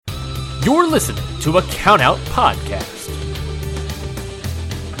You're listening to a Countout Podcast.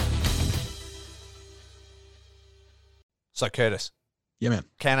 So, Curtis. Yeah, man.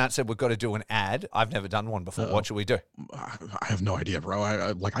 Countout said we've got to do an ad. I've never done one before. What should we do? I have no idea, bro.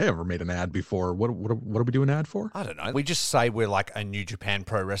 I ever made an ad before. What are we doing an ad for? I don't know. We just say we're like a New Japan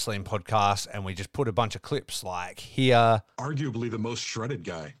Pro Wrestling podcast, and we just put a bunch of clips like here. Arguably the most shredded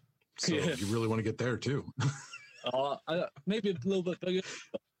guy. So you really want to get there too. Maybe a little bit bigger.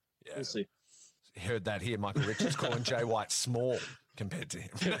 Yeah. We'll see. Heard that here. Michael Richards calling Jay White small compared to him.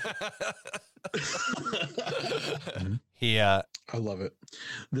 Here. I love it.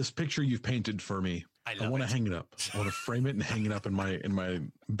 This picture you've painted for me. I want to hang it up. I want to frame it and hang it up in my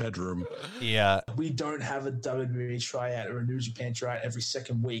bedroom. Yeah. We don't have a WWE tryout or a New Japan tryout every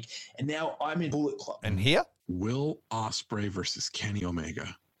second week, and now I'm in Bullet Club. And here? Will Ospreay versus Kenny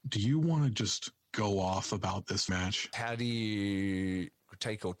Omega. Do you want to just go off about this match? How do you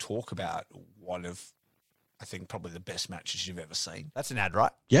take or talk about one of, I think, probably the best matches you've ever seen? That's an ad,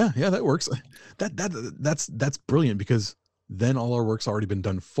 right? Yeah, that works. That's brilliant because then all our work's already been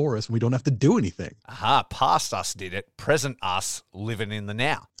done for us and we don't have to do anything. Aha, past us did it. Present us living in the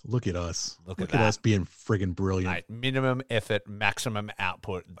now. Look at us. Look at us being friggin' brilliant. Mate, minimum effort, maximum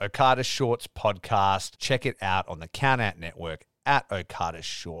output. Okada Shorts podcast. Check it out on the Countout Network at Okada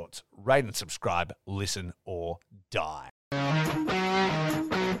Shorts. Rate and subscribe. Listen or die.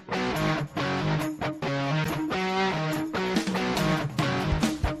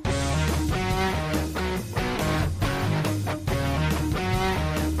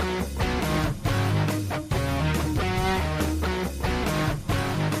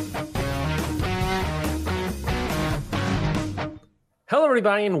 Hello,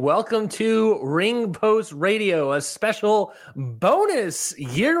 everybody, and welcome to Ring Post Radio, a special bonus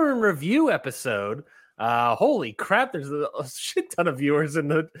year in review episode. Holy crap! There's a shit ton of viewers in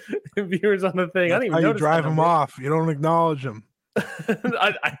the viewers on the thing. That's I don't even how know. You drive them off. You don't acknowledge them.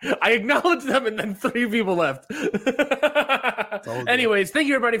 I acknowledged them, and then 3 people left. Anyways, thank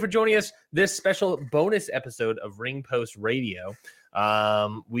you everybody for joining us this special bonus episode of Ring Post Radio.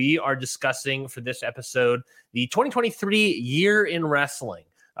 We are discussing for this episode the 2023 year in wrestling.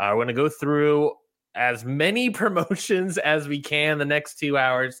 We're going to go through as many promotions as we can the next 2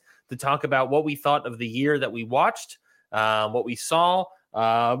 hours to talk about what we thought of the year that we watched, what we saw,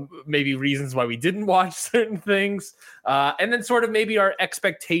 maybe reasons why we didn't watch certain things, and then sort of maybe our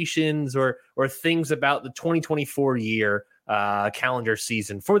expectations or things about the 2024 year calendar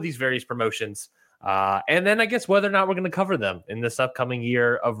season for these various promotions. And then I guess whether or not we're going to cover them in this upcoming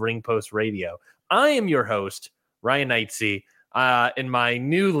year of Ring Post Radio. I am your host, Ryan Knightsey, in my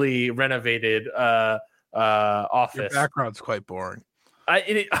newly renovated office. Your background's quite boring.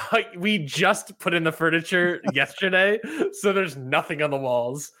 We just put in the furniture yesterday, so there's nothing on the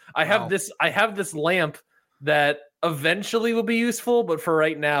walls. I have this lamp that eventually will be useful, but for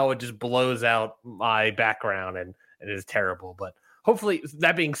right now, it just blows out my background and it is terrible. But hopefully,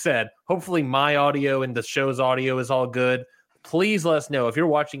 that being said, hopefully my audio and the show's audio is all good. Please let us know if you're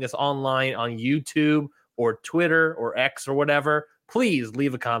watching us online on YouTube or Twitter or X or whatever. Please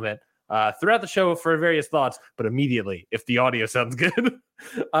leave a comment throughout the show for various thoughts, but immediately if the audio sounds good.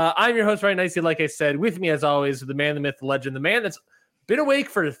 I'm your host, Ryan Knightsey. Like I said, with me as always, the man, the myth, the legend, the man that's been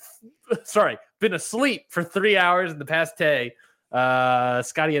asleep for 3 hours in the past day.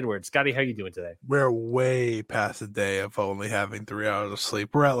 Scotty Edwards. Scotty, how you doing today? We're way past the day of only having 3 hours of sleep.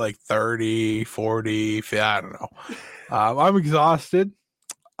 We're at like 30, 40, I don't know. I'm exhausted.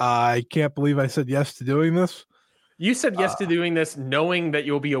 I can't believe I said yes to doing this. You said yes to doing this knowing that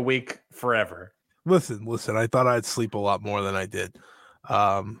you'll be awake forever. Listen, I thought I'd sleep a lot more than I did.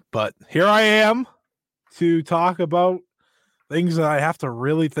 But here I am to talk about things that I have to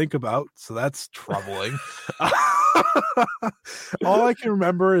really think about. So that's troubling. All I can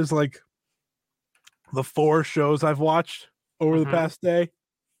remember is like the 4 shows I've watched over the past day.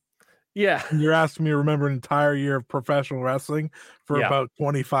 Yeah. And you're asking me to remember an entire year of professional wrestling for about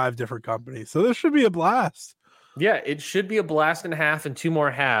 25 different companies. So this should be a blast. Yeah, it should be a blast and a half and 2 more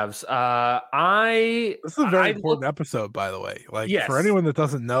halves. This is a very important episode, by the way. Like, for anyone that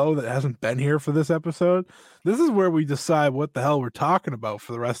doesn't know, that hasn't been here for this episode, this is where we decide what the hell we're talking about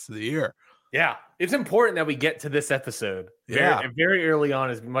for the rest of the year. Yeah, it's important that we get to this episode very early on,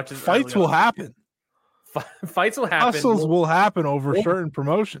 as much as fights will happen. Fights will happen. Hustles will happen over certain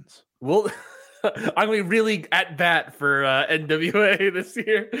promotions. I'm going to be really at bat for NWA this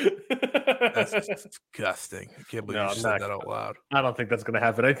year. That's disgusting. I can't believe you said that out loud. I don't think that's going to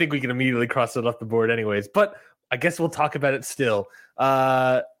happen. I think we can immediately cross it off the board anyways. But I guess we'll talk about it still.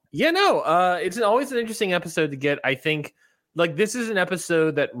 It's always an interesting episode to get, I think, like this is an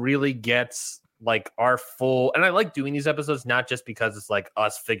episode that really gets like our full, and I like doing these episodes not just because it's like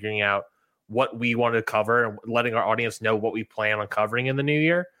us figuring out what we want to cover and letting our audience know what we plan on covering in the new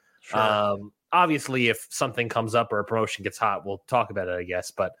year. Sure. Obviously, if something comes up or a promotion gets hot, we'll talk about it, I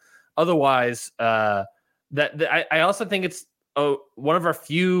guess. But otherwise, I also think it's one of our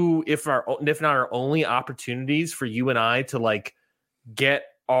few, if not our only opportunities for you and I to like get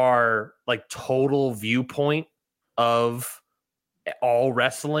our like total viewpoint of all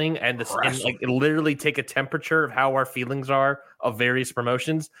wrestling and like literally take a temperature of how our feelings are of various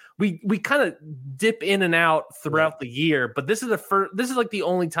promotions. We kind of dip in and out throughout the year, but this is like the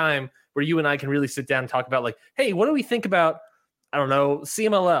only time where you and I can really sit down and talk about like, hey, what do we think about, I don't know,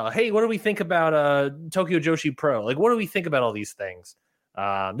 CMLL? Hey, what do we think about Tokyo Joshi Pro? Like, what do we think about all these things?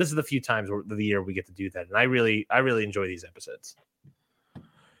 This is the few times of the year we get to do that, and I really enjoy these episodes.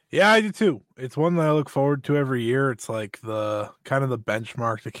 Yeah, I do too. It's one that I look forward to every year. It's like the kind of the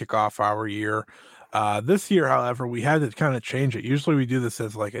benchmark to kick off our year. This year, however, we had to kind of change it. Usually we do this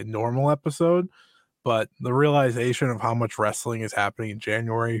as like a normal episode, but the realization of how much wrestling is happening in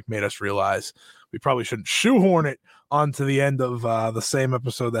January made us realize we probably shouldn't shoehorn it onto the end of the same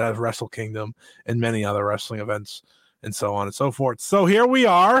episode that has Wrestle Kingdom and many other wrestling events and so on and so forth. So here we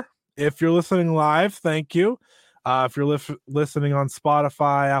are. If you're listening live, thank you. If you're listening on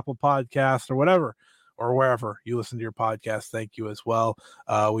Spotify, Apple Podcasts, or whatever, or wherever you listen to your podcast, thank you as well.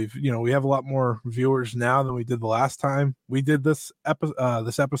 We have a lot more viewers now than we did the last time we did this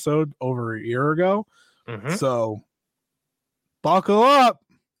episode over a year ago. Mm-hmm. So buckle up,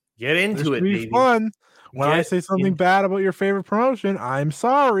 get into it, baby. Fun. When I say something bad about your favorite promotion, I'm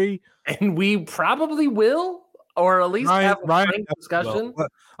sorry, and we probably will, or at least have a frank discussion. Well,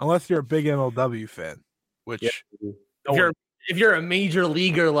 unless you're a big MLW fan. Which if you're a major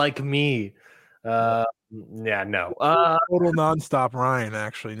leaguer like me, no. Total nonstop Ryan.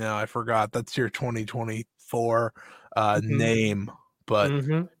 Actually, now I forgot that's your 2024 name, but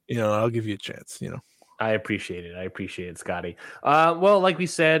I'll give you a chance. I appreciate it, Scotty. Well, like we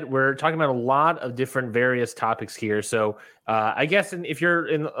said, we're talking about a lot of different various topics here. So I guess if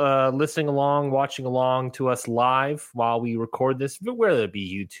you're listening along, watching along to us live while we record this, whether it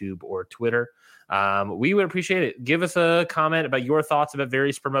be YouTube or Twitter, we would appreciate it. Give us a comment about your thoughts about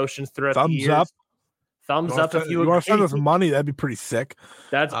various promotions throughout the years. Thumbs up if you want to send us money. That'd be pretty sick.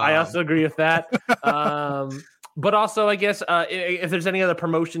 I also agree with that. But also, I guess if there's any other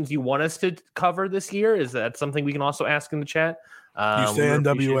promotions you want us to cover this year, is that something we can also ask in the chat? You say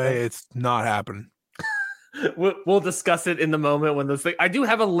NWA, it's not happening. We'll discuss it in the moment when those things. I do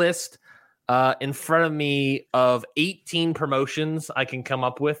have a list in front of me of 18 promotions I can come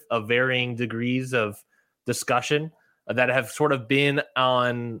up with of varying degrees of discussion that have sort of been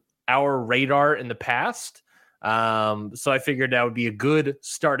on our radar in the past. So I figured that would be a good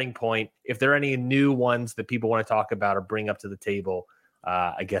starting point. If there are any new ones that people want to talk about or bring up to the table,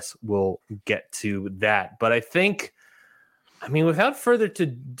 I guess we'll get to that. But I think, without further to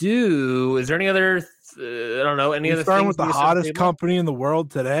do, is there any other, I don't know, any other starting things with the hottest company in the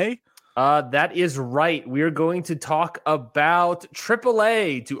world today? That is right. We're going to talk about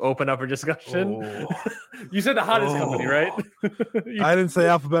AAA to open up our discussion. Oh. You said the hottest company, right? I didn't say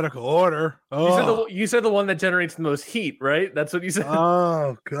alphabetical order. Oh. You said the one that generates the most heat, right? That's what you said.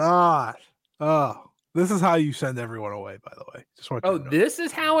 Oh, God. Oh, this is how you send everyone away, by the way. Just want you to know. This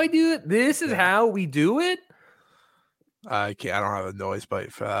is how I do it? This is how we do it? I can't. I don't have a noise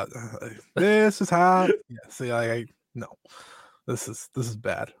bite for that. This is how. Yeah, see, no. This is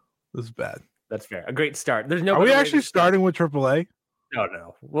bad. This is bad. That's fair. A great start. There's no. Are we actually starting with AAA?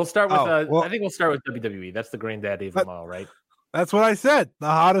 No. We'll start with. I think we'll start with WWE. That's the granddaddy of them all, right? That's what I said. The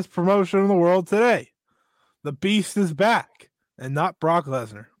hottest promotion in the world today. The Beast is back, and not Brock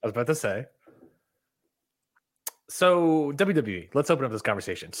Lesnar. I was about to say. So WWE. Let's open up this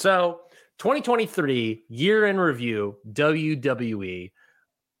conversation. So 2023 year in review. WWE.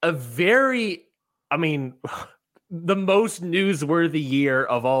 A very. The most newsworthy year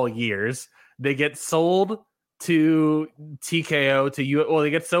of all years. They get sold to TKO they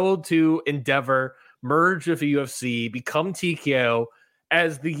get sold to Endeavor, merge with the UFC, become TKO.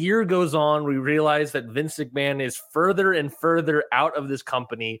 As the year goes on, we realize that Vince McMahon is further and further out of this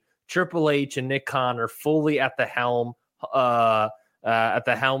company. Triple H and Nick Khan are fully at the helm, at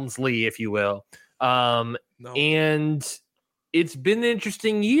the Helmsley, if you will. And it's been an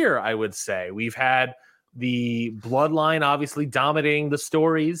interesting year, I would say. We've had the Bloodline obviously dominating the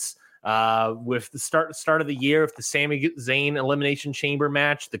stories with the start of the year with the Sami Zayn Elimination Chamber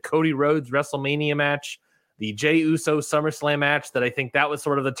match, the Cody Rhodes WrestleMania match, the Jey Uso SummerSlam match that I think that was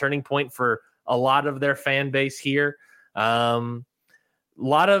sort of the turning point for a lot of their fan base here. A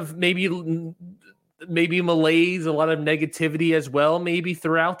lot of maybe malaise, a lot of negativity as well, maybe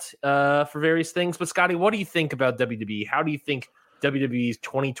throughout for various things. But Scotty, what do you think about WWE? How do you think WWE's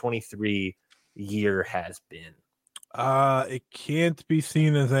 2023 year has been? It can't be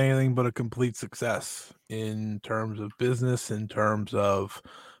seen as anything but a complete success in terms of business, in terms of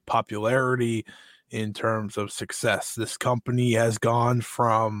popularity, in terms of success. This company has gone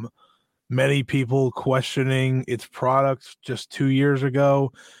from many people questioning its products just 2 years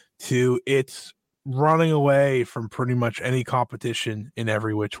ago to its running away from pretty much any competition in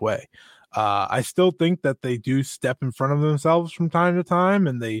every which way. I still think that they do step in front of themselves from time to time,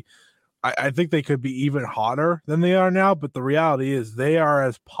 and I think they could be even hotter than they are now, but the reality is they are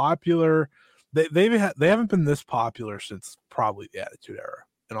as popular. They haven't been this popular since probably the Attitude Era,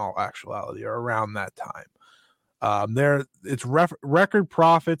 in all actuality, or around that time. It's record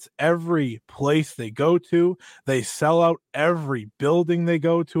profits every place they go to. They sell out every building they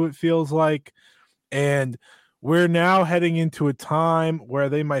go to, it feels like. And we're now heading into a time where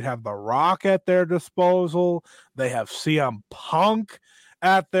they might have The Rock at their disposal. They have CM Punk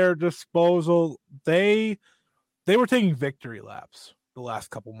at their disposal. They were taking victory laps the last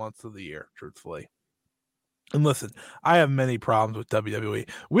couple months of the year, truthfully. And listen, I have many problems with WWE.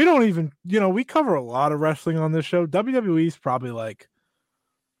 We don't even, we cover a lot of wrestling on this show. WWE's probably like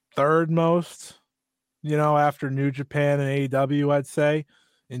third most, after New Japan and AEW, I'd say,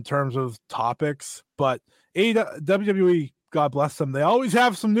 in terms of topics. But WWE, God bless them, they always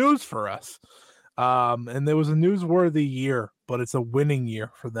have some news for us. And there was a newsworthy year, but it's a winning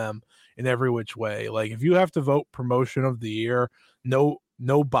year for them in every which way. Like, if you have to vote promotion of the year,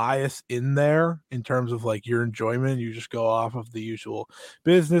 no bias in there in terms of like your enjoyment. You just go off of the usual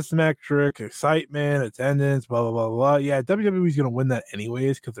business metric, excitement, attendance, blah, blah, blah, blah. Yeah, WWE's going to win that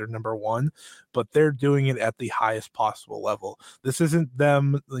anyways because they're number one, but they're doing it at the highest possible level. This isn't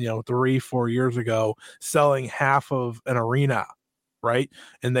them, 3-4 years ago selling half of an arena, right?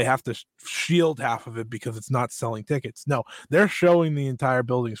 And they have to shield half of it because it's not selling tickets. No, they're showing the entire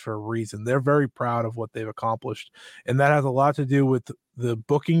buildings for a reason. They're very proud of what they've accomplished. And that has a lot to do with the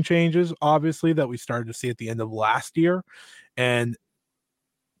booking changes, obviously, that we started to see at the end of last year and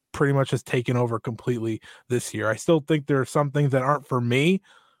pretty much has taken over completely this year. I still think there are some things that aren't for me,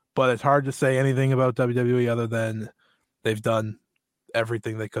 but it's hard to say anything about WWE other than they've done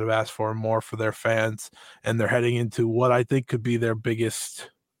everything they could have asked for and more for their fans, and they're heading into what I think could be their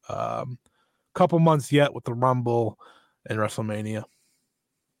biggest couple months yet with the Rumble and WrestleMania.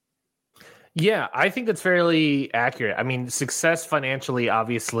 Yeah, I think that's fairly accurate. I mean, success financially,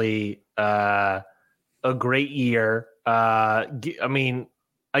 obviously, a great year. I mean,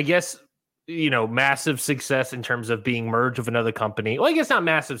 I guess, massive success in terms of being merged with another company. Well, I guess not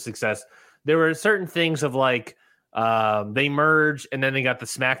massive success. There were certain things of like, they merged and then they got the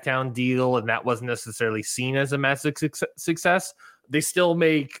SmackDown deal, and that wasn't necessarily seen as a massive success. They still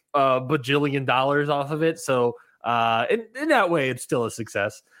make $1 bajillion off of it. So in that way, it's still a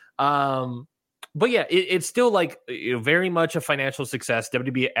success. But yeah, it's still like very much a financial success.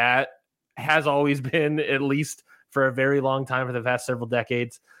 WWE has always been, at least for a very long time, for the past several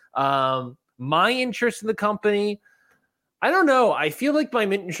decades. My interest in the company, I don't know. I feel like my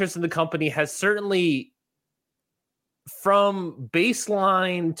interest in the company has certainly, from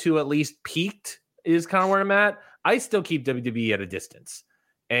baseline to at least peaked, is kind of where I'm at. I still keep WWE at a distance.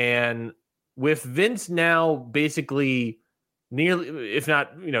 And with Vince now basically nearly, if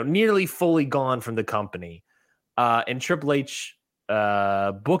not, nearly fully gone from the company, and Triple H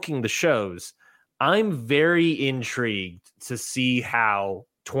booking the shows, I'm very intrigued to see how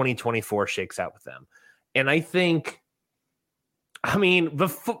 2024 shakes out with them. And I think,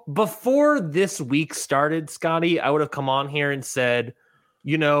 before this week started, Scotty, I would have come on here and said,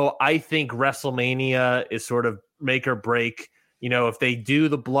 I think WrestleMania is sort of make or break. If they do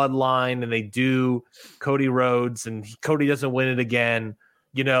the Bloodline and they do Cody Rhodes and Cody doesn't win it again,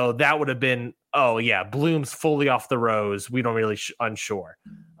 that would have been, oh yeah, Bloom's fully off the rose. We don't really unsure.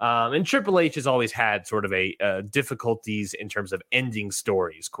 And Triple H has always had sort of a difficulties in terms of ending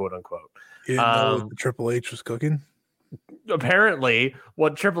stories, quote unquote. You didn't know what Triple H was cooking? Apparently,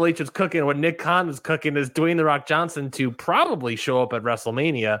 what Triple H is cooking, what Nick Khan is cooking, is Dwayne The Rock Johnson to probably show up at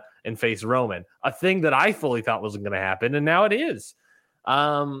WrestleMania and face Roman, a thing that I fully thought wasn't going to happen, and now it is.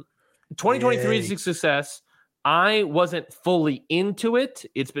 2023 is a success. I wasn't fully into it.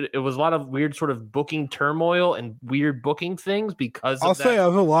 It was a lot of weird sort of booking turmoil and weird booking things because I'll say I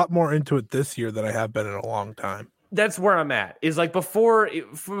was a lot more into it this year than I have been in a long time. That's where I'm at. Is like before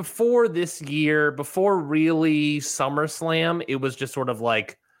this year, before really SummerSlam, it was just sort of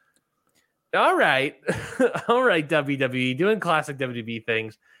like all right, all right, WWE doing classic WWE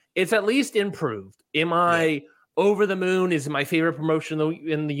things. It's at least improved. Am I over the moon? Is it my favorite promotion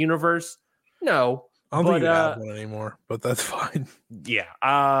in the universe? No. I don't think you have one anymore, but that's fine. Yeah.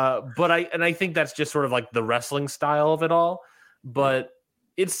 But I think that's just sort of like the wrestling style of it all. But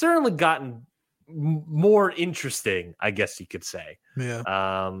it's certainly gotten more interesting, I guess you could say. Yeah.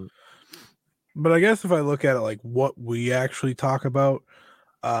 But I guess if I look at it like what we actually talk about,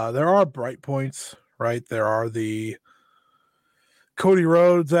 there are bright points, right? There are the Cody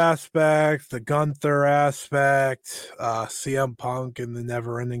Rhodes aspect, the Gunther aspect, CM Punk and the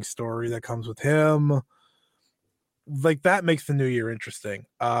never-ending story that comes with him. Like that makes the new year interesting.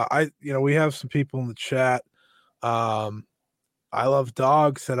 We have some people in the chat. I Love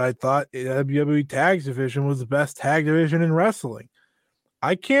Dog said I thought WWE Tag Division was the best tag division in wrestling.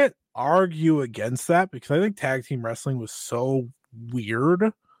 I can't argue against that because I think tag team wrestling was so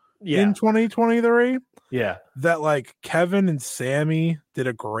weird in 2023. Yeah. That like Kevin and Sammy did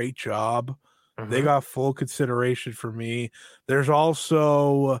a great job. They got full consideration for me. There's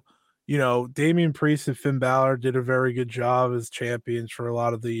also, Damian Priest and Finn Balor did a very good job as champions for a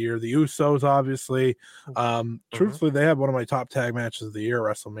lot of the year. The Usos, obviously. Truthfully, they had one of my top tag matches of the year,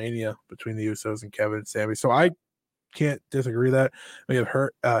 WrestleMania, between the Usos and Kevin and Sammy. So I can't disagree with that. We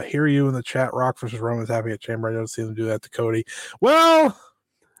have hear you in the chat. Rock versus Roman's happy at Chamber. I don't see them do that to Cody. Well,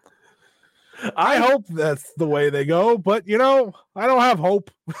 I hope that's the way they go, but I don't have hope.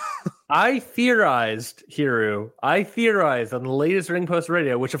 I theorized on the latest Ring Post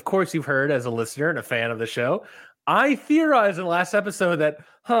Radio, which of course you've heard as a listener and a fan of the show. I theorized in the last episode that,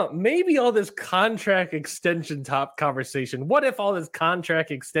 maybe all this contract extension conversation. What if all this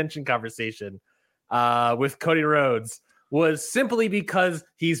contract extension conversation with Cody Rhodes was simply because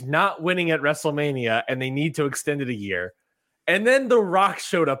he's not winning at WrestleMania and they need to extend it a year? And then The Rock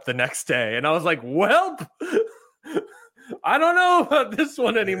showed up the next day, and I was like, well, I don't know about this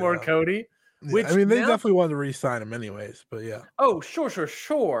one anymore, Cody. Which they definitely wanted to re-sign him anyways, but yeah. Oh,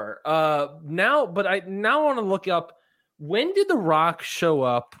 sure. Now I want to look up, when did The Rock show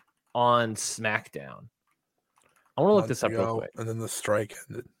up on SmackDown? I want to look this up real quick. And then the strike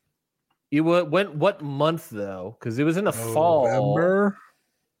ended. What month though? Because it was in the fall.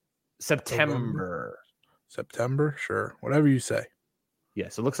 September, sure. Whatever you say.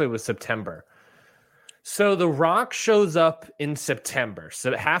 Yes, it looks like it was September. So The Rock shows up in September,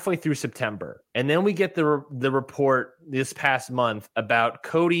 so halfway through September. And then we get the report this past month about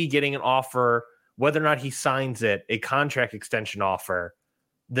Cody getting an offer, whether or not he signs it, a contract extension offer,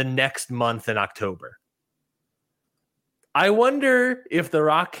 the next month in October. I wonder if The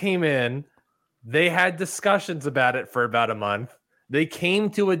Rock came in, they had discussions about it for about a month. They came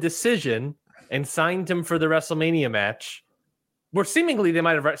to a decision and signed him for the WrestleMania match. Where seemingly they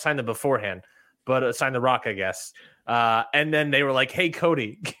might have signed him beforehand, but signed The Rock, I guess. And then they were like, hey,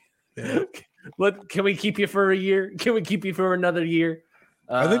 Cody, can we keep you for a year? Can we keep you for another year?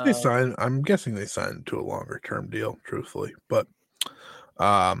 I think they signed. I'm guessing they signed to a longer term deal, truthfully. But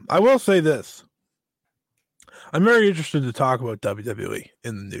I will say this. I'm very interested to talk about WWE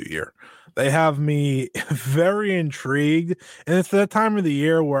in the new year. They have me very intrigued. And it's that time of the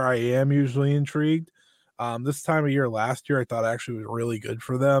year where I am usually intrigued. This time of year last year, I thought actually was really good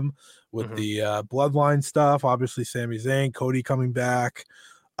for them with the Bloodline stuff. Obviously, Sami Zayn, Cody coming back.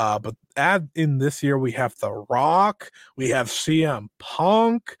 But add in this year, we have The Rock. We have CM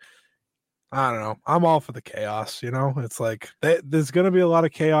Punk. I don't know. I'm all for the chaos, It's like there's going to be a lot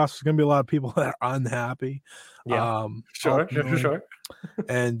of chaos. There's going to be a lot of people that are unhappy. Yeah, sure.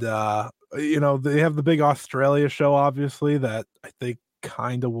 And, they have the big Australia show, obviously, that I think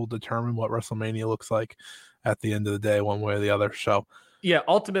kind of will determine what WrestleMania looks like at the end of the day, one way or the other. So, yeah,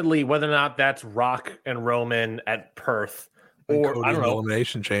 ultimately, whether or not that's Rock and Roman at Perth or I don't know,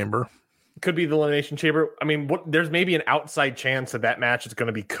 Elimination Chamber. Could be the Elimination Chamber. I mean, there's maybe an outside chance that match is going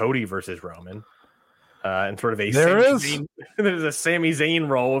to be Cody versus Roman. And sort of there's a Sami Zayn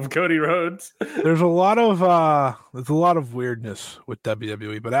role of Cody Rhodes. There's a lot of weirdness with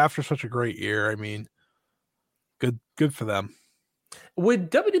WWE, but after such a great year, I mean, good for them. Would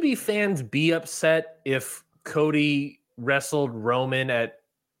WWE fans be upset if Cody wrestled Roman at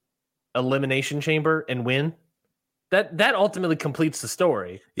Elimination Chamber and win? That ultimately completes the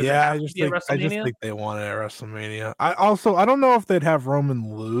story. I just think they want it at WrestleMania. I don't know if they'd have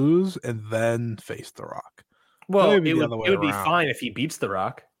Roman lose and then face The Rock. Well, it would be fine if he beats The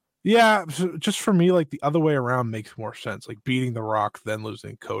Rock. Yeah, so just for me, like the other way around makes more sense. Like beating The Rock, then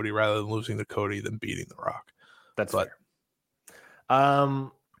losing Cody, rather than losing to Cody, then beating The Rock. That's fair.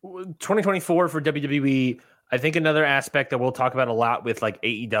 2024 for WWE. I think another aspect that we'll talk about a lot with like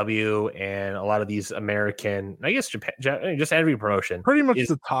AEW and a lot of these American, I guess Japan, just every promotion. Pretty much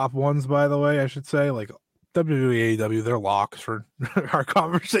the top ones, by the way, I should say, like WWE, AEW, they're locks for our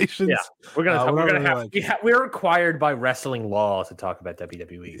conversations. Yeah, we're required by wrestling law to talk about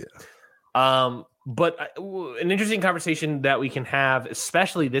WWE. Yeah. But an interesting conversation that we can have,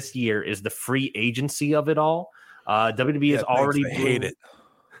 especially this year, is the free agency of it all. WWE is already hate it.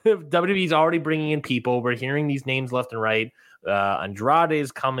 WWE is already bringing in people. We're hearing these names left and right. Andrade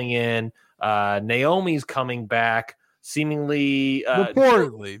is coming in. Naomi's coming back. Seemingly,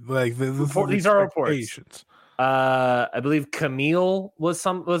 reportedly, like these are reports. I believe Camille was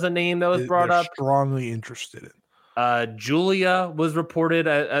a name that was brought up. Strongly interested in. Julia was reported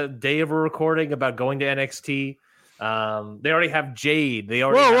a day of a recording about going to NXT. They already have Jade. They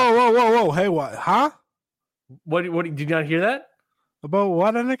already whoa! Hey, what? Huh? What? Did you not hear that? About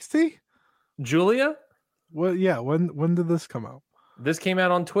what NXT? Julia? Well, yeah. When did this come out? This came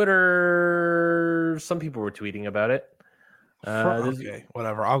out on Twitter. Some people were tweeting about it. Okay,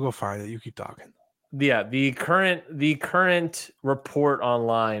 whatever. I'll go find it. You keep talking. Yeah, the current report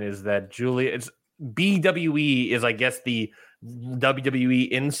online is that Julia. It's BWE is, I guess, the WWE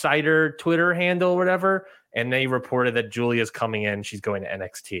Insider Twitter handle or whatever, and they reported that Julia's coming in. She's going to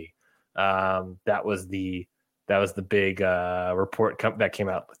NXT. That was the big report that came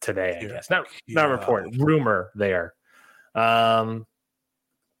out today, I guess. Not a report, rumor there. But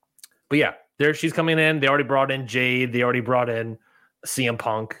yeah, there she's coming in. They already brought in Jade. They already brought in CM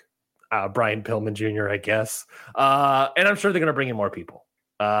Punk, Brian Pillman Jr., I guess. And I'm sure they're going to bring in more people.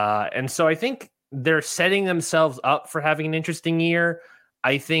 And so I think they're setting themselves up for having an interesting year.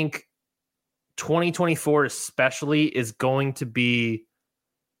 I think 2024 especially is going to be...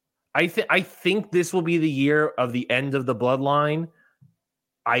 I think this will be the year of the end of the bloodline.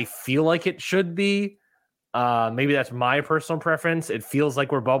 I feel like it should be. Maybe that's my personal preference. It feels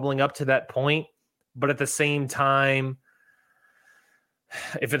like we're bubbling up to that point. But at the same time,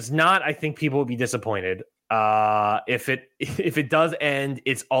 if it's not, I think people will be disappointed. If it does end,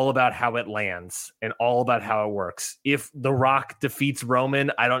 it's all about how it lands and all about how it works. If The Rock defeats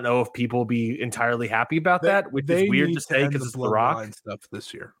Roman, I don't know if people will be entirely happy about that, which is weird to say because it's The Rock stuff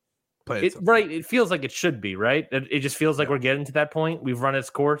this year. It feels like it should be, right? It just feels like we're getting to that point. We've run its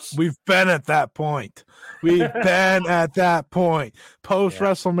course. We've been at that point. Post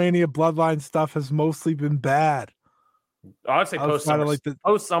WrestleMania bloodline stuff has mostly been bad. I would say post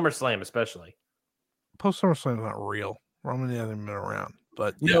SummerSlam, especially. Post SummerSlam is not real. Roman hasn't been around,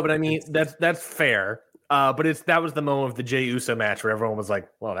 but no, but I mean that's fair. But that was the moment of the Jey Uso match where everyone was like,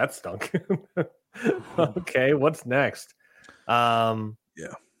 "Well, that stunk." Okay, what's next? I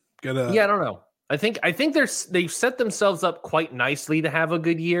don't know. I think they've set themselves up quite nicely to have a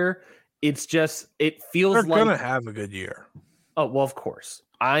good year. It's just it feels they're like gonna have a good year. Oh well, of course.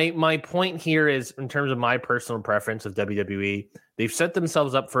 My point here is in terms of my personal preference of WWE, they've set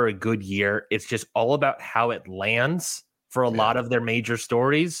themselves up for a good year. It's just all about how it lands for a lot of their major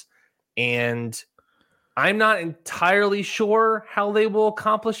stories, and I'm not entirely sure how they will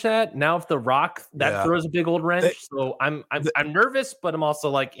accomplish that. Now, if The Rock, throws a big old wrench. So I'm nervous, but I'm also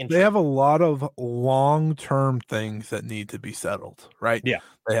like interested. They have a lot of long-term things that need to be settled, right? Yeah.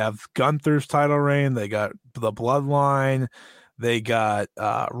 They have Gunther's title reign. They got the Bloodline. They got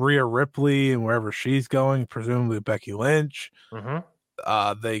Rhea Ripley and wherever she's going, presumably Becky Lynch. Mm-hmm.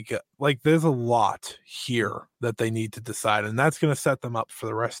 They got there's a lot here that they need to decide, and that's going to set them up for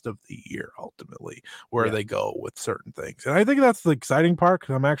the rest of the year ultimately where they go with certain things. And I think that's the exciting part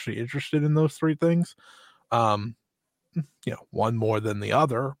because I'm actually interested in those three things. One more than the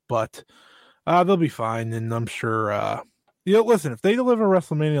other, but they'll be fine. And I'm sure, listen, if they deliver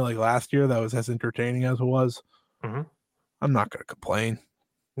WrestleMania like last year, that was as entertaining as it was. Mm-hmm. I'm not going to complain.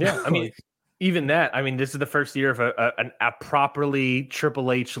 Yeah, I mean. Even that, I mean, this is the first year of a properly fully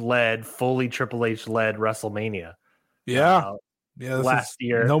Triple H led WrestleMania. Yeah. Last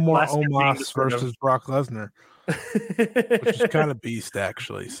year. No more Omos versus Brock Lesnar, which is kind of beast,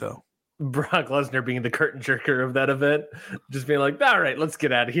 actually. So Brock Lesnar being the curtain jerker of that event, just being like, all right, let's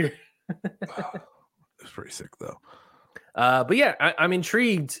get out of here. It's pretty sick, though. But yeah, I'm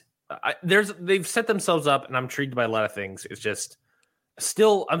intrigued. They've set themselves up, and I'm intrigued by a lot of things. It's just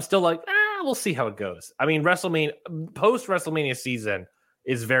I'm still like, we'll see how it goes. I mean, post WrestleMania season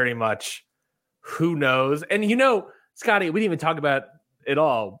is very much who knows. And Scotty, we didn't even talk about it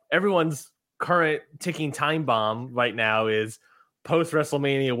all. Everyone's current ticking time bomb right now is post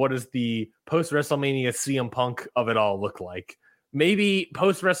WrestleMania. What does the post WrestleMania CM Punk of it all look like? Maybe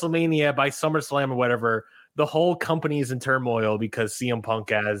post WrestleMania by SummerSlam or whatever, the whole company is in turmoil because CM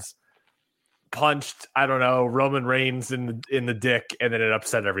Punk has punched, I don't know, Roman Reigns in the dick, and then it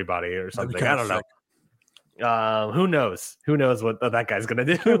upset everybody or something. I don't know. Who knows? Who knows what that guy's gonna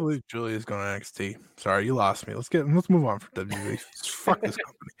do? I can't believe Julia's going to NXT. Sorry, you lost me. Let's move on from WWE. Fuck this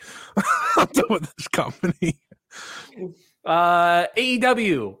company. I'm done with this company.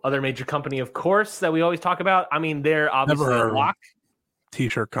 AEW, other major company, of course, that we always talk about. I mean, they're obviously a lock.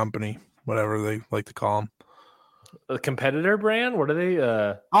 T-shirt company, whatever they like to call them. A competitor brand? What are they?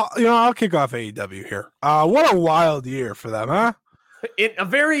 I'll kick off AEW here. What a wild year for them, huh? A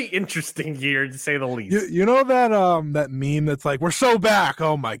very interesting year, to say the least. You know that meme that's like, we're so back.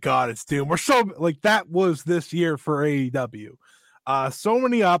 Oh my God, it's Doom. We're so like, that was this year for AEW. So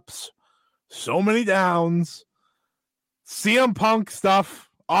many ups, so many downs. CM Punk stuff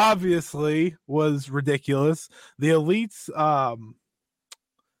obviously was ridiculous. The Elite's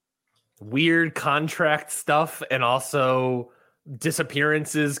weird contract stuff and also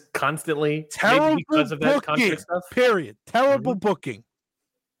disappearances constantly. Terrible maybe because of that booking, contract stuff. Period. Terrible booking.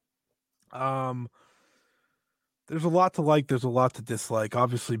 There's a lot to like. There's a lot to dislike.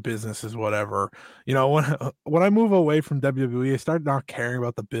 Obviously, business is whatever. You know, when I move away from WWE, I start not caring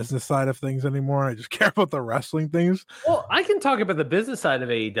about the business side of things anymore. I just care about the wrestling things. Well, I can talk about the business side of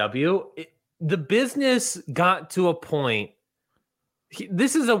AEW. The business got to a point.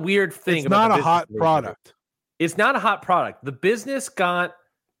 This is a weird thing. It's not a hot product. It's not a hot product. The business got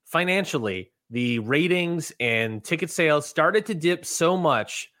financially, the ratings and ticket sales started to dip so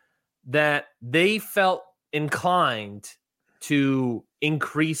much that they felt inclined to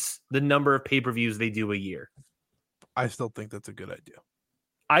increase the number of pay-per-views they do a year. I still think that's a good idea.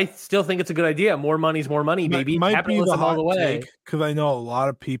 I still think it's a good idea. More money's more money, baby. Might be the all the way. Because I know a lot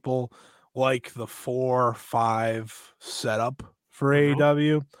of people like the 4-5 setup for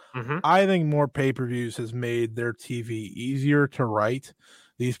AEW. I think more pay-per-views has made their TV easier to write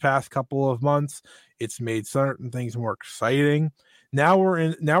these past couple of months. It's made certain things more exciting. Now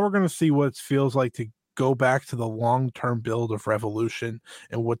we're going to see what it feels like to go back to the long-term build of Revolution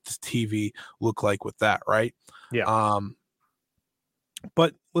and what does TV look like with that, right? Yeah.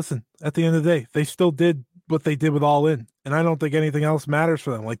 But listen, at the end of the day, they still did what they did with All In, and I don't think anything else matters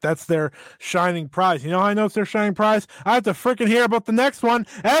for them. Like, that's their shining prize. You know how I know it's their shining prize? I have to freaking hear about the next one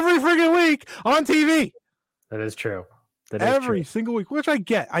every freaking week on TV. That is true. Every single week, which I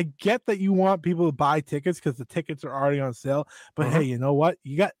get. I get that you want people to buy tickets because the tickets are already on sale. But hey, you know what?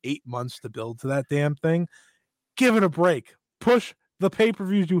 You got 8 months to build to that damn thing. Give it a break. Push the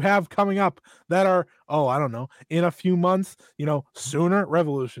pay-per-views you have coming up that are, I don't know, in a few months, sooner.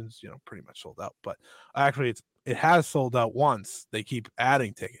 Revolution's, pretty much sold out. But actually, it has sold out once. They keep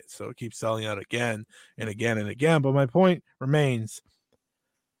adding tickets, so it keeps selling out again and again and again. But my point remains,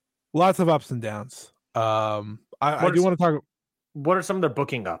 lots of ups and downs. I do want to talk. What are some of their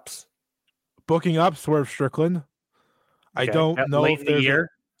booking ups? Booking up Swerve Strickland. Okay. I don't know if there's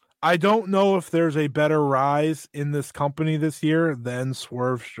I don't know if there's a better rise in this company this year than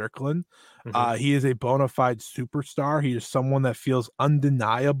Swerve Strickland. He is a bona fide superstar. He is someone that feels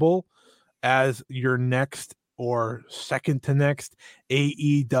undeniable as your next or second to next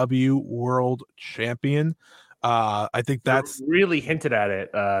AEW World Champion. I think that's really hinted at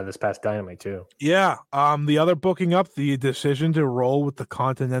it this past Dynamite too. Yeah. The other booking up, the decision to roll with the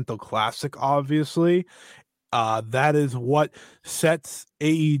Continental Classic, obviously, that is what sets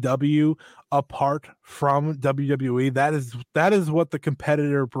AEW apart from WWE. That is what the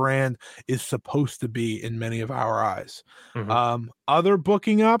competitor brand is supposed to be in many of our eyes. Other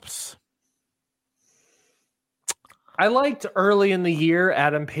booking ups, I liked early in the year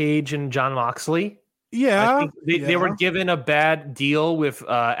Adam Page and Jon Moxley. Yeah, I think they were given a bad deal with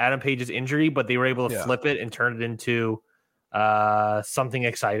Adam Page's injury, but they were able to flip it and turn it into something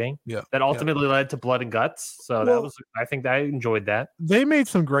exciting. Yeah, that ultimately led to Blood and Guts. So I think I enjoyed that. They made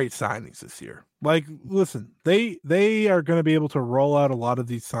some great signings this year. Like, listen, they are going to be able to roll out a lot of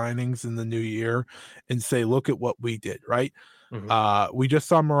these signings in the new year and say, look at what we did, right? We just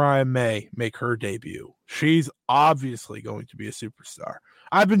saw Mariah May make her debut. She's obviously going to be a superstar.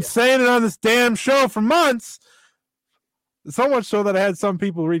 I've been saying it on this damn show for months. So much so that I had some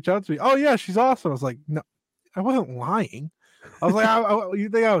people reach out to me. Oh yeah, she's awesome. I was like, no, I wasn't lying. I was like, you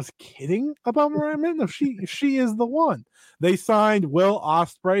think I was kidding about Mariah May? No, she is the one. They signed Will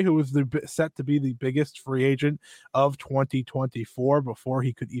Ospreay, who was set to be the biggest free agent of 2024 before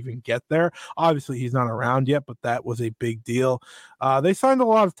he could even get there. Obviously, he's not around yet, but that was a big deal. They signed a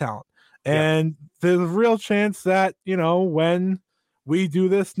lot of talent, and there's a real chance that, when we do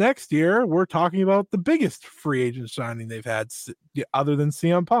this next year, we're talking about the biggest free agent signing they've had other than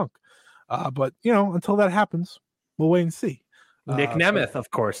CM Punk. But, until that happens, we'll wait and see. Nick Nemeth, of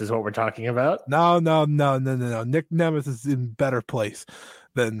course, is what we're talking about. No. Nick Nemeth is in better place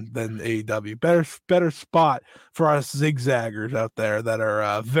than AEW. Better spot for us zigzaggers out there that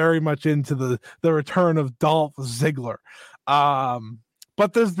are very much into the return of Dolph Ziggler.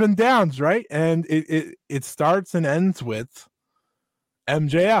 But there's been downs, right? And it starts and ends with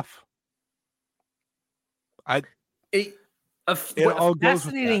MJF. A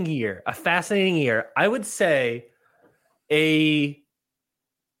fascinating year. A fascinating year. I would say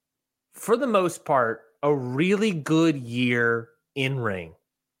for the most part, a really good year in ring.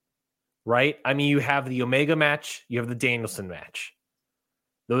 Right? I mean, you have the Omega match, you have the Danielson match.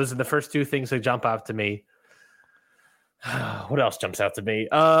 Those are the first two things that jump out to me. What else jumps out to me?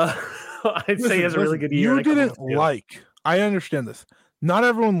 I'd say he has a really good year. You didn't like. I understand this. Not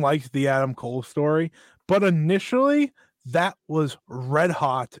everyone likes the Adam Cole story, but initially that was red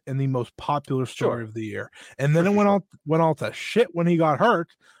hot and the most popular story of the year. And then it went all to shit when he got hurt,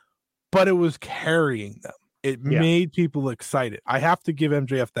 but it was carrying them. It made people excited. I have to give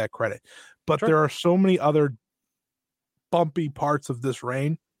MJF that credit. But there are so many other bumpy parts of this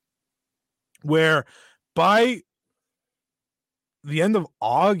reign where by the end of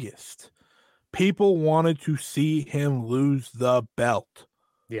August, people wanted to see him lose the belt.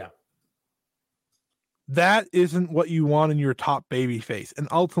 Yeah. That isn't what you want in your top baby face. And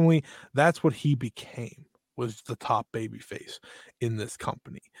ultimately, that's what he became, was the top baby face in this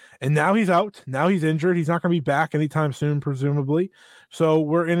company. And now he's out. Now he's injured. He's not going to be back anytime soon, presumably. So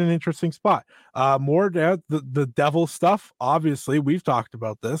we're in an interesting spot. More the devil stuff, obviously, we've talked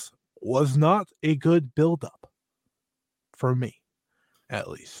about this, was not a good buildup for me, at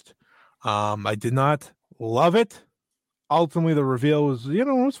least. I did not love it. Ultimately, the reveal was, it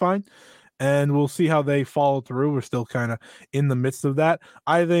was fine. And we'll see how they follow through. We're still kind of in the midst of that.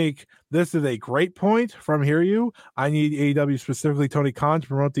 I think this is a great point from Hear You. I need AEW, specifically Tony Khan, to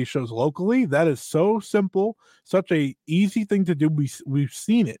promote these shows locally. That is so simple, such a easy thing to do. We've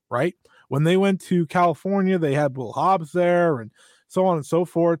seen it, right? When they went to California, they had Will Hobbs there and so on and so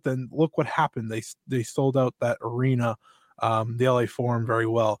forth. And look what happened. They sold out that arena, the LA Forum, very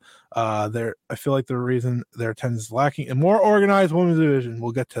well. I feel like the reason their attendance is lacking and more organized women's division.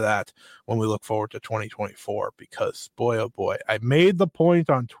 We'll get to that when we look forward to 2024, because boy, oh boy, I made the point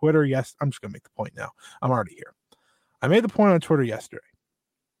on Twitter. Yes, I'm just going to make the point now. I'm already here. I made the point on Twitter yesterday.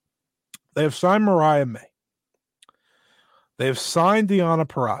 They have signed Mariah May. They have signed Deonna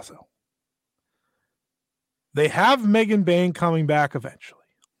Purrazzo. They have Megan Bayne coming back eventually.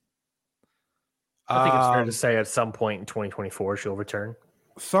 I think it's fair to say at some point in 2024 she'll return.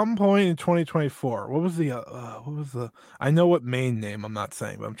 Some point in 2024. What was the I know what main name I'm not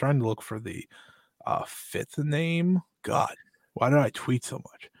saying, but I'm trying to look for the fifth name. God, why did I tweet so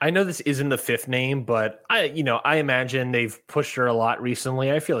much? I know this isn't the fifth name, but I imagine they've pushed her a lot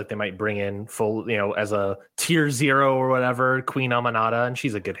recently. I feel like they might bring in full, as a tier 0 or whatever, Queen Amanada, and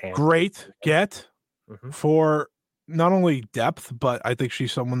she's a good hand. Great get for not only depth, but I think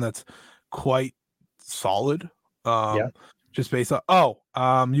she's someone that's quite solid. Just based on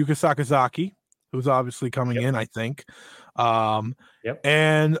Yuka Sakazaki, who's obviously coming in, I think.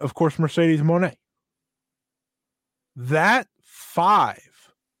 And of course Mercedes Moné. That 5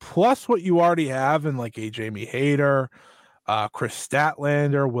 plus what you already have in like a Jamie Hayter, Chris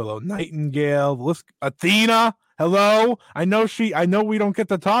Statlander, Willow Nightingale, Athena. Hello. I know we don't get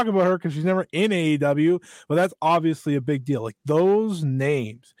to talk about her because she's never in AEW, but that's obviously a big deal. Like, those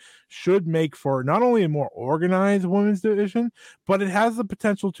names should make for not only a more organized women's division, but it has the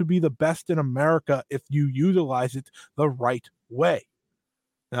potential to be the best in America if you utilize it the right way.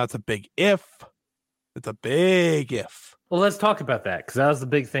 Now, it's a big if. It's a big if. Well, let's talk about that, because that was the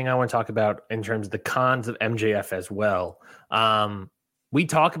big thing I want to talk about in terms of the cons of MJF as well. We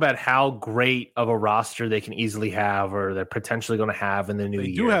talk about how great of a roster they can easily have, or they're potentially going to have in the new year.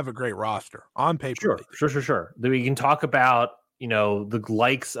 They do have a great roster on paper. Sure. We can talk about, the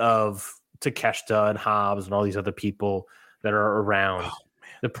likes of Takeshita and Hobbs and all these other people that are around. Oh,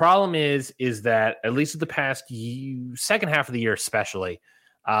 the problem is that at least in the past second half of the year, especially,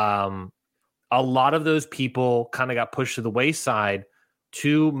 a lot of those people kind of got pushed to the wayside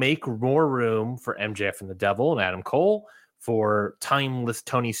to make more room for MJF and the Devil and Adam Cole, for timeless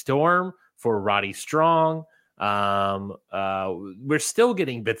Tony Storm, for Roddy Strong. We're still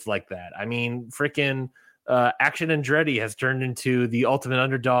getting bits like that. I mean, freaking Action Andretti has turned into the ultimate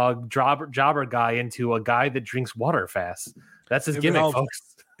underdog jobber guy, into a guy that drinks water fast. That's his gimmick,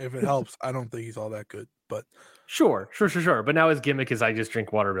 folks. If it helps, I don't think he's all that good, but sure. But now his gimmick is I just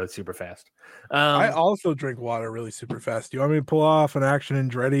drink water really super fast. I also drink water really super fast. Do you want me to pull off an Action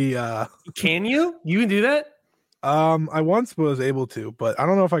Andretti? Can you? You can do that? I once was able to, but I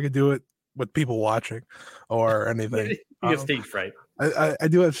don't know if I could do it with people watching or anything. You get stage fright. I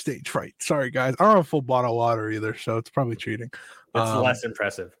do have stage fright. Sorry, guys. I don't have a full bottle of water either, so it's probably cheating. It's less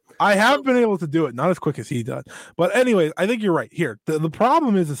impressive. I have been able to do it, not as quick as he does. But anyways, I think you're right. Here, the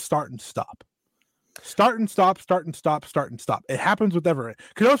problem is start and stop. Start and stop, start and stop, start and stop. It happens with everyone.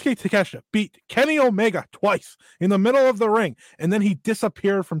 Konosuke Takeshita beat Kenny Omega twice in the middle of the ring, and then he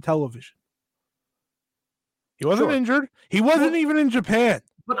disappeared from television. He wasn't injured. He wasn't even in Japan.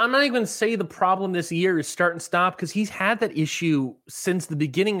 But I'm not even going to say the problem this year is start and stop, because he's had that issue since the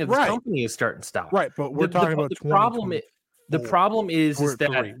beginning of the company is start and stop. Right, but we're talking about the problem. The problem is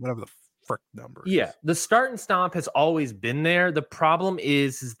that whatever the frick number. Yeah, the start and stop has always been there. The problem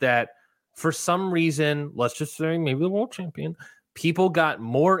is that for some reason, let's just say maybe the world champion, people got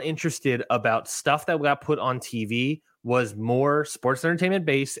more interested about stuff that got put on TV was more sports entertainment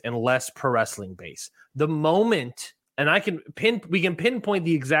based and less pro wrestling based. The moment, and we can pinpoint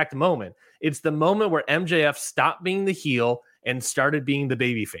the exact moment. It's the moment where MJF stopped being the heel and started being the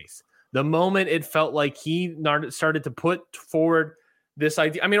babyface. The moment it felt like he started to put forward this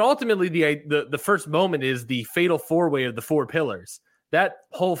idea. I mean, ultimately, the first moment is the fatal four-way of the four pillars. That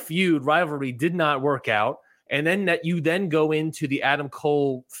whole feud rivalry did not work out. And then you then go into the Adam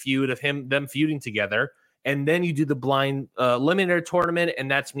Cole feud of them feuding together. And then you do the blind eliminator tournament.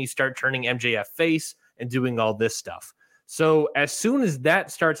 And that's when you start turning MJF face and doing all this stuff. So as soon as that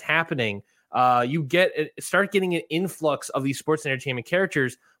starts happening, you start getting an influx of these sports entertainment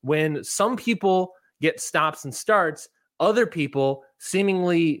characters. When some people get stops and starts, other people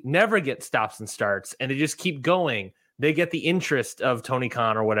seemingly never get stops and starts, and they just keep going. They get the interest of Tony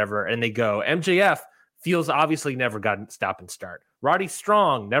Khan or whatever, and they go. MJF feels obviously never got a stop and start. Roddy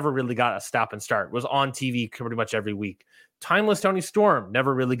Strong never really got a stop and start, was on TV pretty much every week. Timeless Tony Storm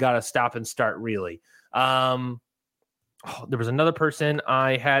never really got a stop and start, really. There was another person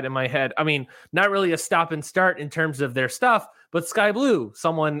I had in my head. I mean, not really a stop and start in terms of their stuff, but Sky Blue,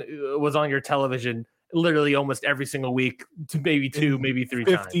 someone was on your television literally almost every single week, maybe two, maybe three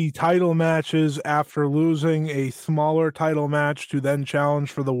 50 title matches after losing a smaller title match to then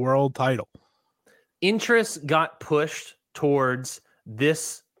challenge for the world title. Interest got pushed towards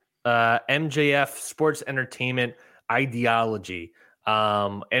this MJF sports entertainment ideology.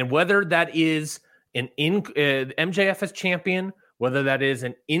 And whether that is MJF as champion, whether that is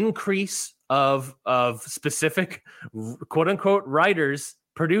an increase of specific quote unquote writers,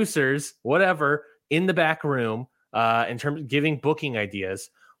 producers, whatever, in the back room, in terms of giving booking ideas,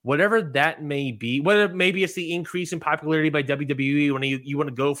 whatever that may be, whether maybe it's the increase in popularity by WWE when you want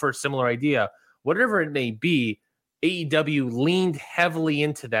to go for a similar idea, whatever it may be, AEW leaned heavily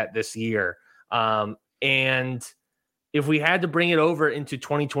into that this year. And if we had to bring it over into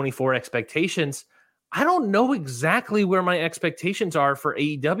 2024 expectations, I don't know exactly where my expectations are for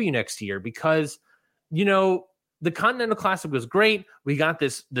AEW next year, because, the Continental Classic was great. We got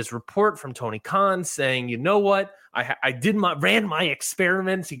this report from Tony Khan saying, you know what? I ran my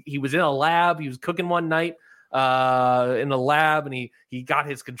experiments. He was in a lab. He was cooking one night in the lab, and he got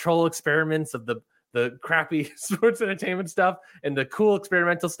his control experiments of the crappy sports entertainment stuff and the cool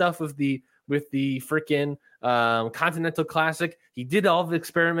experimental stuff with the freaking Continental Classic. He did all the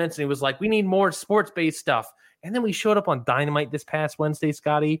experiments, and he was like, we need more sports-based stuff. And then we showed up on Dynamite this past Wednesday,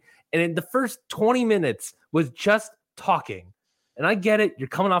 Scotty, and in the first 20 minutes was just talking. And I get it. You're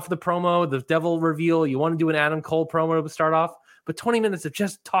coming off of the promo, the Devil reveal. You want to do an Adam Cole promo to start off, but 20 minutes of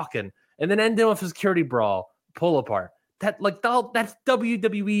just talking and then ending with a security brawl, pull apart. That's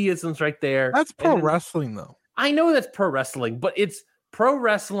WWE isms right there. That's pro wrestling, though. I know that's pro wrestling, but it's pro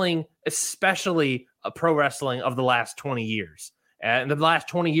wrestling, especially a pro wrestling of the last 20 years. And the last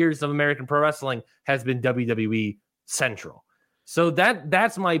 20 years of American pro wrestling has been WWE central. So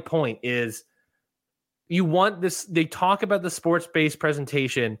that's my point is you want this. They talk about the sports-based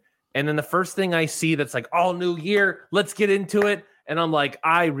presentation, and then the first thing I see that's like, all new year, let's get into it. And I'm like,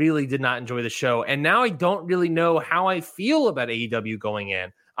 I really did not enjoy the show. And now I don't really know how I feel about AEW going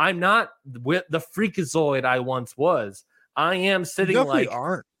in. I'm not with the freakazoid I once was. I am sitting like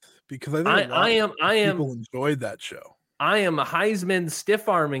aren't, because I think people enjoyed that show. I am Heisman stiff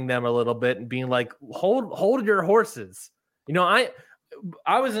arming them a little bit and being like, hold your horses. I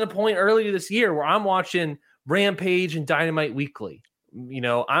was at a point earlier this year where I'm watching Rampage and Dynamite weekly.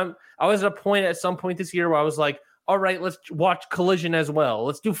 I was at a point at some point this year where I was like, all right, let's watch Collision as well.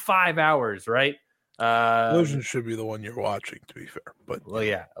 Let's do 5 hours, right? Collision should be the one you're watching, to be fair. But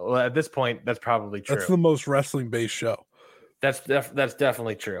yeah. Well, at this point, that's probably true. That's the most wrestling-based show. That's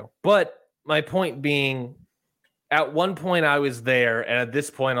definitely true. But my point being, at one point I was there, and at this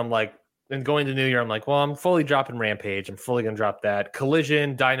point I'm like, and going to New Year, I'm like, well, I'm fully dropping Rampage. I'm fully gonna drop that.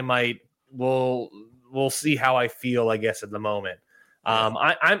 Collision, Dynamite. We'll see how I feel, I guess, at the moment.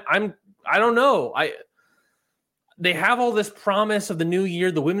 I don't know. They have all this promise of the new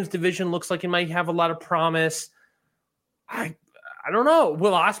year. The women's division looks like it might have a lot of promise. I don't know.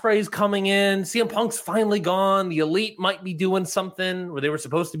 Will Ospreay's coming in. CM Punk's finally gone. The Elite might be doing something, or they were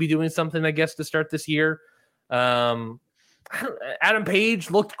supposed to be doing something, I guess, to start this year. Adam Page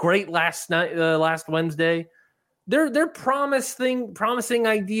looked great last Wednesday. They're promising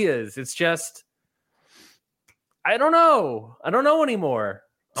ideas. It's just, I don't know. I don't know anymore.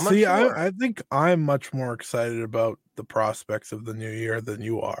 I think I'm much more excited about the prospects of the new year than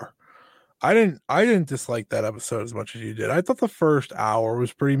you are. I didn't dislike that episode as much as you did. I thought the first hour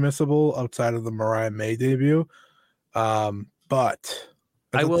was pretty missable outside of the Mariah May debut. But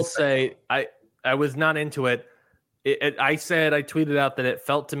I will say I was not into it. I tweeted out that it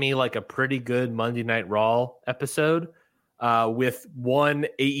felt to me like a pretty good Monday Night Raw episode with one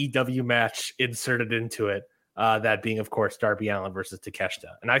AEW match inserted into it. That being, of course, Darby Allin versus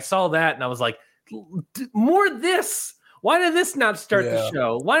Takeshita. And I saw that and I was like, more of this. Why did this not start the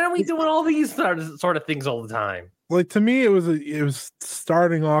show? Why aren't we doing all these sort of things all the time? Like, to me, it was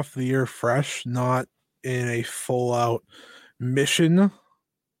starting off the year fresh, not in a full out mission.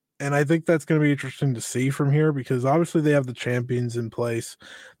 And I think that's going to be interesting to see from here, because obviously they have the champions in place.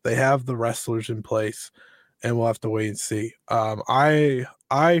 They have the wrestlers in place, and we'll have to wait and see. I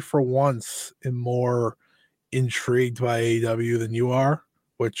for once am more intrigued by AEW than you are,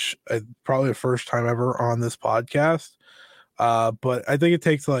 which probably the first time ever on this podcast. But I think it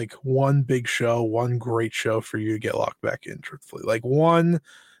takes like one big show, one great show for you to get locked back in, truthfully. Like one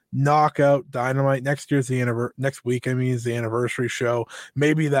knockout Dynamite. Next week, is the anniversary show.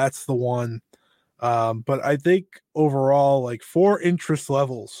 Maybe that's the one. But I think overall, like, for interest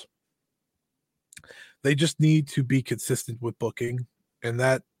levels, they just need to be consistent with booking. And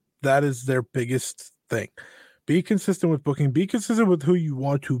that is their biggest thing. Be consistent with booking. Be consistent with who you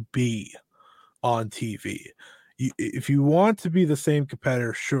want to be on TV. If you want to be the same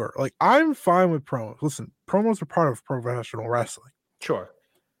competitor, sure. Like, I'm fine with promos. Listen, promos are part of professional wrestling. Sure.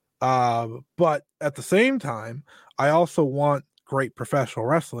 But at the same time, I also want great professional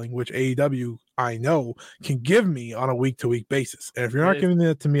wrestling, which AEW, I know, can give me on a week-to-week basis. And if you're not giving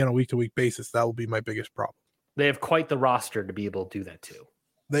that to me on a week-to-week basis, that will be my biggest problem. They have quite the roster to be able to do that too.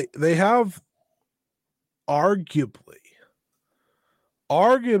 They have arguably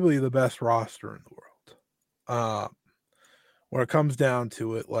the best roster in the world. When it comes down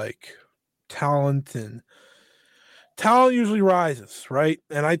to it, like, talent usually rises, right?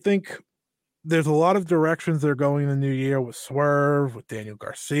 And I think there's a lot of directions they're going in the new year with Swerve, with Daniel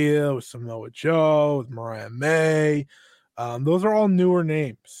Garcia, with Samoa Joe, with Mariah May. Those are all newer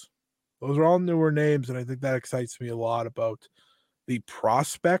names. And I think that excites me a lot about the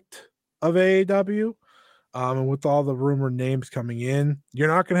prospect of AEW. And with all the rumored names coming in, you're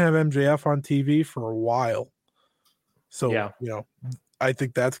not going to have MJF on TV for a while. So, I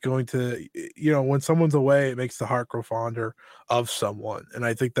think that's going to, when someone's away, it makes the heart grow fonder of someone. And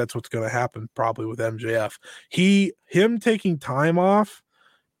I think that's what's going to happen probably with MJF. Him taking time off,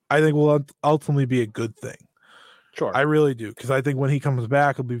 I think will ultimately be a good thing. Sure. I really do. Because I think when he comes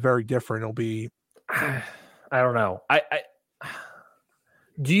back, it'll be very different. It'll be, I don't know.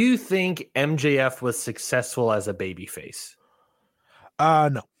 Do you think MJF was successful as a babyface?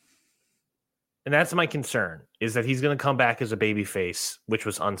 No. And that's my concern, is that he's going to come back as a babyface, which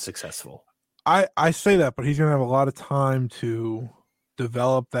was unsuccessful. I say that, but he's going to have a lot of time to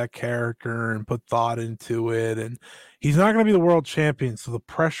develop that character and put thought into it. And he's not going to be the world champion, so the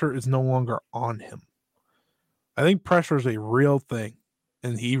pressure is no longer on him. I think pressure is a real thing,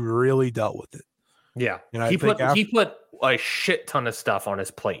 and he really dealt with it. Yeah. And he put a shit ton of stuff on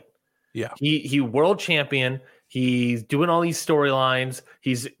his plate. Yeah. He world champion. He's doing all these storylines.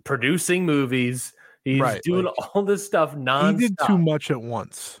 He's producing movies. He's doing all this stuff nonstop. He did too much at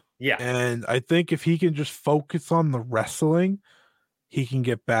once. Yeah. And I think if he can just focus on the wrestling, he can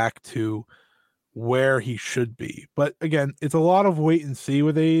get back to where he should be. But again, it's a lot of wait and see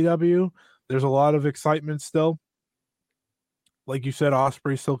with AEW. There's a lot of excitement still. Like you said,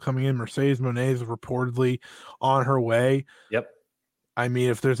 Ospreay's still coming in. Mercedes Moné is reportedly on her way. Yep. I mean,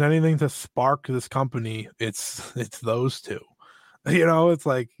 if there's anything to spark this company, it's those two. It's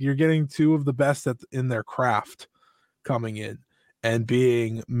like you're getting two of the best in their craft coming in and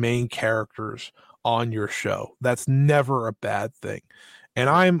being main characters on your show. That's never a bad thing. And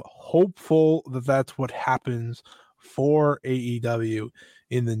I'm hopeful that that's what happens for AEW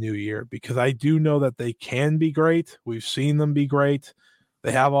in the new year, because I do know that they can be great. We've seen them be great.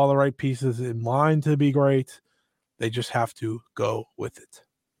 They have all the right pieces in line to be great. They just have to go with it.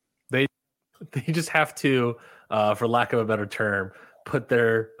 They just have to, for lack of a better term, put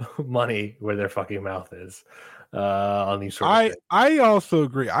their money where their fucking mouth is on these sort of things. I also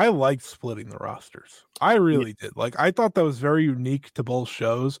agree. I liked splitting the rosters. I really did. Like, I thought that was very unique to both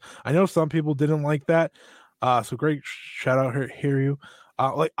shows. I know some people didn't like that. So great shout out here, you.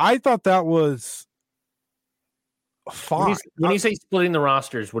 Like, I thought that was fine. When you say splitting the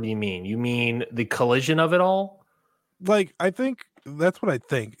rosters, what do you mean? You mean the collision of it all? Like, I think that's what I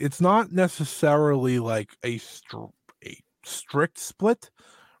think. It's not necessarily like a strict split,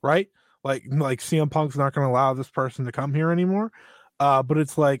 right? Like CM Punk's not going to allow this person to come here anymore. But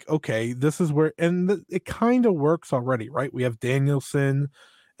it's like, okay, this is where, and it kind of works already, right? We have Danielson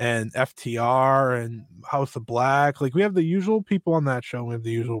and FTR and House of Black. Like, we have the usual people on that show. We have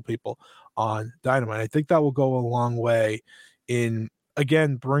the usual people on Dynamite. I think that will go a long way in,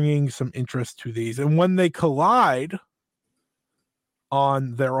 again, bringing some interest to these. And when they collide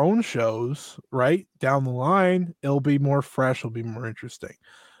on their own shows, right, down the line, it'll be more fresh, it'll be more interesting.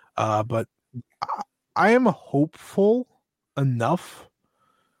 But I am hopeful enough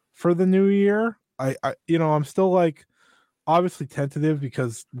for the new year. I'm still like obviously tentative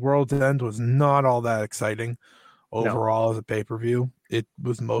because World's End was not all that exciting overall as a pay-per-view. It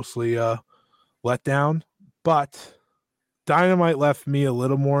was mostly let down, but Dynamite left me a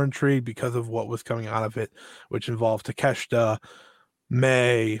little more intrigued because of what was coming out of it, which involved Takeshita,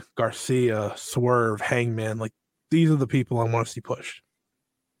 May, Garcia, Swerve, Hangman. Like, these are the people I want to see pushed.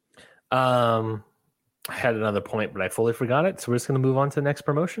 I had another point, but I fully forgot it. So we're just going to move on to the next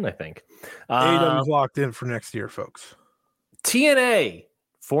promotion, I think. AEW's locked in for next year, folks. TNA,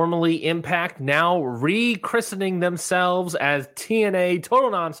 formerly Impact, now rechristening themselves as TNA. Total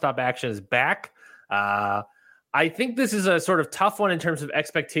Nonstop Action is back. I think this is a sort of tough one in terms of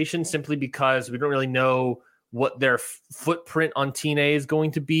expectations, simply because we don't really know what their footprint on TNA is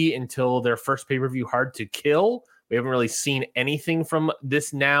going to be until their first pay-per-view, Hard to Kill. We haven't really seen anything from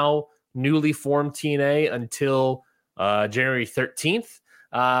this now newly formed TNA until January 13th.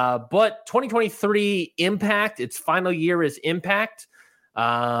 But 2023 Impact, its final year is Impact,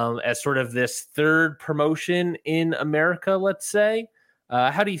 as sort of this third promotion in America, let's say.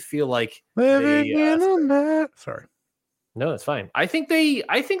 How do you feel like Living in a net? Sorry. No, that's fine. I think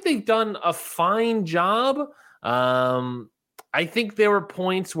they've done a fine job. I think there were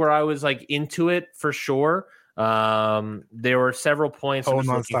points where I was like into it for sure. There were several points. Oh,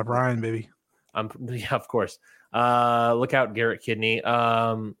 Nonstop Ryan, baby. Yeah, of course. Look out, Garrett Kidney.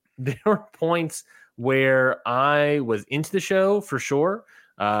 There were points where I was into the show for sure.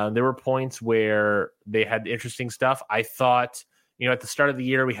 There were points where they had interesting stuff. I thought, at the start of the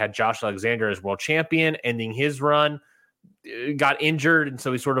year, we had Josh Alexander as world champion, ending his run. Got injured, and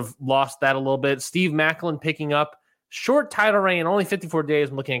so he sort of lost that a little bit. Steve Maclin picking up short title reign, only 54 days.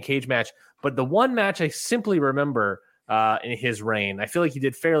 I'm looking at Cage Match, but the one match I simply remember in his reign, I feel like he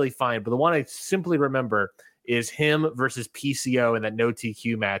did fairly fine, but the one I simply remember is him versus PCO in that no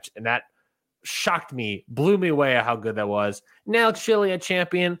TQ match, and that shocked me, blew me away at how good that was. Now Chile at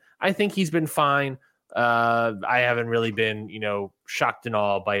champion, I think he's been fine. I haven't really been, shocked and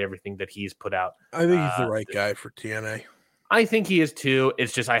all by everything that he's put out. I think he's the right guy for TNA. I think he is too.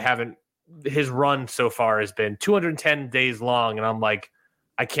 It's just his run so far has been 210 days long, and I'm like,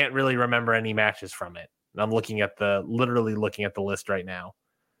 I can't really remember any matches from it. And I'm literally looking at the list right now.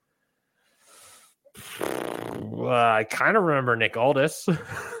 I kind of remember Nick Aldis.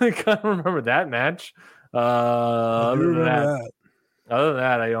 I kind of remember that match. Other than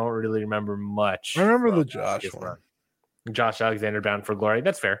that, I don't really remember much. I remember the Josh one. Josh Alexander Bound for Glory.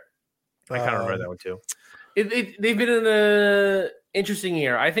 That's fair. I kind of remember that one too. They've been in an interesting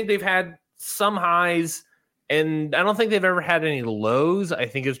year. I think they've had some highs, and I don't think they've ever had any lows. I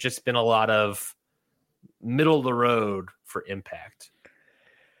think it's just been a lot of middle of the road for Impact.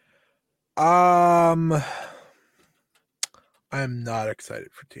 I'm not excited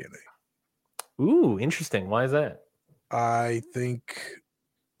for TNA. Ooh, interesting. Why is that? I think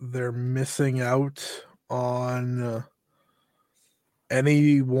they're missing out on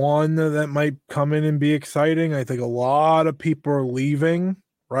anyone that might come in and be exciting. I think a lot of people are leaving,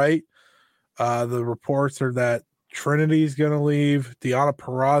 right? The reports are that Trinity's going to leave. Deonna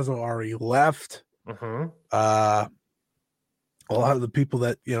Purrazzo already left. Mm-hmm. A lot of the people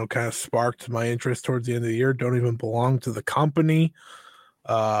that, kind of sparked my interest towards the end of the year don't even belong to the company.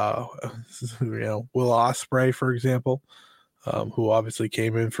 Will Ospreay, for example, who obviously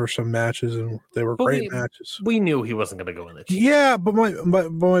came in for some matches, and they were great matches. We knew he wasn't going to go in the team. Yeah, but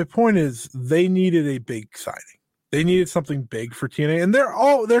my point is they needed a big signing. They needed something big for TNA, and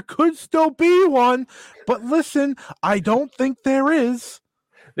there could still be one, but listen, I don't think there is.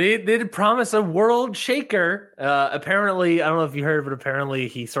 They did promise a world shaker. Apparently, I don't know if you heard, but apparently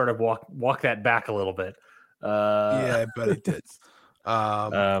he sort of walked that back a little bit. Yeah, I bet it did.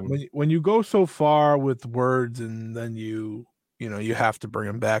 When you go so far with words and then you have to bring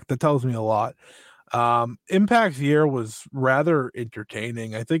them back, that tells me a lot. Impact's year was rather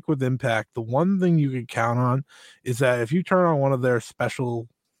entertaining. I think with Impact, the one thing you can count on is that if you turn on one of their special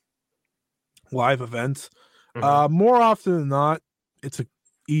live events, more often than not, it's an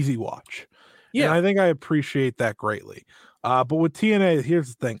easy watch. Yeah, and I think I appreciate that greatly. But with TNA,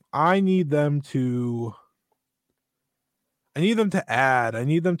 here's the thing: I need them to add. I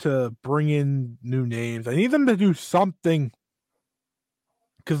need them to bring in new names. I need them to do something.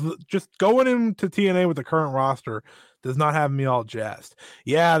 Because just going into TNA with the current roster does not have me all jazzed.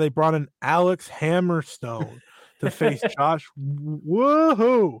 Yeah, they brought in Alex Hammerstone to face Josh.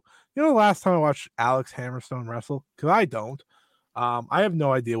 Woohoo! You know the last time I watched Alex Hammerstone wrestle? Because I don't. I have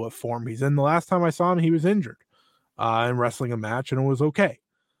no idea what form he's in. The last time I saw him, he was injured and wrestling a match, and it was okay.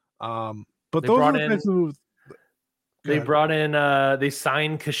 But they they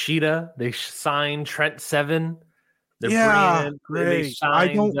signed Kushida. They signed Trent Seven. Great. I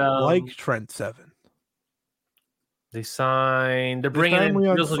don't like Trent Seven. They're bringing in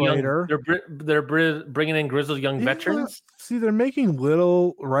grizzled young. They're bringing in grizzled young veterans. See, they're making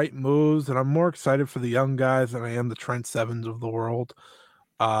little right moves, and I'm more excited for the young guys than I am the Trent Sevens of the world.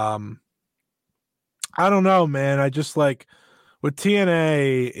 I don't know, man. I just like with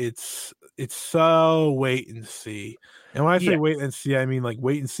TNA, it's so wait and see. And when I say wait and see, I mean like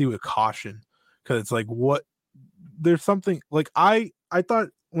wait and see with caution, because it's like there's something like I thought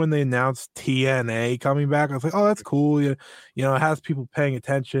when they announced TNA coming back, I was like, oh, that's cool. It has people paying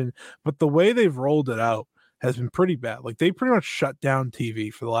attention. But the way they've rolled it out has been pretty bad. Like they pretty much shut down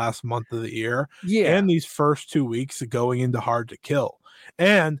TV for the last month of the year. Yeah. And these first 2 weeks of going into Hard to Kill.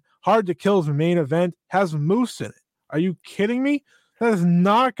 And Hard to Kill's main event has Moose in it. Are you kidding me? That is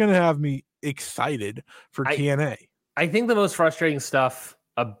not going to have me excited for TNA. I think the most frustrating stuff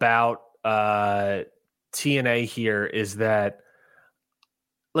about TNA here is that,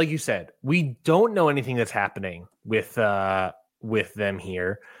 like you said, we don't know anything that's happening with them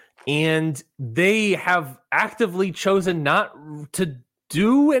here, and they have actively chosen not to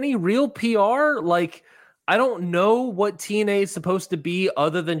do any real PR. Like, I don't know what TNA is supposed to be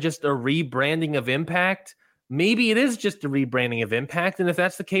other than just a rebranding of Impact. Maybe it is just a rebranding of Impact, and if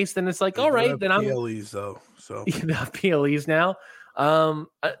that's the case, then it's like, all right, then I'm PLEs though, so not PLEs now. I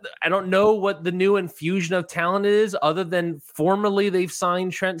don't know what the new infusion of talent is, other than formerly they've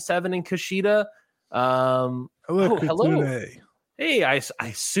signed Trent Seven and Kushida. Hello. Hey, I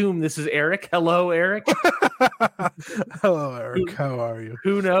assume this is Eric. Hello, Eric. Hello, Eric. How are you?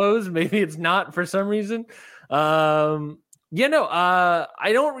 Who knows? Maybe it's not for some reason. I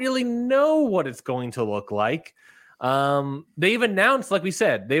don't really know what it's going to look like. They've announced, like we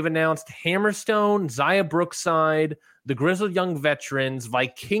said, Hammerstone, Zaya Brookside, the Grizzled Young Veterans,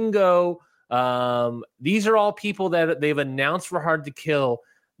 Vikingo. These are all people that they've announced for Hard to Kill,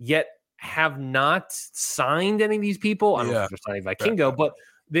 yet have not signed any of these people. I don't know if they're signing Vikingo, but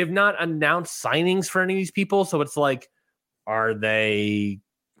they've not announced signings for any of these people. So it's like, are they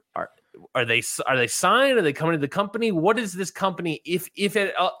signed? Are they coming to the company? What is this company? If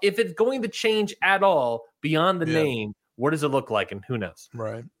it's going to change at all beyond the name, what does it look like? And who knows?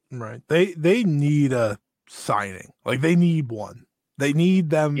 Right. They need a signing. Like they need one. They need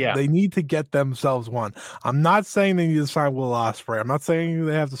them. Yeah. They need to get themselves one. I'm not saying they need to sign Will Ospreay. I'm not saying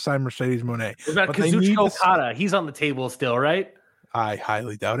they have to sign Mercedes Moné. What about Kazuchika Okada? He's on the table still, right? I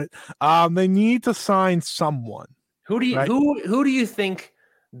highly doubt it. They need to sign someone. Who do you think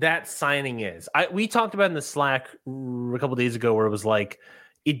that signing is? We talked about in the Slack a couple days ago where it was like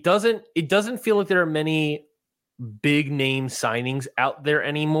it doesn't feel like there are many big name signings out there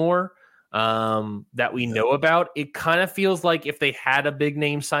anymore that we know about. It kind of feels like if they had a big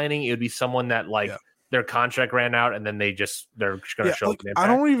name signing, it would be someone that their contract ran out and then they're just going to show up. I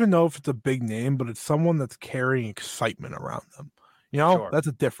don't even know if it's a big name, but it's someone that's carrying excitement around them. That's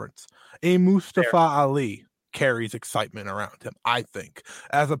a difference. A Mustafa Ali carries excitement around him, I think,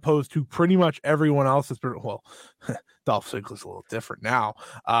 as opposed to pretty much everyone else that's been, Dolph Ziggler's a little different now.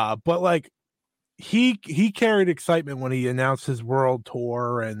 But like he carried excitement when he announced his world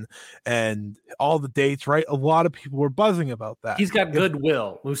tour and all the dates, right? A lot of people were buzzing about that. He's got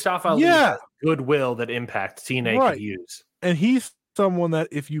goodwill. Mustafa Ali has goodwill that Impact TNA could use. And he's someone that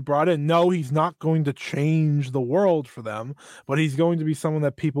if you brought in, he's not going to change the world for them, but he's going to be someone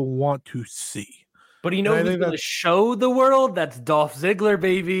that people want to see. But you know who's going to show the world? That's Dolph Ziggler,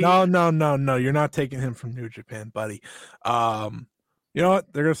 baby. No. You're not taking him from New Japan, buddy. You know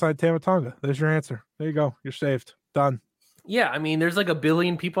what? They're going to sign Tama Tonga. There's your answer. There you go. You're saved. Done. Yeah, I mean, there's like a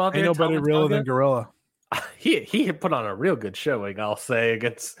billion people out there. Ain't nobody realer than Gorilla. He put on a real good showing, I'll say,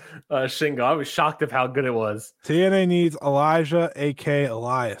 against Shingo. I was shocked of how good it was. TNA needs Elijah, a.k.a.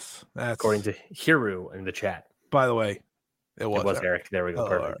 Elias. That's according to Hiru in the chat. By the way, it was Eric. There we go.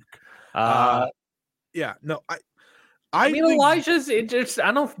 Perfect. Yeah, no, I mean, think, Elijah's. It just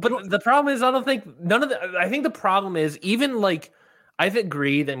I don't. But the problem is, I don't think none of the. I think the problem is even like I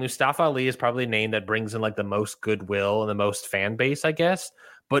agree that Mustafa Ali is probably a name that brings in like the most goodwill and the most fan base, I guess.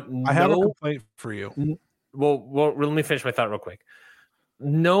 But I have a complaint for you. Well, let me finish my thought real quick.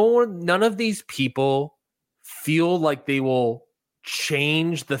 None of these people feel like they will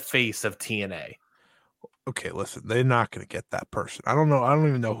change the face of TNA. Okay, listen, they're not going to get that person. I don't know. I don't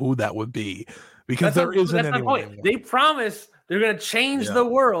even know who that would be because there isn't anyone. Anymore. They promise they're going to change the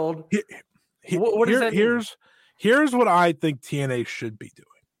world. What does that mean? Here's what I think TNA should be doing.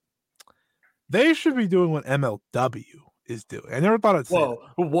 They should be doing what MLW is doing. I never thought I'd say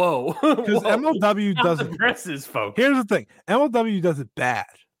whoa. Because MLW does it. Presses, folks. Here's the thing. MLW does it bad,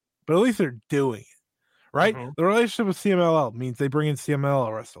 but at least they're doing it. Right? Mm-hmm. The relationship with CMLL means they bring in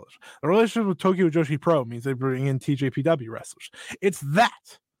CMLL wrestlers. The relationship with Tokyo Joshi Pro means they bring in TJPW wrestlers. It's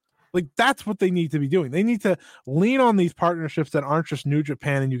that. Like, that's what they need to be doing. They need to lean on these partnerships that aren't just New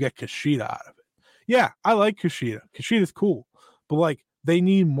Japan and you get Kushida out of it. Yeah, I like Kushida. Kushida's cool. But, like, they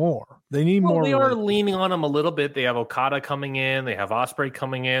need more. They need more. They are leaning on them a little bit. They have Okada coming in. They have Ospreay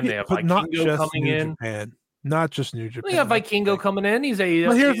coming in. They have Vikingo coming in. Japan. Not just New Japan. We have Vikingo coming in. He's a.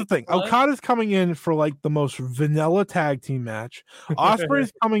 But here's the thing: Okada's coming in for like the most vanilla tag team match.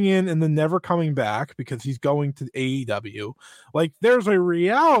 Ospreay's coming in and then never coming back because he's going to AEW. Like, there's a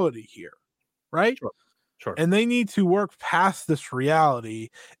reality here, right? Sure. And they need to work past this reality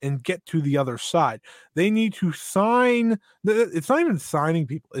and get to the other side. They need to sign. It's not even signing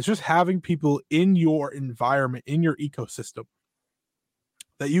people; it's just having people in your environment, in your ecosystem,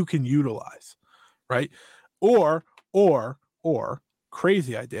 that you can utilize, right? Or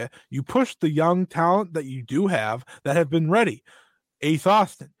crazy idea, you push the young talent that you do have that have been ready. Ace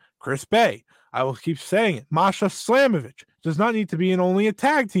Austin, Chris Bay, I will keep saying it. Masha Slamovich does not need to be in only a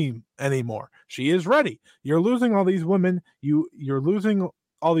tag team anymore. She is ready. You're losing all these women. You're losing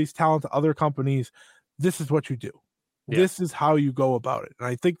all these talent to other companies. This is what you do. Yeah. This is how you go about it. And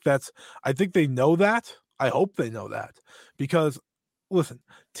I think they know that. I hope they know that, because listen,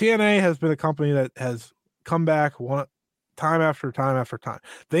 TNA has been a company that has come back time after time after time.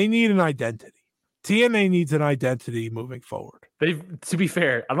 They need an identity. TNA needs an identity moving forward. To be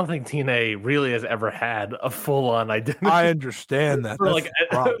fair, I don't think TNA really has ever had a full-on identity. I understand that. For like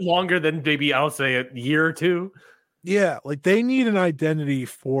longer than maybe I'll say a year or two. Yeah, like they need an identity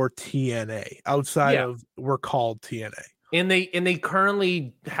for TNA outside of we're called TNA. And they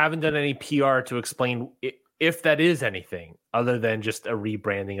currently haven't done any PR to explain if that is anything other than just a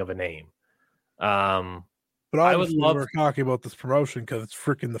rebranding of a name. But I would love. We're talking about this promotion because it's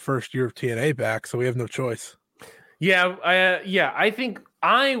freaking the first year of TNA back, so we have no choice. Yeah, I think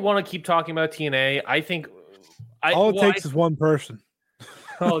I want to keep talking about TNA. I think all it takes is one person.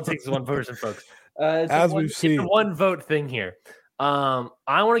 All it takes is one person, folks. We've seen, it's a one vote thing here. I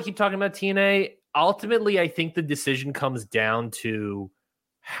want to keep talking about TNA. Ultimately, I think the decision comes down to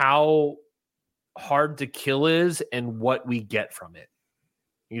how hard to kill is and what we get from it.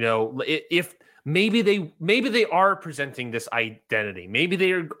 You know, if maybe they are presenting this identity. Maybe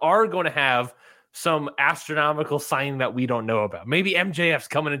they are going to have some astronomical sign that we don't know about. Maybe MJF's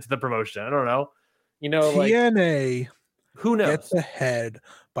coming into the promotion. I don't know. You know, TNA who knows? Gets ahead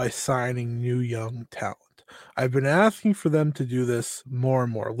by signing new young talent. I've been asking for them to do this more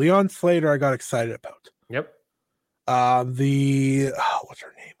and more. Leon Slater, I got excited about. Yep. What's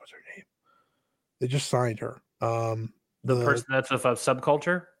her name? They just signed her. The person that's of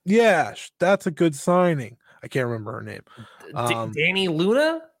Subculture? Yeah, that's a good signing. I can't remember her name. Danny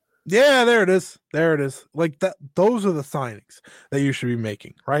Luna? Yeah, there it is. Like that. Those are the signings that you should be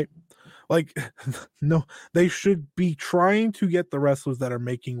making, right? Like, no, they should be trying to get the wrestlers that are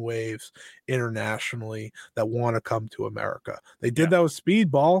making waves internationally that want to come to America. They did that with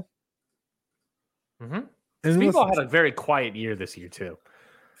Speedball. Mm-hmm. And Speedball had a very quiet year this year, too.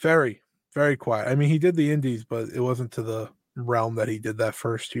 Very, very quiet. I mean, he did the indies, but it wasn't to the realm that he did that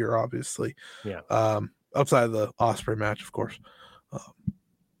first year, obviously. Yeah. Outside of the Ospreay match, of course.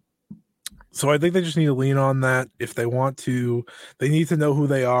 So I think they just need to lean on that. If they want to, they need to know who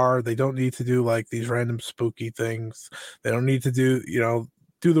they are. They don't need to do like these random spooky things. They don't need to do,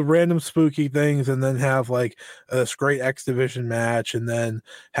 do the random spooky things and then have like this great X Division match and then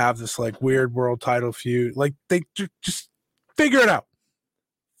have this like weird world title feud. Like they just figure it out.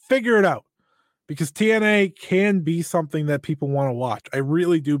 Figure it out. Because TNA can be something that people want to watch. I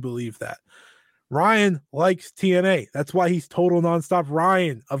really do believe that. Ryan likes TNA. That's why he's total nonstop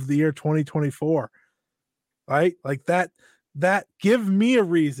Ryan of the year 2024. Right? Like that give me a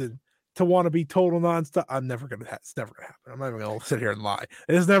reason to want to be total nonstop. It's never gonna happen. I'm not even gonna sit here and lie.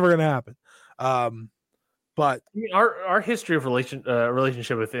 It's never gonna happen. But I mean, our history of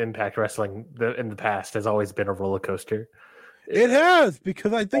relationship with Impact Wrestling in the past has always been a roller coaster. It has,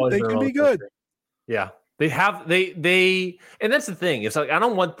 because I think they can be good. Yeah, they have. They, and that's the thing. It's like I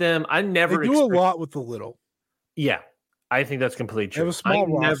don't want them. I never They do a lot with the little. Yeah, I think that's completely true. They have a small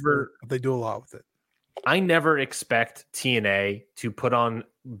roster, but they do a lot with it. I never expect TNA to put on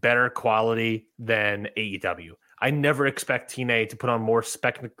better quality than AEW. I never expect TNA to put on more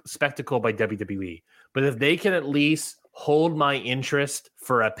spectacle by WWE. But if they can at least hold my interest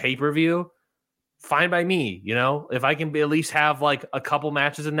for a pay-per-view, fine by me. You know, if I can at least have like a couple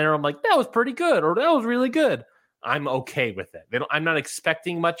matches in there, I'm like, that was pretty good, or that was really good. I'm okay with it. I'm not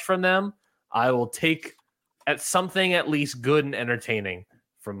expecting much from them. I will take at something at least good and entertaining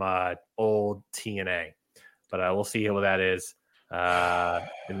from old TNA, but we'll see what that is in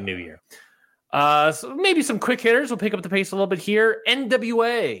the new year. So maybe some quick hitters. We'll pick up the pace a little bit here.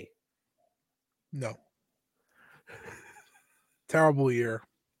 NWA. No. Terrible year.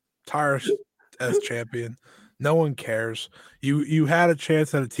 Tyrus as champion. No one cares. You had a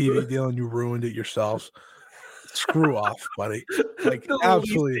chance at a TV deal and you ruined it yourselves. Screw off, buddy. Like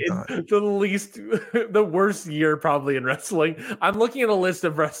absolutely not. The worst year probably in wrestling. I'm looking at a list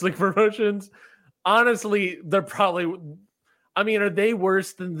of wrestling promotions. Honestly, they're probably. I mean, are they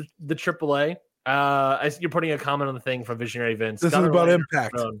worse than the AAA? You're putting a comment on the thing from Visionary Vince. This is about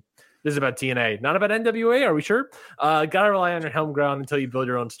Impact. This is about TNA, not about NWA. Are we sure? Gotta rely on your home ground until you build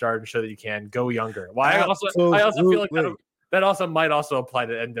your own star and show that you can go younger. Why? I also feel like that also might also apply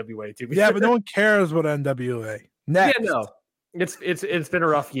to NWA too. Yeah, but no one cares about NWA. Next. Yeah, no. It's been a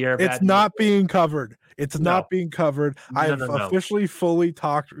rough year. It's not being covered. It's not being covered. I have officially fully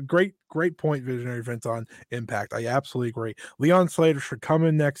talked. Great point, Visionary Vince, on Impact. I absolutely agree. Leon Slater should come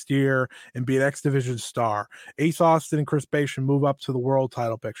in next year and be an X Division star. Ace Austin and Chris Bay should move up to the world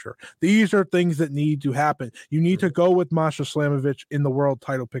title picture. These are things that need to happen. You need to go with Masha Slamovich in the world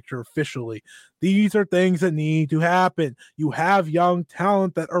title picture officially. These are things that need to happen. You have young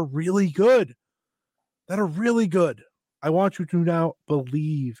talent that are really good. I want you to now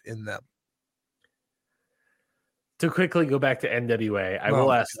believe in them. To quickly go back to NWA, I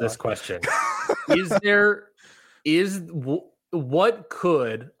will ask this question. What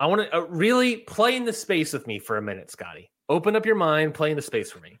could, I want to really play in the space with me for a minute, Scotty. Open up your mind, play in the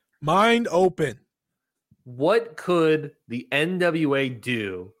space for me. Mind open. What could the NWA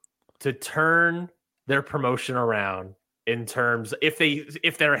do to turn their promotion around in terms, if they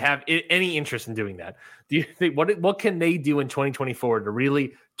have any interest in doing that? Do you think what can they do in 2024 to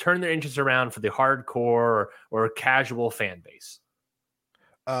really turn their interest around for the hardcore or casual fan base?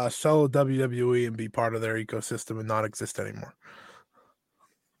 Sell WWE and be part of their ecosystem and not exist anymore.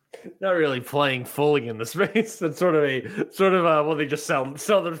 Not really playing fully in the space. That's sort of well, they just sell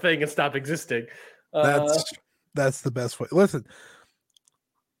their thing and stop existing. That's the best way. Listen,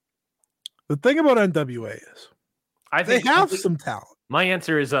 the thing about NWA is they have some talent. My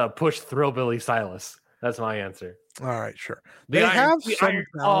answer is push Thrillbilly Silas. That's my answer. All right, sure. They have some Iron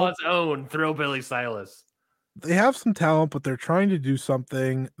Claw's own Thrillbilly Silas. They have some talent, but they're trying to do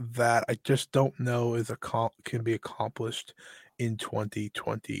something that I just don't know can be accomplished in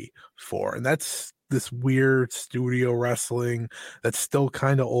 2024. And that's this weird studio wrestling that's still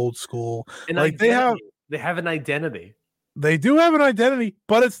kind of old school. And like they have an identity. They do have an identity,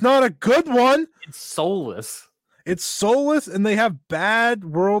 but it's not a good one. It's soulless. And they have bad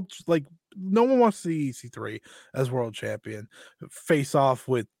world, like no one wants to see EC3 as world champion face off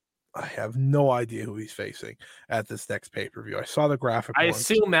with, I have no idea who he's facing at this next pay-per-view. I saw the graphic. I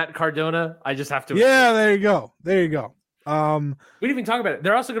assume Matt Cardona. I just have to. Yeah, there you go. We didn't even talk about it.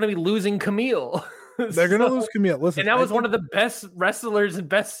 They're also going to be losing Camille. They're going to lose Camille. Listen, and that was one of the best wrestlers and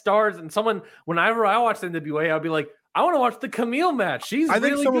best stars. And whenever I watched NWA, I'll be like, I want to watch the Camille match. I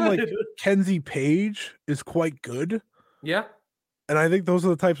think someone good. Like Kenzie Page is quite good. Yeah. And I think those are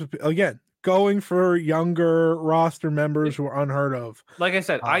the types of, again, going for younger roster members who are unheard of. Like I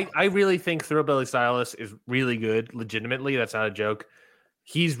said, I really think Thrillbilly Silas is really good. Legitimately, that's not a joke.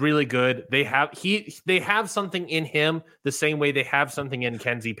 He's really good. They have something in him the same way they have something in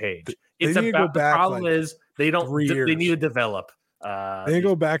Kenzie Page. The problem is they need to develop. They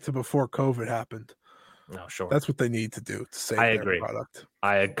go back to before COVID happened. No, sure. That's what they need to do to save I their agree. product.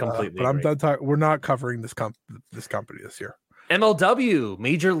 I completely but I'm agree. done talking. We're not covering this company this year. MLW,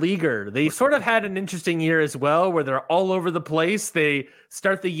 Major Leaguer. They sort of had an interesting year as well, where they're all over the place. They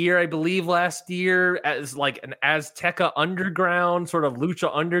start the year, I believe, last year as like an Azteca Underground, sort of Lucha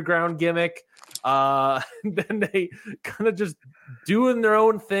Underground gimmick. Then they kind of just doing their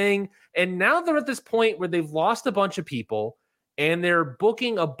own thing. And now they're at this point where they've lost a bunch of people and they're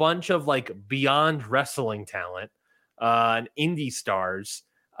booking a bunch of like beyond wrestling talent and indie stars.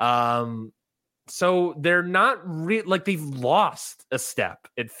 So they're not like they've lost a step,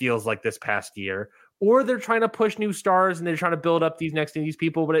 it feels like, this past year, or they're trying to push new stars and they're trying to build up these next indies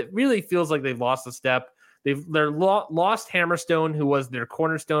people, but it really feels like they've lost a step. They're lost Hammerstone, who was their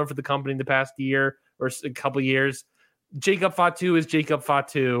cornerstone for the company in the past year or a couple years. Jacob Fatu is Jacob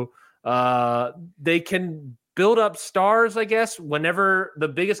Fatu. They can build up stars, I guess, whenever. The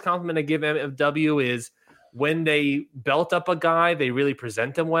biggest compliment I give MFW is when they belt up a guy, they really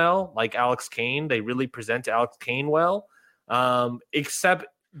present him well, like Alex Kane. They really present Alex Kane well. Except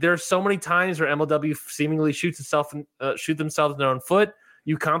there's so many times where MLW seemingly shoot themselves in their own foot.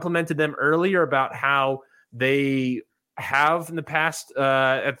 You complimented them earlier about how they have in the past,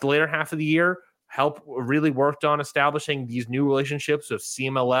 at the later half of the year, really worked on establishing these new relationships with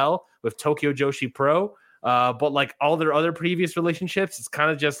CMLL, with Tokyo Joshi Pro. But like all their other previous relationships, it's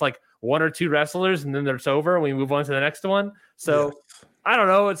kind of just like one or two wrestlers and then it's over and we move on to the next one. So yes. I don't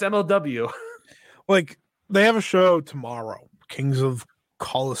know. It's MLW. Like they have a show tomorrow, Kings of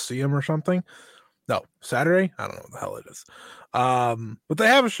Coliseum or something. No, Saturday. I don't know what the hell it is. But they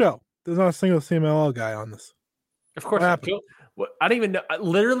have a show. There's not a single CMLL guy on this. Of course. I don't even know. I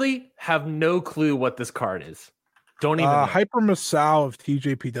literally have no clue what this card is. Don't even know. Hyper Masao of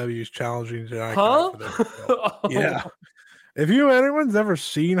TJPW is challenging tonight. Huh? Yeah. If anyone's ever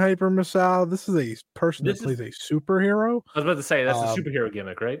seen Hyper Masao, this is a person that plays a superhero. I was about to say that's a superhero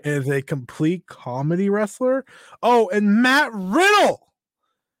gimmick, right? Is a complete comedy wrestler. Oh, and Matt Riddle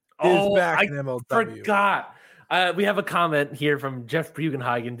is back in MLW. Forgot. We have a comment here from Jeff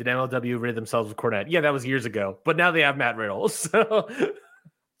Bugenhagen. Did MLW rid themselves of Cornette? Yeah, that was years ago. But now they have Matt Riddle. So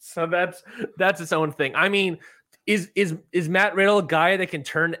that's its own thing. I mean, is Matt Riddle a guy that can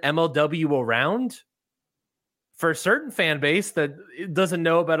turn MLW around? For a certain fan base that doesn't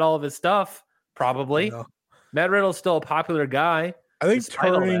know about all of his stuff, probably. Matt Riddle's still a popular guy. I think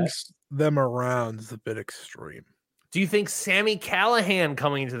turning them around is a bit extreme. Do you think Sami Callihan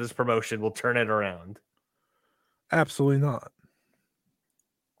coming into this promotion will turn it around? Absolutely not.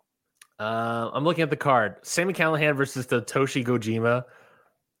 I'm looking at the card. Sami Callihan versus Satoshi Kojima.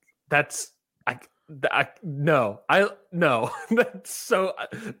 No. That's so,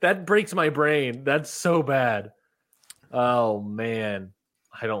 that breaks my brain. That's so bad. Oh man,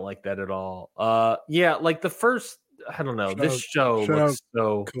 I don't like that at all. Yeah, like the first, I don't know. This show looks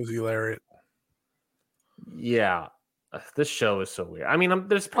so Cozy Lariat. Yeah, this show is so weird. I mean,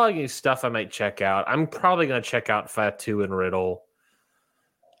 there's probably gonna be stuff I might check out. I'm probably gonna check out Fatu and Riddle.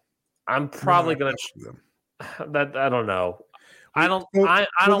 I'm probably gonna that. I don't know. I don't want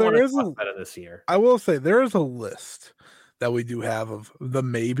to talk about it this year. I will say there is a list that we do have of the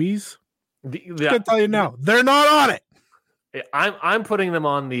maybes. I can tell you now, they're not on it. I'm putting them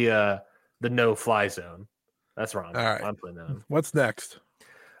on the no fly zone. That's wrong. All right. I'm putting them. What's next?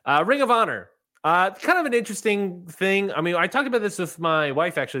 Ring of Honor. Kind of an interesting thing. I mean, I talked about this with my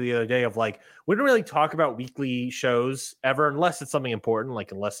wife actually the other day of like, we don't really talk about weekly shows ever unless it's something important,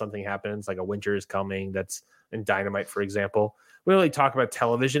 like unless something happens, like a winter is coming that's in Dynamite, for example. We don't really talk about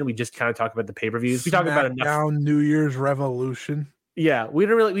television. We just kind of talk about the pay-per-views. We talk about enough. New Year's Revolution. Yeah, we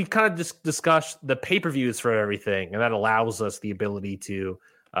kind of just discuss the pay-per-views for everything, and that allows us the ability to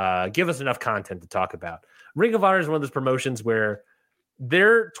give us enough content to talk about. Ring of Honor is one of those promotions where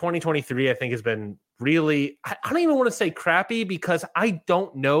their 2023, I think, has been really, I don't even want to say crappy because I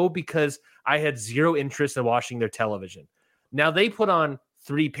don't know, because I had zero interest in watching their television. Now they put on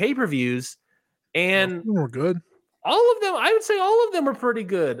 3 pay-per-views, and we're good. All of them, I would say all of them are pretty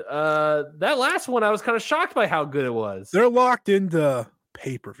good. That last one, I was kind of shocked by how good it was. They're locked into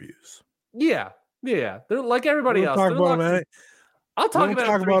pay-per-views. Yeah. They're like everybody else. I'll talk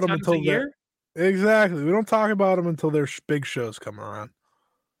about them until year. Exactly. We don't talk about them until their big shows come around.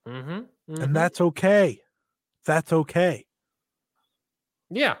 And that's okay. That's okay.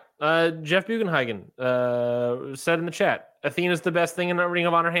 Yeah. Jeff Bugenhagen said in the chat, Athena's the best thing in the Ring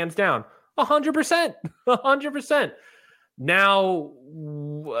of Honor, hands down. 100%. 100%. Now,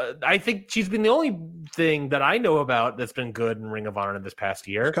 I think she's been the only thing that I know about that's been good in Ring of Honor this past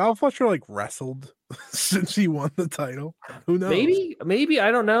year. Kyle Fletcher like wrestled since he won the title. Who knows? Maybe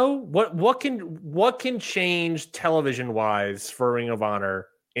I don't know. What can change television wise for Ring of Honor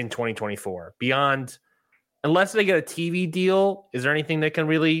in 2024 beyond, unless they get a TV deal? Is there anything that can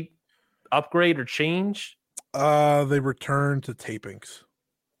really upgrade or change? They returned to tapings.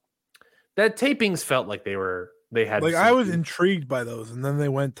 That tapings felt like they had like, I was intrigued by those, and then they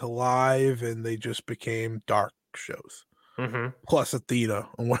went to live and they just became dark shows. Mm-hmm. Plus Athena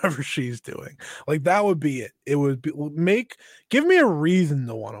and whatever she's doing. Like, that would be it. It would be give me a reason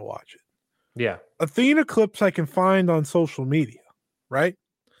to want to watch it. Yeah. Athena clips I can find on social media, right?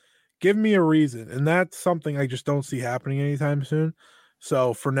 Give me a reason. And that's something I just don't see happening anytime soon.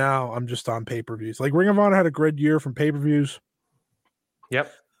 So for now, I'm just on pay-per-views. Like, Ring of Honor had a great year from pay-per-views.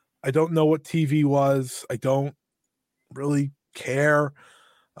 Yep. I don't know what TV was. I don't really care.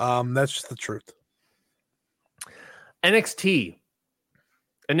 That's just the truth. NXT,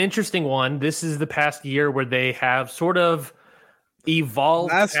 an interesting one. This is the past year where they have sort of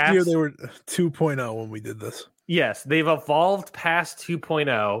evolved. Last year they were 2.0 when we did this. Yes, they've evolved past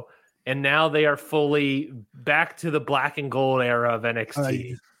 2.0, and now they are fully back to the black and gold era of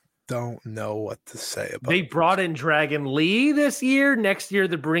NXT. I don't know what to say about They brought in Dragon Lee this year. Next year,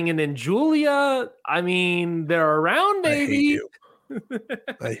 they're bringing in Julia. I mean, they're around, baby.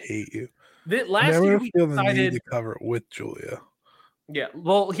 I hate you. Last year, we feel the decided need to cover it with Julia. Yeah,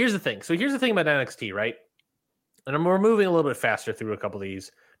 well, here's the thing. So here's the thing about NXT, right? And we're moving a little bit faster through a couple of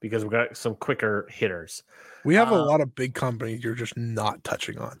these because we've got some quicker hitters. We have a lot of big companies you're just not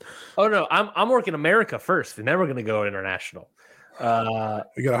touching on. Oh no, I'm working America first, and then we're going to go international. We got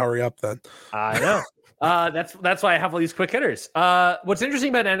to hurry up then. I know. That's why I have all these quick hitters. What's interesting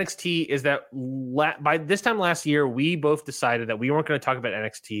about NXT is that by this time last year, we both decided that we weren't going to talk about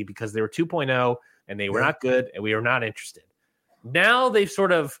NXT because they were 2.0 and they were not good and we were not interested. Now they've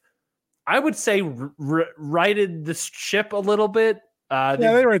sort of, I would say, righted the ship a little bit.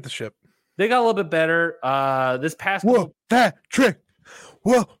 They right the ship. They got a little bit better. This past that trick.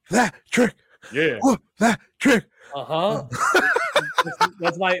 Whoa, that trick. Yeah. Whoa, that trick. Uh-huh.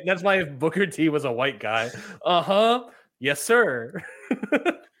 That's why if Booker T was a white guy. Uh-huh. Yes, sir.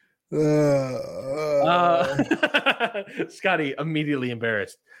 Scotty immediately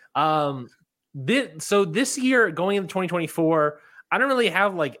embarrassed. So this year going into 2024, I don't really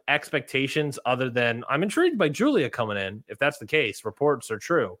have like expectations other than I'm intrigued by Julia coming in. If that's the case, reports are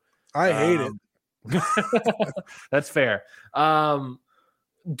true. I hate it. That's fair.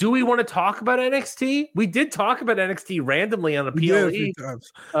 Do we want to talk about NXT? We did talk about NXT randomly on the PLE. A few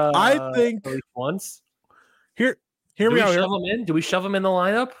times. I think once. Hear me out here. Do we shove them in the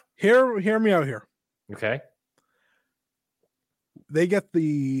lineup? Hear me out here. Okay. They get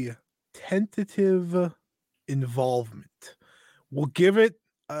the tentative involvement. We'll give it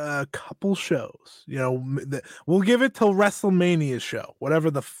a couple shows. We'll give it till WrestleMania show, whatever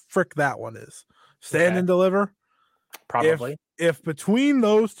the frick that one is. Stand and Deliver. Probably. If between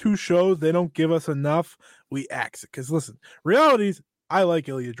those two shows they don't give us enough, we exit. Because listen, realities, I like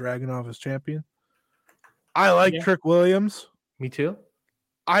Ilya Dragunov as champion. I like Trick Williams. Me too.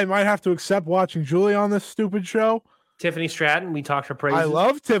 I might have to accept watching Julia on this stupid show. Tiffany Stratton, we talked her praises. I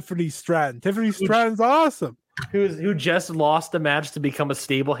love Tiffany Stratton. Tiffany Stratton's awesome. Who just lost a match to become a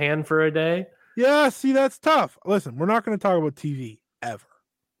stable hand for a day. Yeah, see, that's tough. Listen, we're not going to talk about TV ever.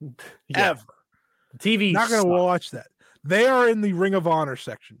 Ever. TV. Not going to watch that. They are in the Ring of Honor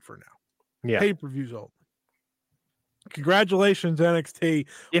section for now. Yeah. Pay-per-views only. Congratulations, NXT.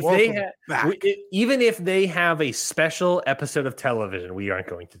 Even if they have a special episode of television, we aren't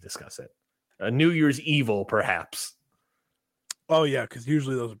going to discuss it. A New Year's Evil, perhaps. Oh yeah, because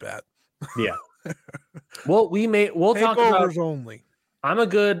usually those are bad. Yeah. We'll talk about only. I'm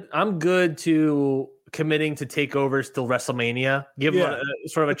good to committing to takeovers till WrestleMania. Give them a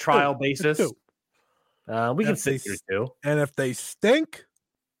sort of a trial basis. We can sit here too. And if they stink,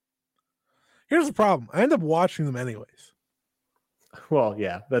 here's the problem. I end up watching them anyways. Well,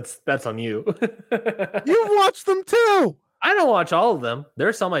 yeah, that's on you. You've watched them too. I don't watch all of them.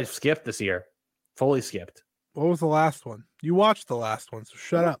 There's some I skipped this year. Fully skipped. What was the last one? You watched the last one, so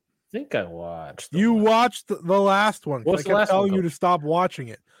shut up. I think I watched. Watched the last one. What's I kept telling you to stop watching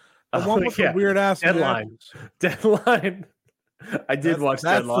it. The one with the weird ass Deadline. I did watch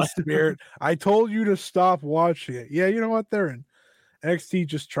Deadline. That's the spirit. I told you to stop watching it. Yeah, you know what? They're in. NXT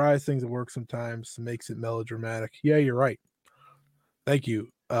just tries things that work sometimes, makes it melodramatic. Yeah, you're right. Thank you.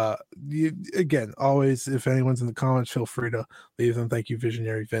 Again, always, if anyone's in the comments, feel free to leave them. Thank you,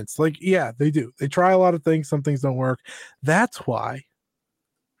 Visionary Vince. Like, yeah, they do. They try a lot of things. Some things don't work. That's why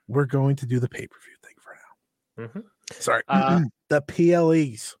we're going to do the pay-per-view thing for now. Mhm. Sorry. The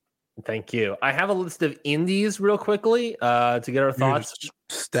PLEs. Thank you. I have a list of indies real quickly to get our thoughts. Just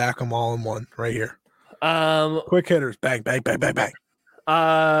stack them all in one right here. Um, Quick hitters. Bang, bang, bang, bang, bang.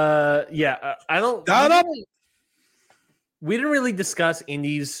 yeah, I don't. Got up. We didn't really discuss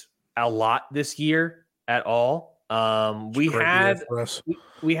indies a lot this year at all. We Great had year for us.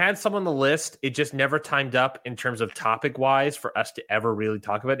 we had some on the list. It just never timed up in terms of topic wise for us to ever really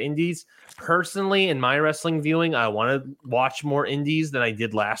talk about indies. Personally, in my wrestling viewing, I want to watch more indies than I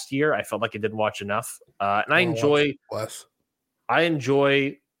did last year. I felt like I didn't watch enough, and I enjoy less. I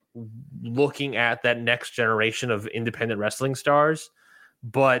enjoy looking at that next generation of independent wrestling stars,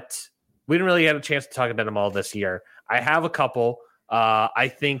 but we didn't really get a chance to talk about them all this year. I have a couple. I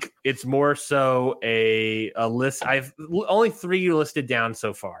think it's more so a list. I've only 3 listed down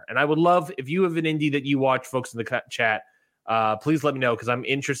so far, and I would love if you have an indie that you watch, folks in the chat. Please let me know because I'm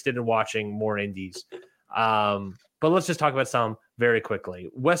interested in watching more indies. But let's just talk about some very quickly.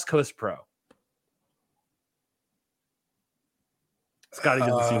 West Coast Pro. Scotty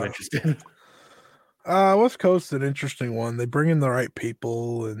doesn't seem interested. West Coast is an interesting one. They bring in the right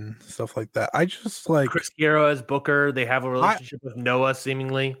people and stuff like that. I just like Chris Guerrero as Booker. They have a relationship with Noah,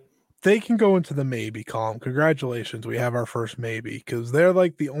 seemingly. They can go into the maybe column. Congratulations, we have our first maybe because they're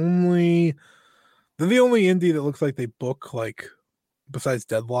like the only indie that looks like they book like besides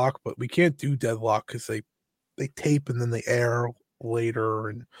Deadlock, but we can't do Deadlock because they tape and then they air later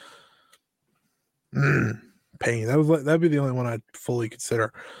and pain. That'd be the only one I'd fully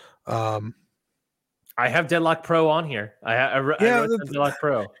consider. I have Deadlock Pro on here. I wrote Deadlock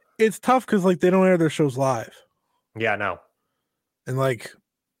Pro. It's tough because like they don't air their shows live. Yeah, no. And like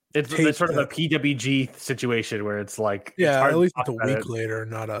it's sort of a PWG situation where it's like yeah, it's at least it's a week later,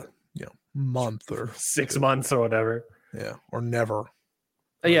 not a month or 6 months or whatever. Yeah, or never.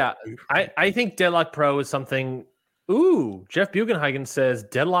 Yeah, I think Deadlock Pro is something. Ooh, Jeff Bugenhagen says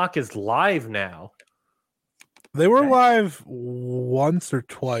Deadlock is live now. They were live once or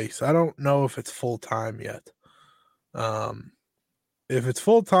twice. I don't know if it's full time yet. If it's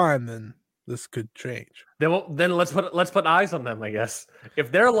full time, then this could change. Then let's put eyes on them. I guess if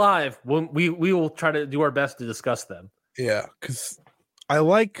they're live, we will try to do our best to discuss them. Yeah, because I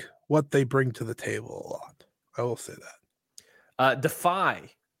like what they bring to the table a lot. I will say that.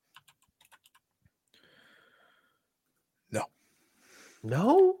 Defy.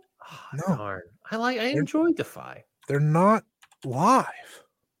 No. Oh, no. Darn. I enjoy Defy. They're not live.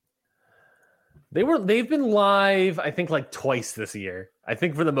 They've been live, I think, like twice this year. I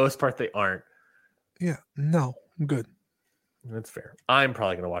think for the most part they aren't. Yeah, no, I'm good. That's fair. I'm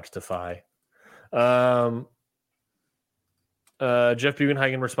probably gonna watch Defy. Jeff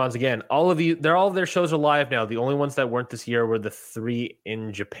Bugenhagen responds again. All of their shows are live now. The only ones that weren't this year were the 3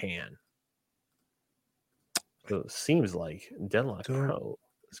 in Japan. So it seems like Deadlock Pro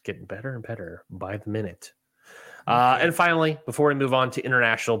is getting better and better by the minute. And finally, before we move on to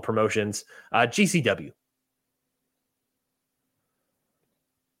international promotions, GCW.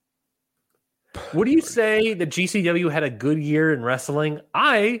 Would you say that GCW had a good year in wrestling?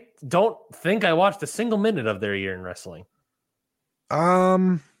 I don't think I watched a single minute of their year in wrestling. Let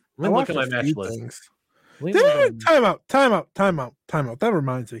me look at my match list. Time out. That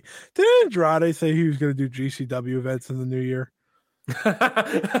reminds me. Didn't Andrade say he was going to do GCW events in the new year?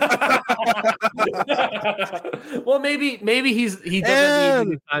 Well, maybe he doesn't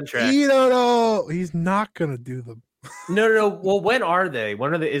need a contract. You don't know. He's not going to do them. No. Well, when are they?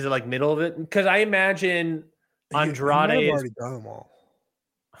 Is it like middle of it? Because I imagine Andrade I've already done them all.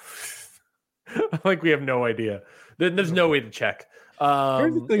 Like we have no idea. There's no way to check.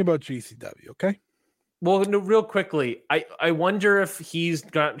 Here's the thing about GCW, okay? Well, no, real quickly, I wonder if he's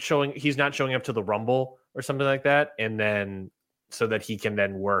not showing up to the Rumble or something like that, and then so that he can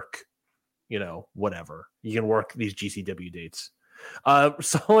then work, whatever. You can work these GCW dates.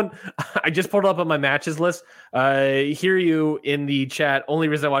 Someone, I just pulled up on my matches list. I hear you in the chat. Only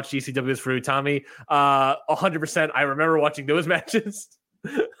reason I watch GCW is for Tommy. 100%. I remember watching those matches.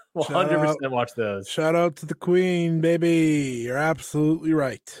 100% watch those. Shout out to the Queen, baby. You're absolutely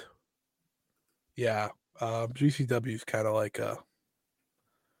right. Yeah, GCW is kind of like if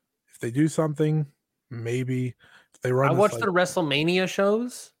they do something, maybe if they run. I watched the WrestleMania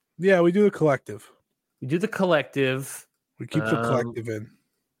shows. Yeah, we do the collective. We do the collective. We keep the collective in.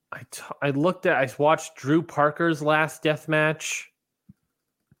 I watched Drew Parker's last death match.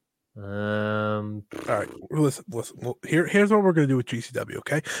 All right, listen. Well, here's what we're gonna do with GCW.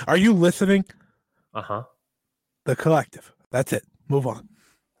 Okay, are you listening? The collective. That's it. Move on.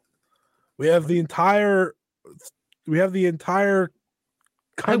 We have the entire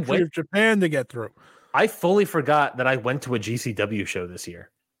country of Japan to get through. I fully forgot that I went to a GCW show this year.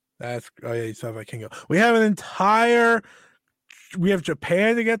 You said I can go. We have we have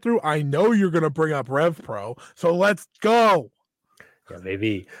Japan to get through. I know you're going to bring up Rev Pro, so let's go. Yeah,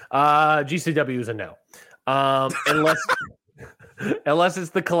 maybe. GCW is a no. Unless unless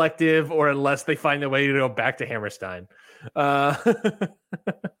it's the Collective or unless they find a way to go back to Hammerstein. I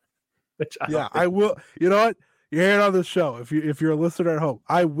will. You know what? You're hearing on the show. If you're a listener at home,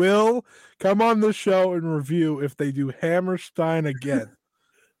 I will come on the show and review if they do Hammerstein again.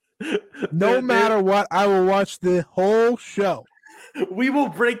 No matter what, I will watch the whole show. We will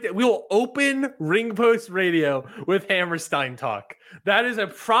we will open Ring Post Radio with Hammerstein talk. That is a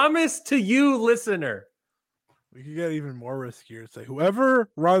promise to you, listener. We could get even more riskier. Say whoever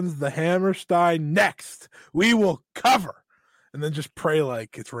runs the Hammerstein next, we will cover, and then just pray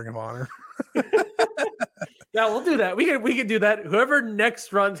like it's Ring of Honor. Yeah, we'll do that. We can do that. Whoever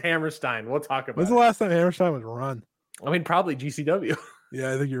next runs Hammerstein, we'll talk about. When's the last time Hammerstein was run? I mean, probably GCW.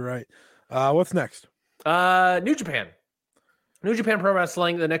 Yeah, I think you're right. What's next? New Japan. New Japan Pro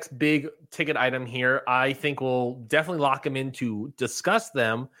Wrestling, the next big ticket item here. I think we'll definitely lock them in to discuss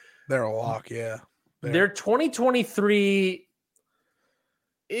them. They're a lock, yeah. They're 2023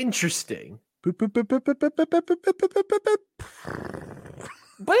 interesting. But there's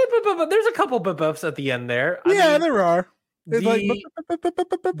a couple buffs at the end there. Yeah, there are. They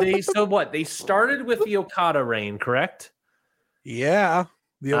started with the Okada reign, correct? Yeah.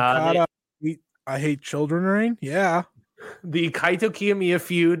 The Okada I Hate Children reign. Yeah. The Kaito Kiyomiya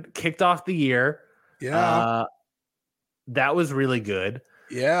feud kicked off the year. Yeah. That was really good.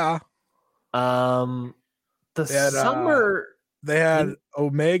 Yeah. Summer they had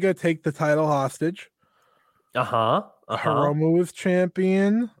Omega take the title hostage. Hiromu was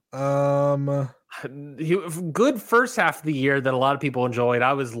champion. Good first half of the year that a lot of people enjoyed.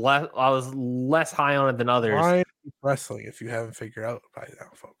 I was less high on it than others. Ryan Wrestling, if you haven't figured out by now,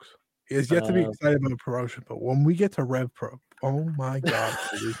 folks. He has yet to be excited about the promotion, but when we get to Rev Pro, oh my god,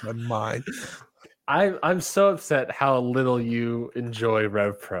 I lose my mind. I'm so upset how little you enjoy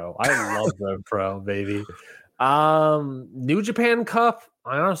Rev Pro. I love Rev Pro, baby. New Japan Cup.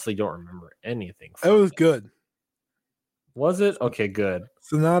 I honestly don't remember anything. It was good. Was it? Okay, good.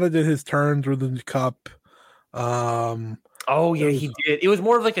 Sonata did his turn through the cup. Oh yeah, he did. It was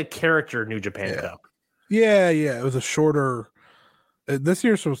more of like a character New Japan Cup. Yeah. It was a shorter. This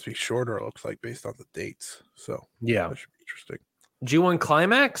year's supposed to be shorter. It looks like based on the dates. So yeah, that should be interesting. G1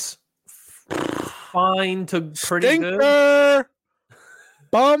 Climax. Fine to pretty stinker! Good.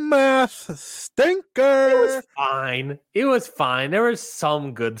 Bum ass stinker. It was fine. There was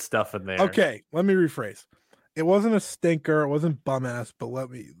some good stuff in there. Okay, let me rephrase. It wasn't a stinker. It wasn't bum ass, but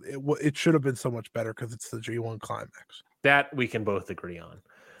it should have been so much better because it's the G1 Climax. That we can both agree on.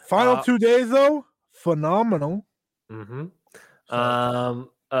 Final 2 days though, phenomenal. Mm-hmm.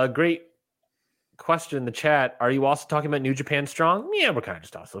 A great question in the chat. Are you also talking about New Japan Strong? Yeah, we're kind of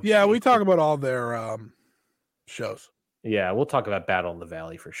just also. Yeah, we talk about all their shows. Yeah, we'll talk about Battle in the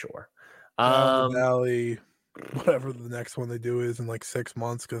Valley for sure. Battle in the Valley, whatever the next one they do is in like 6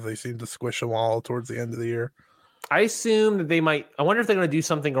 months because they seem to squish them all towards the end of the year. I assume that they might. I wonder if they're going to do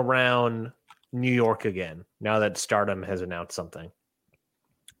something around New York again now that Stardom has announced something.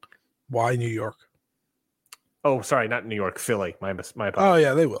 Why New York? Oh, sorry, not New York, Philly. My apologies. Oh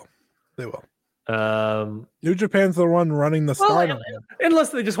yeah, they will. They will. New Japan's the one running the Stardom. Unless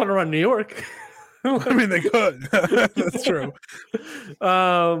they just want to run New York. I mean, they could. That's true.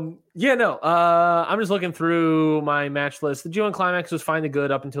 I'm just looking through my match list. The G1 Climax was fine to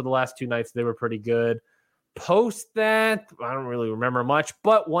good up until the last 2 nights. They were pretty good. Post that, I don't really remember much.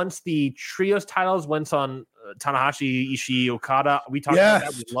 But once the trios titles went on Tanahashi, Ishii, Okada, we talked about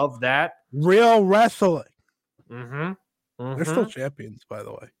that. We love that. Real wrestling. Mm-hmm. They're still champions, by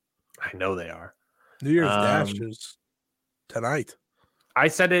the way. I know they are. New Year's Dash is tonight. I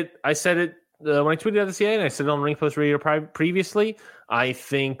said it when I tweeted at the CA, and I said it on Ring Post Radio previously. I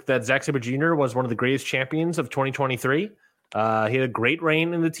think that Zack Sabre Jr. was one of the greatest champions of 2023. He had a great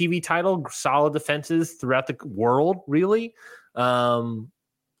reign in the TV title, solid defenses throughout the world, really. And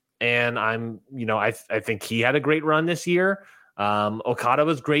I think he had a great run this year. Okada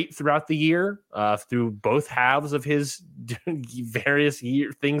was great throughout the year, through both halves of his various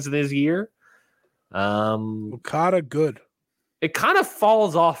things in his year. Okada, good. It kind of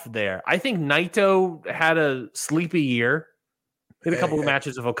falls off there. I think Naito had a sleepy year. He had a couple of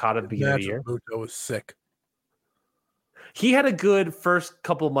matches of Okada at the beginning of the year. Naito was sick. He had a good first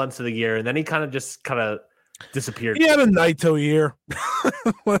couple of months of the year, and then he kind of disappeared. He had a Naito year.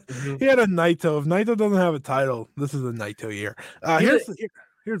 He had a Naito. If Naito doesn't have a title, this is a Naito year.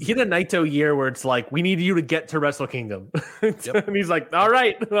 he had a Naito year where it's like, we need you to get to Wrestle Kingdom. And he's like, all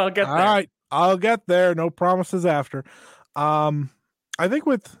right, I'll get there. All right, I'll get there. No promises after. I think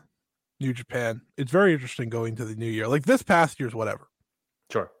with New Japan, it's very interesting going to the new year. Like this past year's whatever.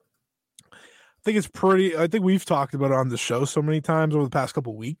 Sure. I think we've talked about it on the show so many times over the past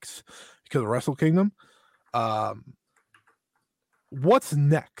couple of weeks because of Wrestle Kingdom. What's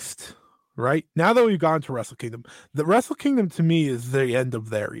next? Right now that we've gone to Wrestle Kingdom, the Wrestle Kingdom to me is the end of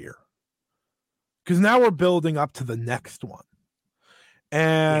their year because now we're building up to the next one,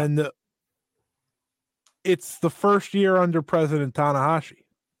 and it's the first year under President Tanahashi.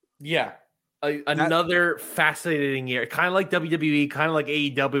 Yeah, another fascinating year, kind of like WWE, kind of like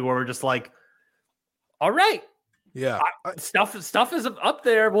AEW, where we're just like, all right, yeah, stuff is up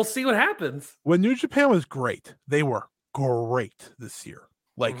there. We'll see what happens. When New Japan was great, they were great this year.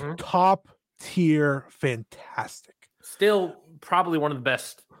 Like top tier, fantastic. Still probably one of the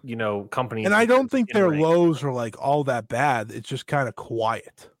best, companies. And I don't think their lows are like all that bad. It's just kind of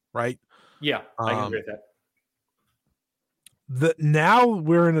quiet, right? Yeah, I can agree with that. Now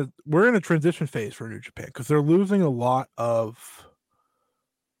we're in a transition phase for New Japan because they're losing a lot of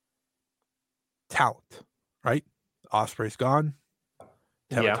talent, right? Ospreay's gone.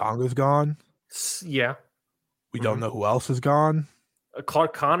 Tamatonga's gone. Yeah. We don't know who else is gone.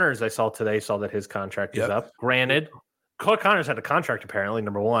 Clark Connors, I saw today, saw that his contract is up. Granted, Clark Connors had a contract, apparently,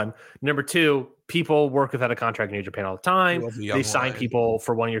 number one. Number two, people work without a contract in New Japan all the time. They sign people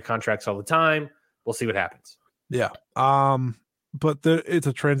for one-year contracts all the time. We'll see what happens. Yeah. But it's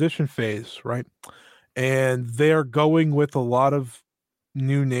a transition phase, right? And they're going with a lot of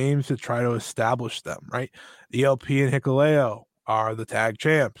new names to try to establish them, right? ELP and Hikuleo are the tag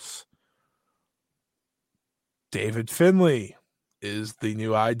champs. David Finlay is the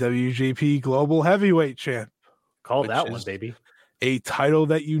new IWGP Global Heavyweight Champ. Call that one, baby. A title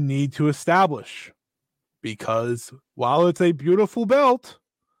that you need to establish because while it's a beautiful belt,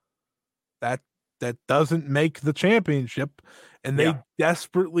 that doesn't make the championship, and they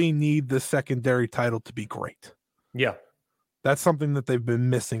desperately need the secondary title to be great. Yeah. That's something that they've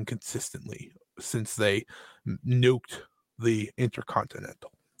been missing consistently since they nuked the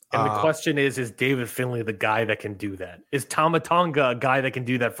Intercontinental. And the question is David Finlay the guy that can do that? Is Tama Tonga a guy that can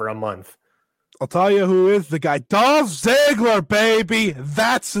do that for a month? I'll tell you who is the guy. Dolph Ziggler, baby.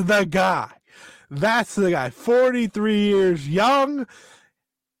 That's the guy. That's the guy. 43 years young.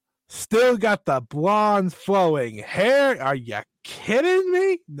 Still got the blonde flowing hair. Are you kidding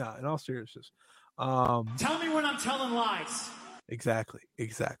me? No, in all seriousness. Tell me when I'm telling lies. Exactly.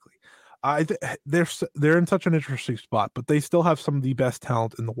 They're in such an interesting spot, but they still have some of the best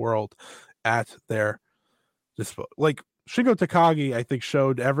talent in the world at their disposal. Like Shingo Takagi, I think,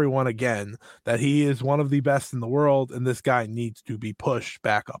 showed everyone again that he is one of the best in the world, and this guy needs to be pushed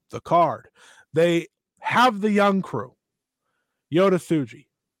back up the card. They have the young crew: Yota Tsuji,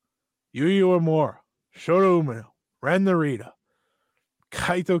 Yuya Uemura, Shota Umino, Ren Narita,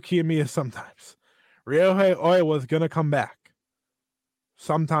 Kaito Kiyomiya sometimes. Ryohei Oiwa is going to come back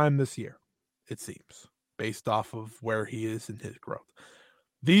sometime this year, it seems, based off of where he is in his growth.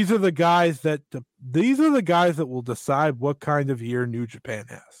 These are the guys that will decide what kind of year New Japan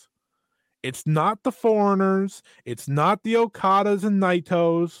has. It's not the foreigners. It's not the Okadas and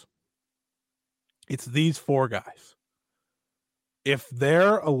Naitos. It's these four guys. If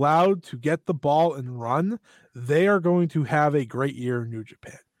they're allowed to get the ball and run, they are going to have a great year in New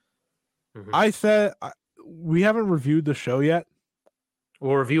Japan. I said we haven't reviewed the show yet.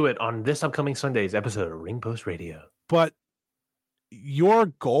 We'll review it on this upcoming Sunday's episode of Ring Post Radio. But your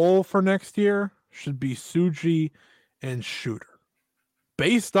goal for next year should be Tsuji and Shooter.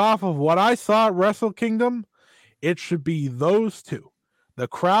 Based off of what I saw at Wrestle Kingdom, it should be those two. The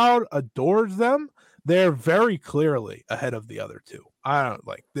crowd adores them. They're very clearly ahead of the other two.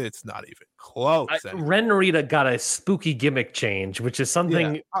 It's not even close. Ren Narita got a spooky gimmick change, which is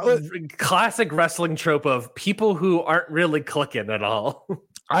something classic wrestling trope of people who aren't really clicking at all.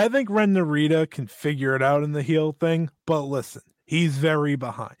 I think Ren Narita can figure it out in the heel thing, but listen, he's very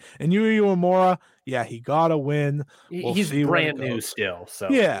behind. And Yuya Uemura, he got a win. He's brand new still. So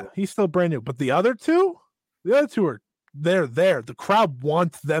he's still brand new. But the other two are they're there. The crowd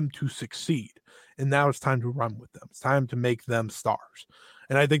wants them to succeed. And now it's time to run with them. It's time to make them stars.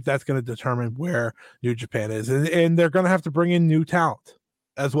 And I think that's going to determine where New Japan is. And they're going to have to bring in new talent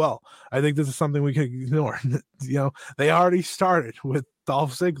as well. I think this is something we can ignore. They already started with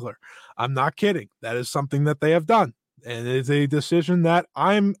Dolph Ziggler. I'm not kidding. That is something that they have done. And it is a decision that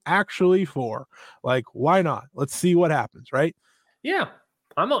I'm actually for. Like, why not? Let's see what happens, right? Yeah.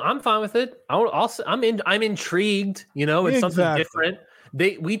 I'm fine with it. I'm intrigued. It's something different.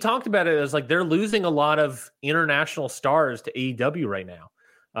 We talked about it as like they're losing a lot of international stars to AEW right now.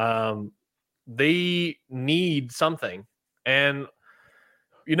 They need something, and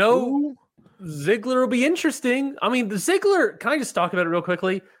Ziggler will be interesting. I mean, the Ziggler. Can I just talk about it real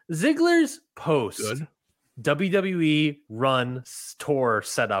quickly? Ziggler's post WWE run tour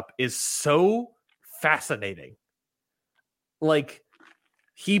setup is so fascinating. Like,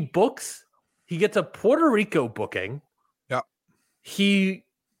 he gets a Puerto Rico booking. Yeah. He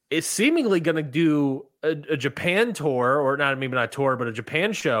is seemingly going to do a Japan tour, or maybe not a tour, but a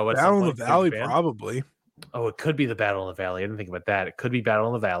Japan show. Battle in the Valley, probably. Oh, it could be the Battle in the Valley. I didn't think about that. It could be Battle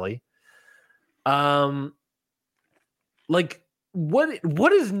in the Valley. Like,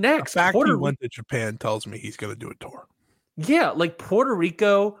 what is next? The fact he went to Japan tells me he's going to do a tour. Yeah, like Puerto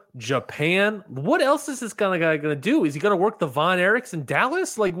Rico, Japan. What else is this guy going to do? Is he going to work the Von Erichs in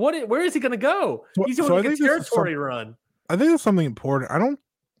Dallas? Like, where is he going to go? He's doing a territory run. I think that's something important.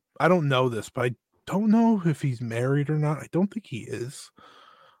 I don't know this, but I don't know if he's married or not. I don't think he is.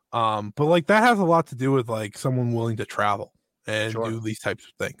 But like that has a lot to do with like someone willing to travel and do these types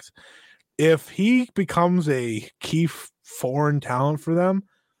of things. If he becomes a key foreign talent for them,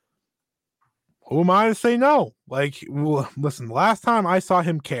 who am I to say no? Like, well, listen, last time I saw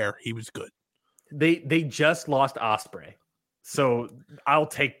him care, he was good. They just lost Ospreay, so I'll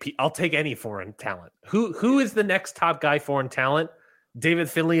take any foreign talent. Who is the next top guy foreign talent? David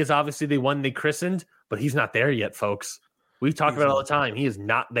Finlay is obviously the one they christened, but he's not there yet, folks. We've talked about it all the time. He is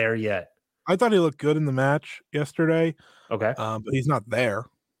not there yet. I thought he looked good in the match yesterday. Okay, but he's not there.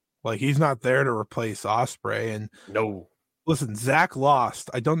 Like, he's not there to replace Ospreay. And no. Listen, Zach lost.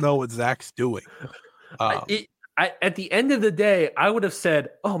 I don't know what Zach's doing. At the end of the day, I would have said,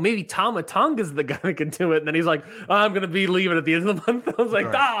 oh, maybe Tama Tonga's the guy that can do it. And then he's like, I'm going to be leaving at the end of the month. I was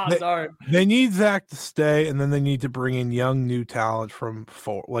like, sorry. They need Zach to stay, and then they need to bring in young, new talent from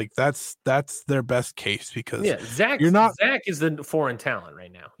four. Like, that's their best case because Zach is the foreign talent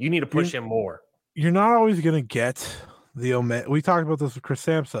right now. You need to push him more. You're not always going to get the Omega. We talked about this with Chris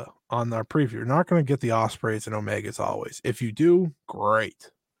Samsa on our preview. You're not going to get the Ospreys and Omegas always. If you do,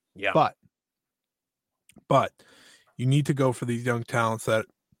 great. Yeah. But you need to go for these young talents that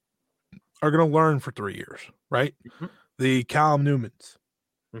are going to learn for 3 years, right? Mm-hmm. The Callum Newmans.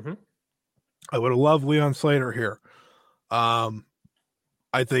 Mm-hmm. I would have loved Leon Slater here.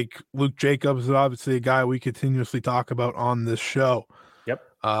 I think Luke Jacobs is obviously a guy we continuously talk about on this show. Yep.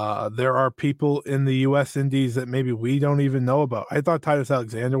 There are people in the U.S. Indies that maybe we don't even know about. I thought Titus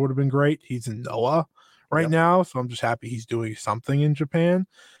Alexander would have been great. He's in Noah right now, so I'm just happy he's doing something in Japan.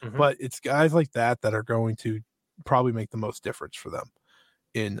 Mm-hmm. But it's guys like that are going to probably make the most difference for them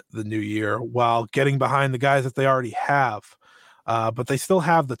in the new year while getting behind the guys that they already have. But they still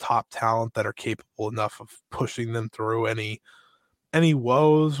have the top talent that are capable enough of pushing them through any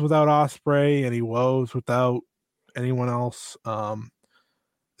woes without Ospreay, any woes without anyone else.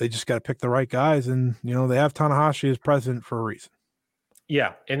 They just got to pick the right guys, and they have Tanahashi as president for a reason.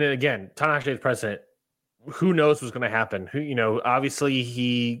 Yeah, and then again, Tanahashi as president. Who knows what's going to happen? Obviously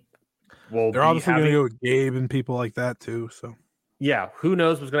he will. They're obviously going to go with Gabe and people like that too. So yeah, who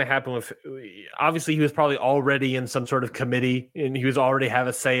knows what's going to happen with? Obviously, he was probably already in some sort of committee, and he was already have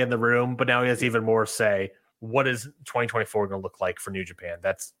a say in the room. But now he has even more say. What is 2024 going to look like for New Japan?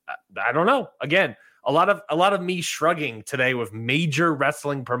 I don't know. Again, a lot of me shrugging today with major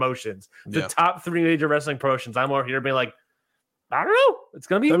wrestling promotions. The top 3 major wrestling promotions. I'm over here being like, I don't know. It's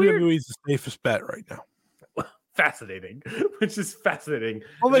going to be weird. WWE is the safest bet right now. Fascinating, which is fascinating.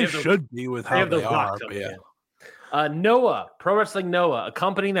 Well, they should be with how they are. But yeah. Noah, Pro Wrestling Noah, a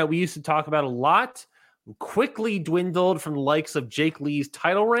company that we used to talk about a lot, quickly dwindled from the likes of Jake Lee's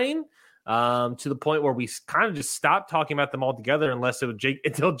title reign to the point where we kind of just stopped talking about them altogether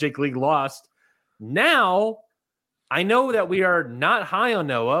until Jake Lee lost. Now, I know that we are not high on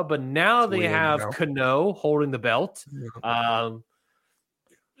Noah, but now they have Kano holding the belt.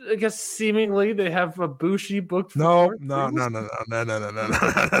 I guess seemingly they have a Bushi booked. No. I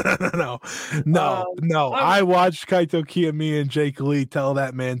watched Kaito Kiyomiya and Jake Lee tell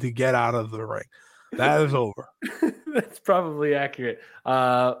that man to get out of the ring. That is over. That's probably accurate.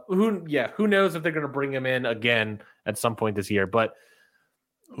 Who knows if they're going to bring him in again at some point this year? But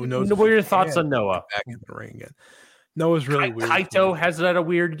who knows? What are your thoughts on Noah? Back in the ring again. Noah's really weird. Kaito has that a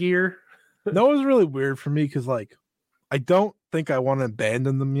weird gear. Noah's really weird for me because I don't think I want to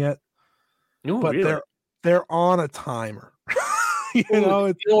abandon them yet. Ooh, but really? they're on a timer. It's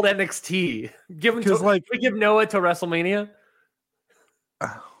the old NXT. We give Noah to WrestleMania.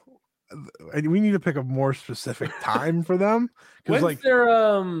 We need to pick a more specific time for them. When's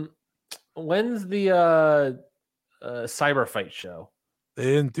the Cyber Fight show? They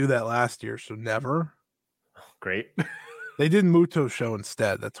didn't do that last year, so never. Great. They did Muto show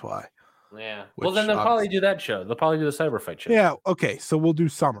instead. That's why. Yeah. Well, then they'll probably do that show. They'll probably do the Cyber Fight show. Yeah. Okay. So we'll do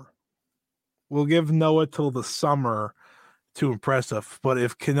summer. We'll give Noah till the summer to impress us. But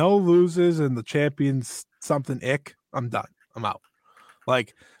if Kano loses and the champion's something ick, I'm done. I'm out.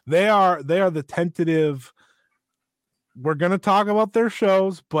 Like they are the tentative. We're gonna talk about their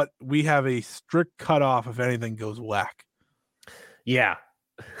shows, but we have a strict cutoff if anything goes whack. Yeah.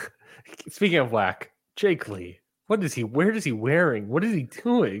 Speaking of whack, Jake Lee. What is he? Where is he wearing? What is he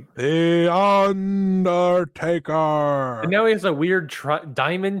doing? The Undertaker. And now he has a weird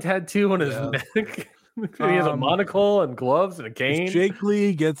diamond tattoo on his neck. He has a monocle and gloves and a cane. If Jake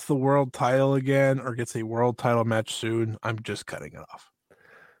Lee gets the world title again or gets a world title match soon, I'm just cutting it off.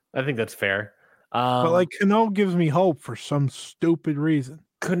 I think that's fair. But like Kano gives me hope for some stupid reason.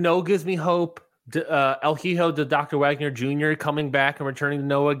 Kano gives me hope. El Hijo de Dr. Wagner Jr. coming back and returning to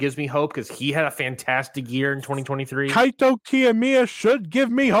Noah gives me hope because he had a fantastic year in 2023. Kaito Kiyomiya should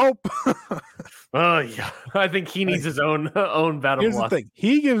give me hope. Oh yeah, I think he needs his own battle. Here's the thing: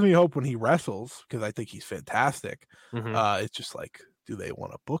 he gives me hope when he wrestles because I think he's fantastic. Mm-hmm. It's just like, do they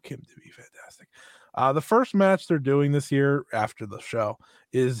want to book him to be fantastic? The first match they're doing this year after the show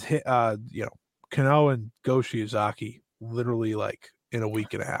is Kano and Go Shiozaki, literally like in a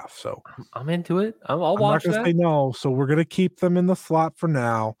week and a half. So I'm into it. I'll watch that. Say no. So we're gonna keep them in the slot for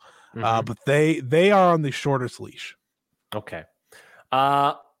now. Mm-hmm. But they are on the shortest leash. Okay.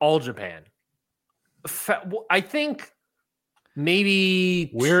 All Japan. I think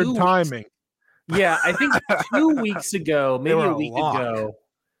maybe weird timing. Yeah, I think 2 weeks ago, maybe a week ago,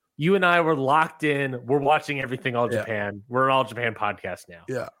 you and I were locked in. We're watching everything All Japan. We're an All Japan podcast now.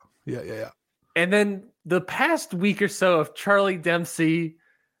 Yeah. And then the past week or so of Charlie Dempsey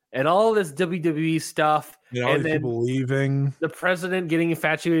and all this WWE stuff, and then people leaving, the president getting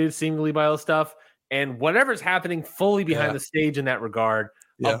infatuated seemingly by all stuff, and whatever's happening fully behind the stage in that regard.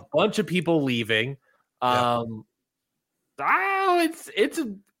 A bunch of people leaving. I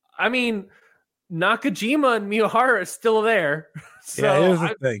mean, Nakajima and Miyahara are still there. So here's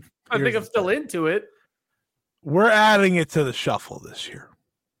the thing. I think I'm still into it. We're adding it to the shuffle this year.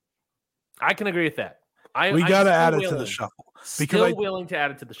 I can agree with that. We got to add it to the shuffle. Because willing to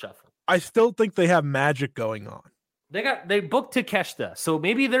add it to the shuffle. I still think they have magic going on. They booked Takeshita, so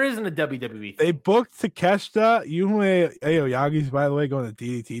maybe there isn't a WWE thing. They booked Takeshita. Yuhei Aoyagi's, by the way, going to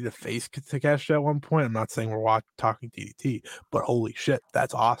DDT to face Takeshita at one point. I'm not saying we're talking DDT, but holy shit,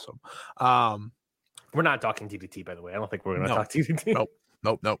 that's awesome. We're not talking DDT, by the way. I don't think we're going to talk DDT.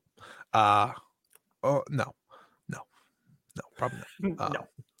 Nope. No, probably not. No.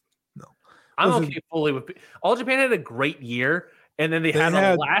 I'm okay fully with All Japan had a great year. And then they had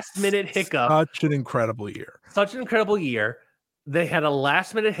a last-minute hiccup. Such an incredible year. They had a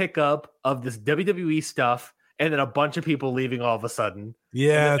last-minute hiccup of this WWE stuff, and then a bunch of people leaving all of a sudden.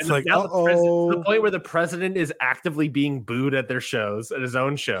 Yeah, it's like, uh-oh. To the point where the president is actively being booed at their shows, at his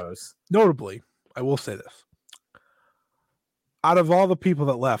own shows. Notably, I will say this. Out of all the people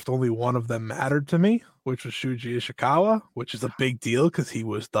that left, only one of them mattered to me, which was Shuji Ishikawa, which is a big deal because he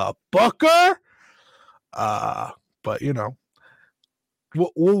was the booker. But,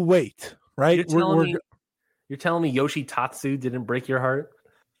 we'll wait, right? You're telling me Yoshi Tatsu didn't break your heart?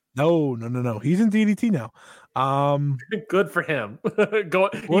 No. He's in DDT now. Good for him.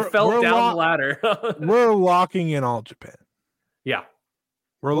 He fell down the ladder. We're locking in All Japan. Yeah.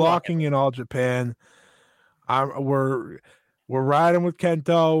 We're locking in All Japan. We're riding with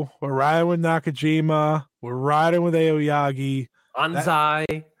Kento. We're riding with Nakajima. We're riding with Aoyagi.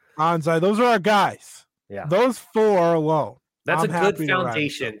 Anzai. Those are our guys. Yeah. Those four alone. That's a good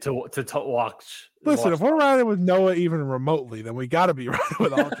foundation to watch. Listen, if we're riding with Noah even remotely, then we got to be riding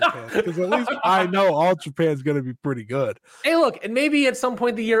with All Japan because at least I know All Japan's going to be pretty good. Hey, look, and maybe at some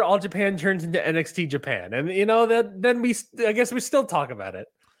point in the year, All Japan turns into NXT Japan, and I guess we still talk about it.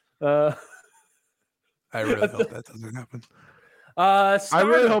 I really hope that doesn't happen. I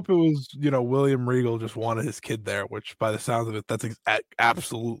really hope it was, William Regal just wanted his kid there, which by the sounds of it, that's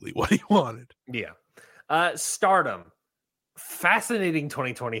absolutely what he wanted. Yeah. Stardom. Fascinating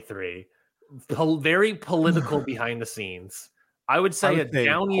 2023. Very political behind the scenes. I would say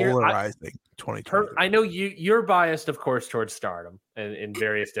down year. Polarizing 2023. I know you're biased, of course, towards Stardom in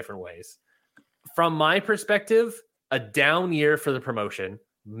various different ways. From my perspective, a down year for the promotion,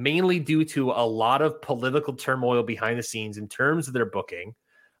 mainly due to a lot of political turmoil behind the scenes in terms of their booking.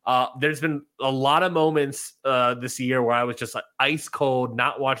 There's been a lot of moments this year where I was just like ice cold,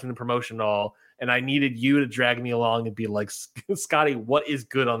 not watching the promotion at all. And I needed you to drag me along and be like, Scotty, what is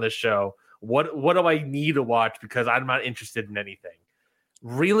good on this show? What do I need to watch? Because I'm not interested in anything.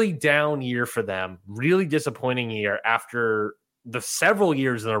 really down year for them, really disappointing year after the several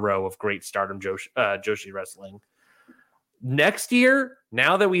years in a row of great Stardom Joshi wrestling. Next year,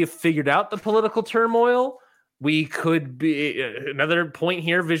 now that we have figured out the political turmoil, we could be another point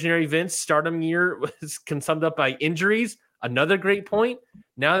here. Visionary Vince Stardom year was summed up by injuries. Another great point.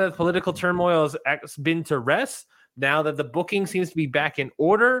 Now that the political turmoil has been to rest, now that the booking seems to be back in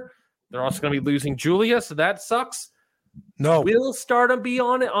order, they're also going to be losing Julia, so that sucks. No. Will Stardom be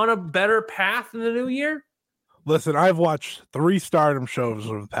on a better path in the new year? Listen, I've watched 3 Stardom shows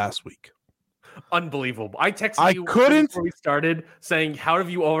over the past week. Unbelievable. I texted you before we started saying, how have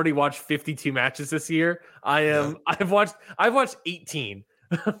you already watched 52 matches this year? I've watched 18.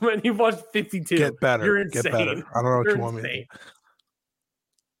 When you've watched 52. Get better. You're insane. Get better. I don't know what you want me to do.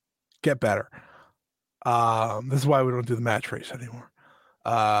 Get better. This is why we don't do the match race anymore.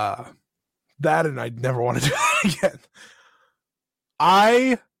 That, and I never want to do that again.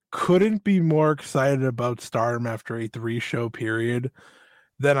 I couldn't be more excited about Stardom after a 3-show period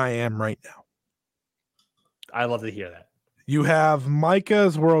than I am right now. I love to hear that. You have Micah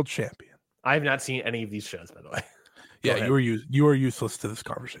as world champion. I have not seen any of these shows, by the way. Yeah, you are useless to this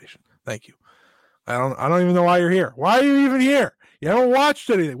conversation. Thank you. I don't even know why you're here. Why are you even here? You haven't watched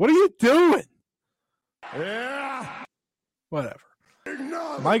anything. What are you doing? Yeah. Whatever.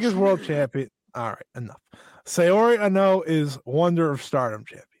 Micah's world champion. All right, enough. Saori Anou is Wonder of Stardom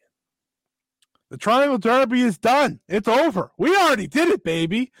champion. The Triangle Derby is done. It's over. We already did it,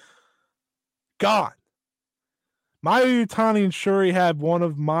 baby. Gone. Mayu Iwatani and Shuri had one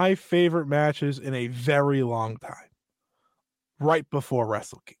of my favorite matches in a very long time. Right before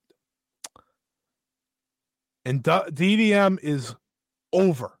Wrestle Kingdom. And DDM is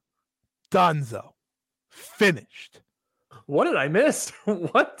over. Donezo. Finished. What did I miss?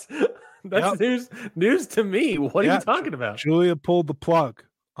 What? That's news to me. What are you talking about? Julia pulled the plug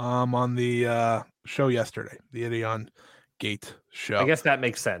on the show yesterday, the Ideon Gate show. I guess that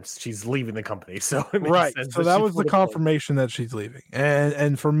makes sense. She's leaving the company, so it makes right. sense So that was the confirmation that she's leaving.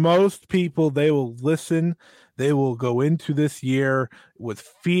 And for most people, they will listen. They will go into this year with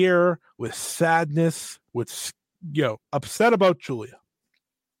fear, with sadness, with upset about Julia.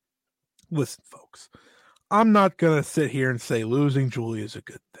 Listen, folks, I'm not gonna sit here and say losing Julia is a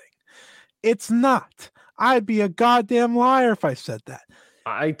good thing. It's not. I'd be a goddamn liar if I said that.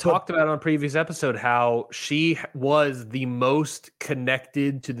 I talked about on a previous episode how she was the most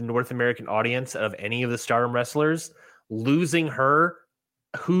connected to the North American audience of any of the Stardom wrestlers. Losing her,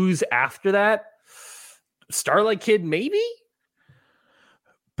 who's after that? Starlight Kid, maybe?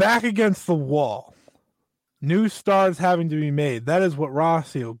 Back against the wall. New stars having to be made. That is what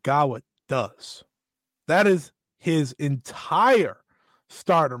Rossi Ogawa does. That is his entire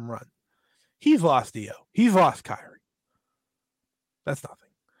Stardom run. He's lost Io. He's lost Kairi. That's nothing.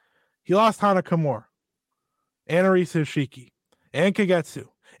 He lost Hana Kimura, and Arisa Hoshiki, and Kagetsu,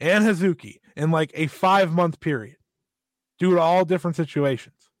 and Hazuki in like a 5-month period due to all different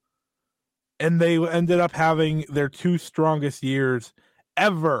situations. And they ended up having their 2 strongest years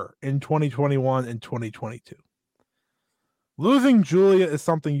ever in 2021 and 2022. Losing Julia is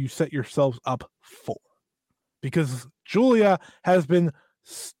something you set yourselves up for because Julia has been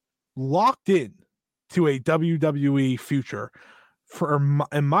locked in to a WWE future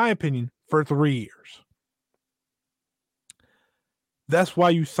in my opinion, for 3 years. That's why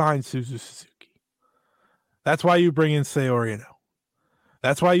you sign Suzu Suzuki. That's why you bring in Saori Anou.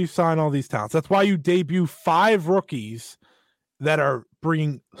 That's why you sign all these talents. That's why you debut 5 rookies that are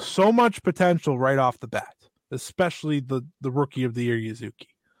bringing so much potential right off the bat, especially the Rookie of the Year, Yuzuki,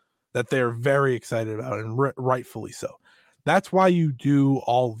 that they're very excited about, and rightfully so. That's why you do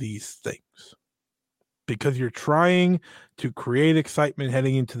all these things. Because you're trying to create excitement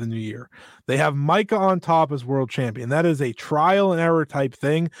heading into the new year. They have Micah on top as world champion. That is a trial and error type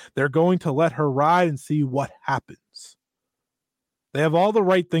thing. They're going to let her ride and see what happens. They have all the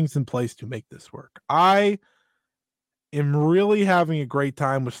right things in place to make this work. I am really having a great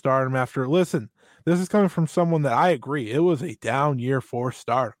time with Stardom after. Listen, this is coming from someone that I agree. It was a down year for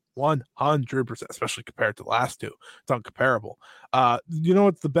Stardom. 100%, especially compared to the last 2. It's uncomparable. You know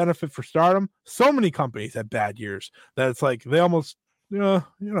what's the benefit for Stardom? So many companies had bad years that it's like they almost, they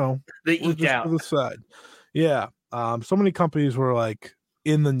eat out to the side. Yeah. So many companies were like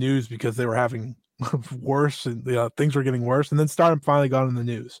in the news because they were having worse and things were getting worse. And then Stardom finally got in the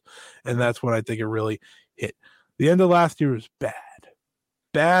news. And that's when I think it really hit. The end of last year was bad.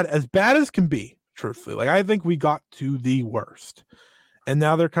 As bad as can be, truthfully. Like, I think we got to the worst. And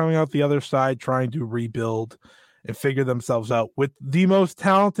now they're coming out the other side trying to rebuild and figure themselves out with the most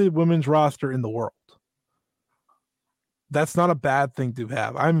talented women's roster in the world. that's not a bad thing to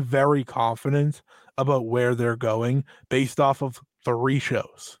have. I'm very confident about where they're going based off of 3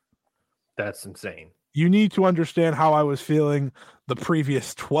 shows. That's insane. You need to understand how I was feeling the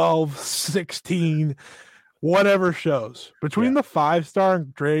previous 12, 16, whatever shows. Between the 5-star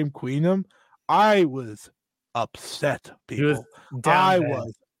and Dream Queendom, I was upset, people. I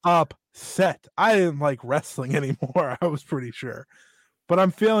was upset. I didn't like wrestling anymore, I was pretty sure. But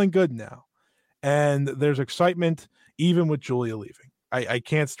I'm feeling good now. And there's excitement even with Julia leaving. I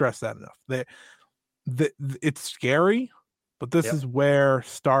can't stress that enough. It's scary, but this is where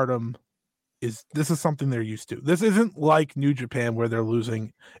Stardom is. This is something they're used to. This isn't like New Japan where they're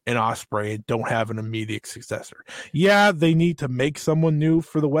losing an Ospreay and don't have an immediate successor. Yeah, they need to make someone new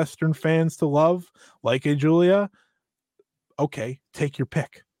for the Western fans to love, like a Julia. Okay, take your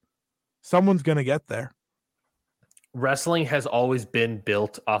pick. Someone's going to get there. Wrestling has always been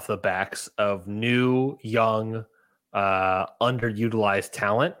built off the backs of new, young, underutilized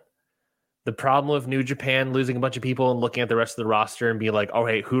talent. The problem with New Japan losing a bunch of people and looking at the rest of the roster and being like, oh,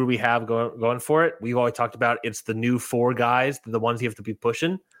 hey, who do we have going for it? We've always talked about it's the new 4 guys, the ones you have to be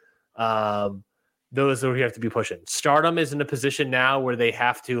pushing. Those are who you have to be pushing. Stardom is in a position now where they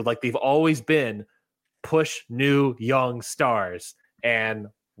have to, like they've always been, push new young stars. And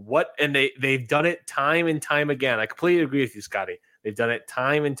they've done it time and time again. I completely agree with you, Scotty. They've done it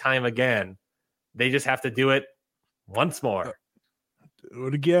time and time again. They just have to do it once more. Do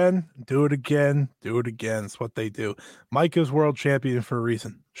it again, do it again, do it again. It's what they do. Micah's world champion for a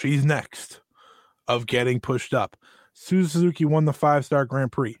reason. She's next of getting pushed up. Suzuki won the 5-star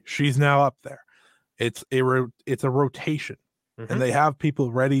Grand Prix. She's now up there. It's a rotation, and they have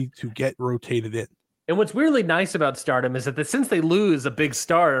people ready to get rotated in. And what's weirdly nice about Stardom is that since they lose a big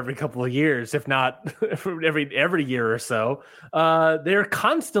star every couple of years, if not every year or so, they're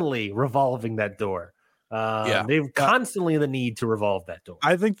constantly revolving that door. They've constantly the need to revolve that door.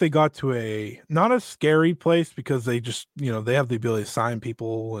 I think they got to not a scary place because they just, they have the ability to sign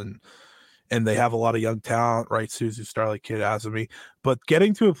people and they have a lot of young talent, right? Suzu, Starlight Kid, Azumi, but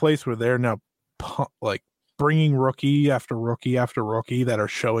getting to a place where they're now like bringing rookie after rookie after rookie that are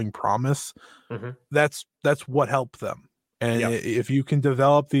showing promise. That's what helped them. And if you can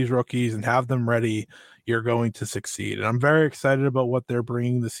develop these rookies and have them ready, you're going to succeed. And I'm very excited about what they're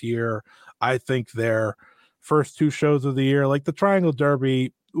bringing this year. I think their first 2 shows of the year, like the Triangle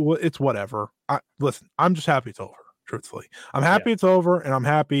Derby, it's whatever. Listen, I'm just happy it's over, truthfully. I'm happy it's over, and I'm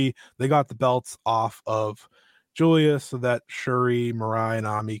happy they got the belts off of Julia so that Shuri, Mirai, and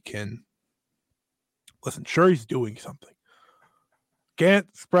Ami can... Listen, Shuri's doing something. Can't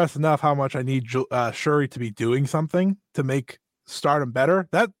express enough how much I need Shuri to be doing something to make Stardom better.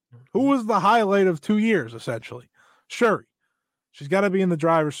 Who was the highlight of 2 years, essentially? Shuri. She's got to be in the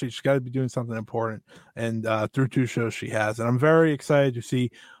driver's seat. She's got to be doing something important. And through 2 shows she has. And I'm very excited to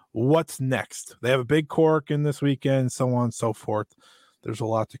see what's next. They have a big Cork in this weekend, so on and so forth. There's a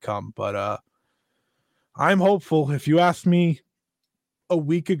lot to come. But I'm hopeful. If you asked me a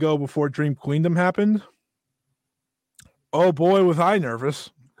week ago before Dream Queendom happened, oh boy, was I nervous.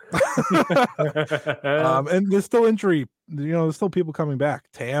 And there's still injury. There's still people coming back.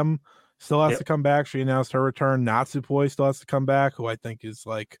 Tam still has to come back. She announced her return. Natsupoi still has to come back, who I think is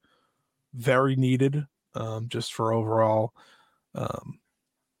like very needed, just for overall,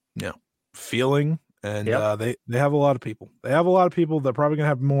 feeling. And they have a lot of people. They have a lot of people. They're probably gonna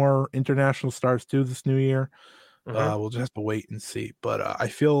have more international stars too this new year. We'll just have to wait and see. But I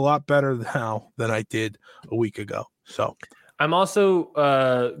feel a lot better now than I did a week ago. So I'm also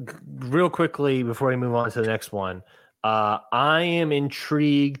real quickly before we move on to the next one. I am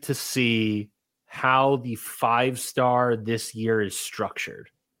intrigued to see how the 5-star this year is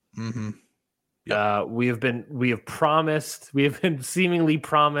structured. We have been seemingly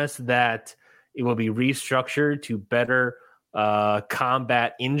promised that it will be restructured to better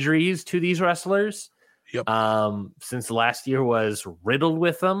combat injuries to these wrestlers. Since last year was riddled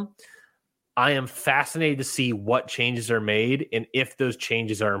with them. I am fascinated to see what changes are made and if those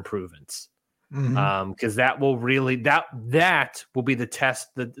changes are improvements. Because that will really that will be the test.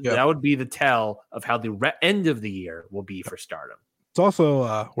 That would be the tell of how the end of the year will be for Stardom. It's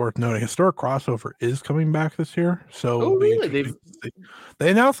also worth noting Historic Crossover is coming back this year. So really?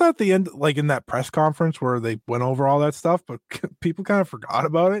 They announced that at the end, like in that press conference where they went over all that stuff, but people kind of forgot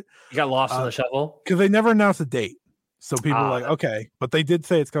about it. You got lost in the shuffle because they never announced a date. So people are like, okay, but they did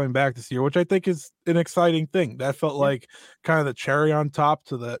say it's coming back this year, which I think is an exciting thing. That felt like kind of the cherry on top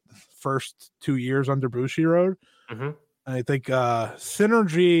to the first 2 years under Bushiroad. I think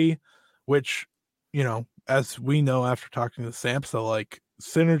Synergy, which, as we know after talking to Samsa, like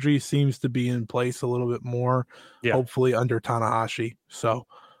synergy seems to be in place a little bit more, hopefully under Tanahashi. So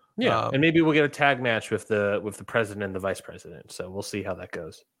and maybe we'll get a tag match with the president and the vice president. So we'll see how that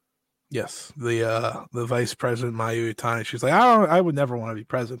goes. Yes, the vice president Mayu Iwatani, she's like, I would never want to be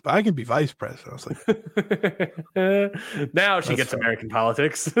president, but I can be vice president. I was like, now she gets American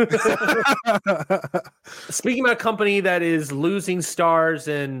politics. Speaking about a company that is losing stars,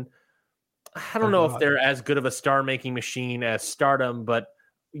 and I don't know if they're as good of a star-making machine as Stardom, but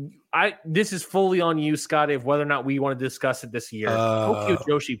this is fully on you, Scotty, of whether or not we want to discuss it this year. Tokyo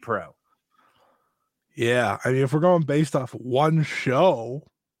Joshi Pro. Yeah, I mean, if we're going based off one show,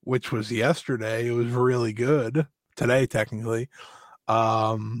 which was yesterday, it was really good. Today, technically,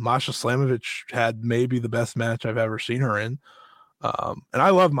 Masha Slamovich had maybe the best match I've ever seen her in, and I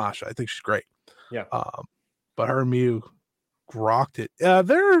love Masha. I think she's great. Yeah. But her and Miyu rocked it.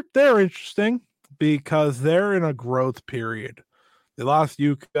 They're interesting because they're in a growth period. They lost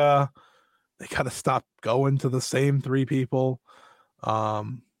Yuka. They got to stop going to the same three people.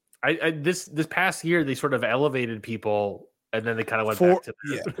 This past year they sort of elevated people. And then they kind of went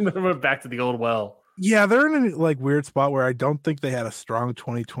back to the old well. Yeah, they're in a like weird spot where I don't think they had a strong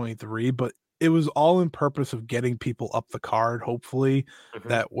 2023, but it was all in purpose of getting people up the card. Hopefully,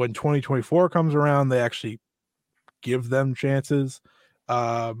 that when 2024 comes around, they actually give them chances.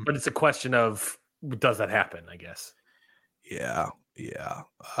 But it's a question of does that happen? I guess. Yeah.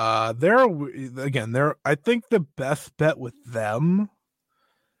 They're I think the best bet with them,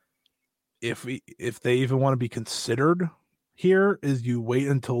 if they even want to be considered here, is you wait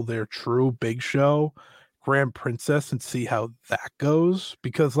until their true big show, Grand Princess, and see how that goes,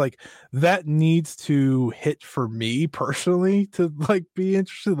 because like that needs to hit for me personally to like be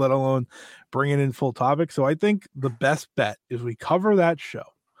interested, let alone bring it in full topic. So I think the best bet is we cover that show,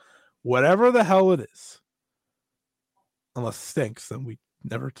 whatever the hell it is, unless it stinks, then we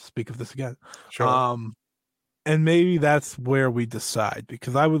never speak of this again. Sure. And maybe that's where we decide,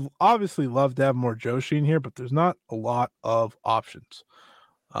 because I would obviously love to have more Joshi in here, but there's not a lot of options.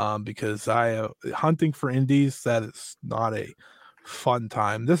 Because hunting for indies, that is not a fun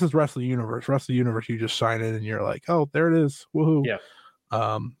time. This is Wrestling Universe. Wrestling Universe, you just sign in and you're like, oh, there it is. Woohoo. Yeah.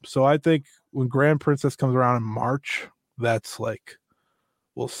 So I think when Grand Princess comes around in March, that's like,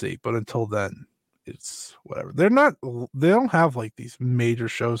 we'll see. But until then, it's whatever. They don't have like these major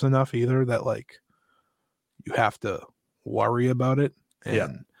shows enough either that like you have to worry about it.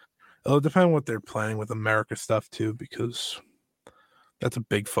 And it'll depend on what they're planning with America stuff too, because that's a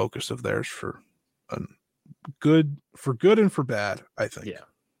big focus of theirs for good and for bad, I think. Yeah.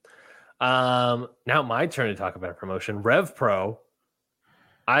 Now my turn to talk about a promotion, Rev Pro.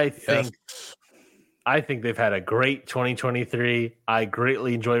 I think they've had a great 2023. I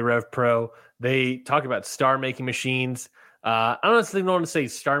greatly enjoy Rev Pro. They talk about star-making machines. I don't necessarily want to say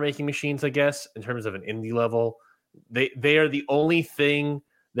star-making machines, I guess, in terms of an indie level. They are the only thing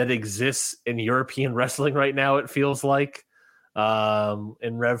that exists in European wrestling right now, it feels like.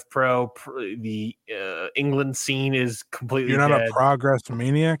 In Rev Pro, the England scene is completely You're not dead. a progress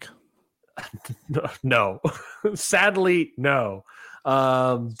maniac? No. Sadly, no.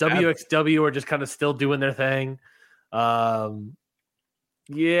 WXW are just kind of still doing their thing.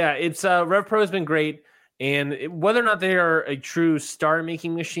 It's Rev Pro has been great. And whether or not they are a true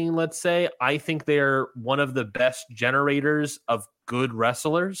star-making machine, let's say, I think they are one of the best generators of good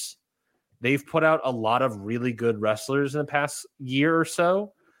wrestlers. They've put out a lot of really good wrestlers in the past year or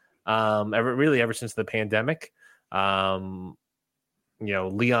so, ever since the pandemic. Leon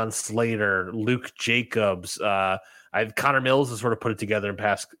Slater, Luke Jacobs, Connor Mills has sort of put it together in the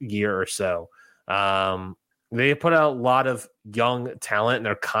past year or so. They put out a lot of young talent, and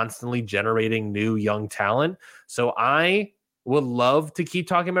they're constantly generating new young talent. So I would love to keep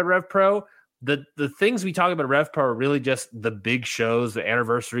talking about Rev Pro. The things we talk about Rev Pro are really just the big shows, the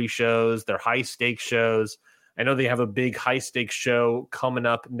anniversary shows, their high stakes shows. I know they have a big high stakes show coming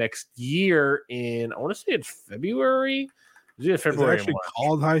up next year in, I want to say it's February. Is it February? Is it actually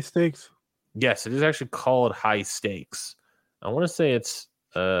called High Stakes? Yes, it is actually called High Stakes. I want to say it's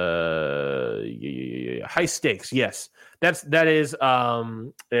High Stakes. Yes, that is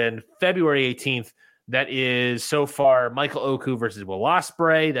in February 18th. That is so far Michael Oku versus Will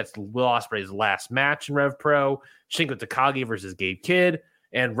Ospreay. That's Will Ospreay's last match in Rev Pro. Shingo Takagi versus Gabe Kidd,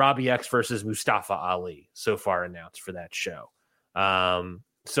 and Robbie X versus Mustafa Ali so far announced for that show.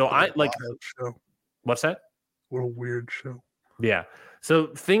 So I like show. What's that? What a weird show. Yeah. So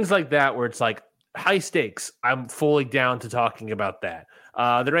things like that where it's like high stakes. I'm fully down to talking about that.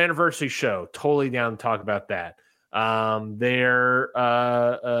 Their anniversary show, totally down to talk about that. Their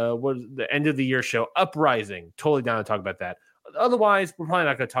the end of the year show, Uprising, totally down to talk about that. otherwise, we're probably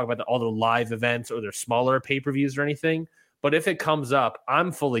not going to talk about all the live events or their smaller pay-per-views or anything. But if it comes up,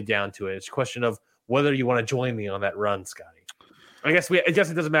 I'm fully down to it. It's a question of whether you want to join me on that run, Scotty. I guess it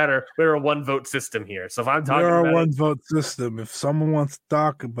doesn't matter. We're a one-vote system here. So if I'm talking about a one-vote system. If someone wants to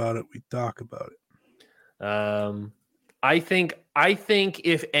talk about it, we talk about it. I think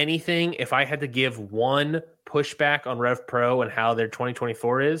if anything, if I had to give one pushback on Rev Pro and how their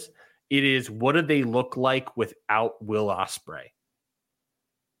 2024 is, it is what do they look like without Will Ospreay?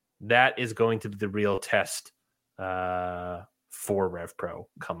 That is going to be the real test for Rev Pro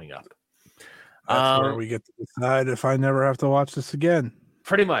coming up. That's where we get to decide if I never have to watch this again.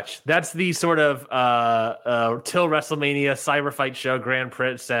 Pretty much. That's the sort of till WrestleMania Cyber Fight Show Grand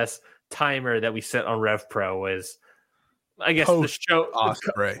Princess timer that we set on Rev Pro is, I guess, the show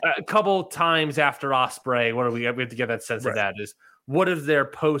Ospreay. A couple times after Ospreay. What do we have to get that sense of that is what does their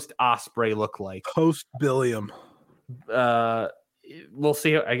post Ospreay look like? Post Billiam. We'll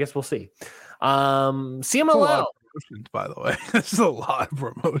see. I guess we'll see. CMLL. By the way, this is a lot of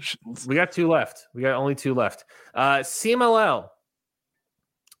promotions. We got 2 left. We got only 2 left. CMLL.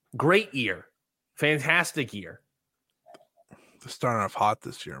 Great year. Fantastic year. They're starting off hot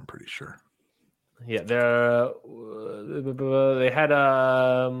this year, I'm pretty sure. Yeah, they had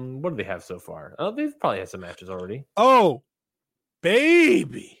what do they have so far? Oh, they've probably had some matches already. Oh,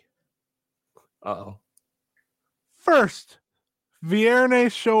 baby. Uh-oh. First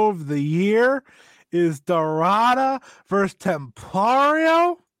Viernes show of the year is Dorada versus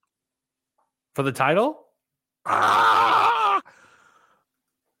Templario for the title. Ah!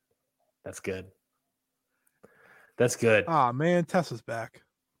 That's good. That's good. Oh man, Tessa's back.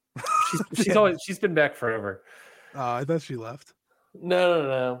 She's been back forever. I thought she left.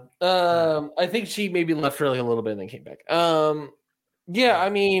 No. I think she maybe left for like a little bit and then came back. Yeah, I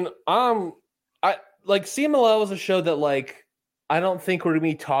mean, I like CMLL was a show that like I don't think we're gonna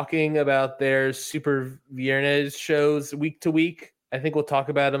be talking about their Super Viernes shows week to week. I think we'll talk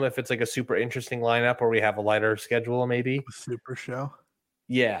about them if it's like a super interesting lineup or we have a lighter schedule, maybe. A super show.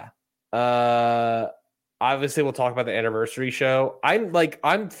 Yeah. Obviously we'll talk about the anniversary show.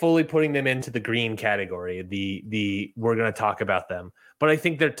 I'm fully putting them into the green category. The we're gonna talk about them. But I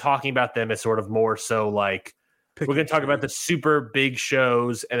think they're talking about them as sort of more so like we're going to talk about the super big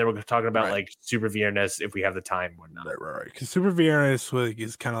shows, and then we're going to talk about like Super Viernes if we have the time or not. Right. Because Super Viernes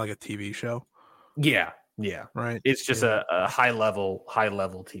is kind of like a TV show. Yeah. Right. It's just a high level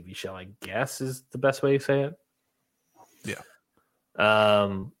TV show, I guess, is the best way to say it. Yeah.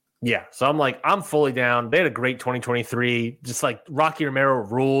 Yeah. So I'm fully down. They had a great 2023. Just like Rocky Romero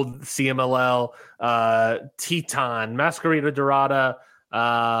ruled CMLL, Teton, Masquerita Dorada,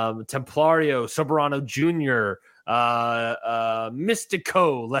 Templario, Soberano Jr.,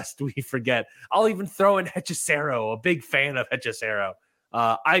 Mystico, lest we forget. I'll even throw in Hechicero, a big fan of Hechicero.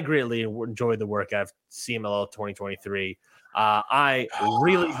 I greatly enjoyed the work of CMLL 2023. I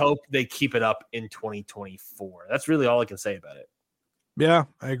really hope they keep it up in 2024. That's really all I can say about it. Yeah,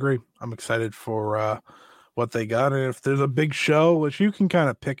 I agree. I'm excited for what they got. And if there's a big show, which you can kind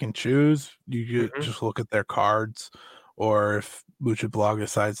of pick and choose, you just look at their cards, or if Lucha Blog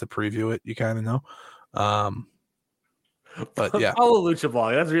decides to preview it, you kind of know. But yeah, follow Lucha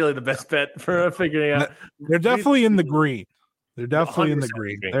Blog. That's really the best bet for figuring out. They're definitely in the green. They're definitely in the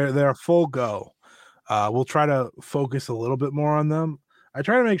green. They're full go. We'll try to focus a little bit more on them. I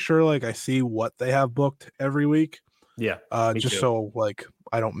try to make sure like I see what they have booked every week. Yeah. Just so like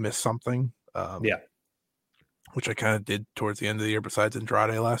I don't miss something. Yeah. Which I kind of did towards the end of the year besides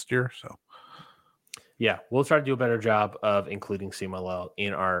Andrade last year. So yeah, we'll try to do a better job of including CMLL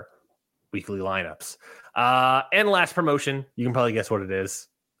in our weekly lineups. And last promotion, you can probably guess what it is.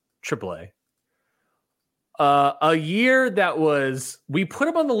 AAA. A year that was, we put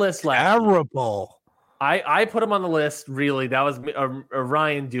them on the list last terrible. I put them on the list, really. That was a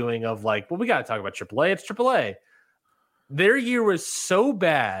Ryan doing of like, well, we got to talk about AAA. It's AAA. Their year was so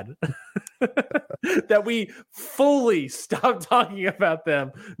bad that we fully stopped talking about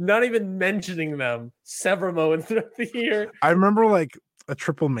them, not even mentioning them several moments throughout the year. I remember like a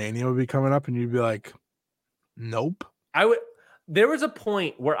Triple Mania would be coming up and you'd be like, nope. There was a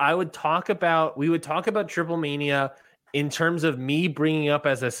point where we would talk about Triple Mania in terms of me bringing up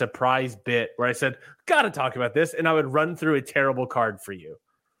as a surprise bit where I said, got to talk about this. And I would run through a terrible card for you.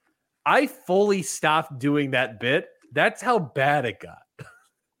 I fully stopped doing that bit. That's how bad it got.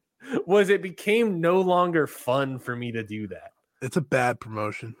 It became no longer fun for me to do that. It's a bad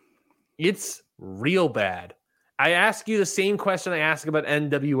promotion. It's real bad. I ask you the same question I ask about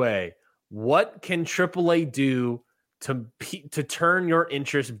NWA. What can AAA do to turn your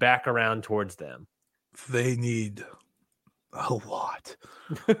interest back around towards them? They need A lot.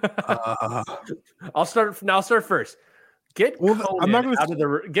 I'll start first. Get Conan I'm not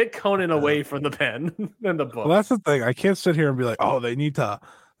gonna... get Conan away from the pen and the book. Well, that's the thing. I can't sit here and be like, oh, they need to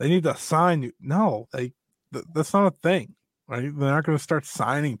sign you. No, that's not a thing. Right? They're not going to start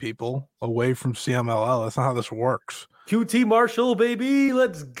signing people away from CMLL. That's not how this works. QT Marshall, baby,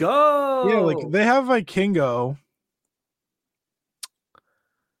 let's go. Yeah, like they have Vikingo.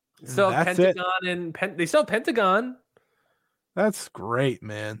 So Pentagon and they sell Pentagon. That's great,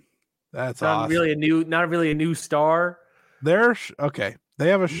 man. That's not awesome. Not really a new star. They're okay. They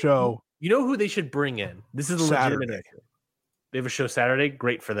have a show. You know who they should bring in? This is a legitimate issue. They have a show Saturday.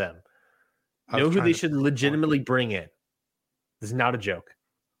 Great for them. You know who they should legitimately bring in? This is not a joke.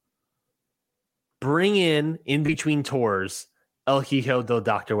 Bring in between tours, El Hijo del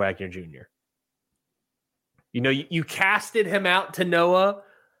Dr. Wagner Jr. You know, you casted him out to Noah.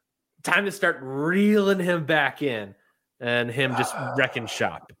 Time to start reeling him back in and him just wrecking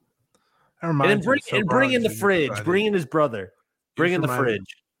shop. And bring in the fridge. Bring in his brother. Bring in the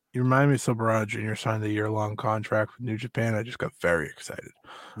fridge. You remind me of Soberano Jr. signed a year-long contract with New Japan. I just got very excited.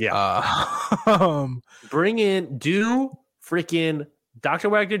 Yeah. Do freaking Dr.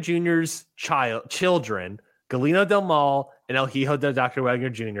 Wagner Jr.'s children, Galeno Del Mal and El Hijo de Dr. Wagner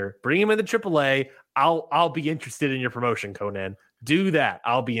Jr. Bring him in the AAA. I'll be interested in your promotion, Conan. Do that.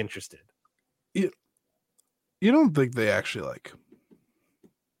 I'll be interested. You don't think they actually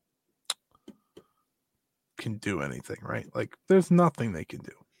can do anything, right? Like there's nothing they can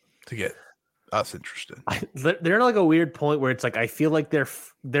do to get us interested. They're in a weird point where it's I feel like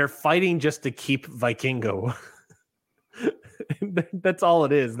they're fighting just to keep Vikingo. That's all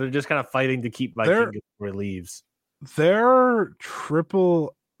it is. They're just kind of fighting to keep Vikingo where it leaves. Their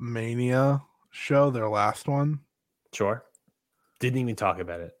Triple Mania show, their last one, sure, didn't even talk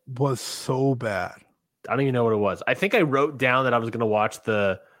about it. Was so bad. I don't even know what it was. I think I wrote down that I was going to watch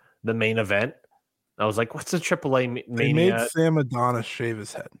the main event. I was like, "What's the AAA Mania?" They made Sam Adonis shave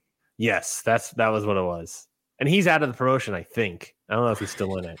his head. Yes, that was what it was. And he's out of the promotion, I think. I don't know if he's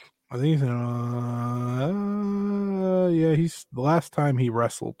still in it. I think he's he's the last time he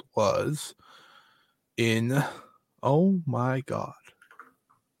wrestled was in. Oh my god.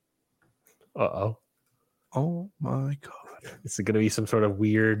 Uh-oh. Oh my god. Is it going to be some sort of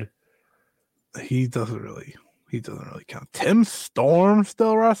weird? He doesn't really count. Tim Storm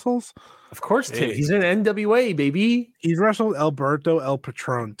still wrestles? Of course, Tim. He's in NWA, baby. He's wrestled Alberto El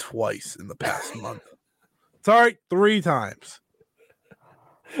Patron twice in the past month. Sorry, 3 times.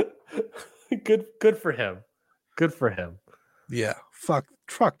 Good for him. Good for him. Yeah. Fuck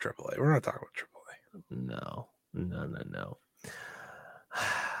AAA. We're not talking about AAA. No.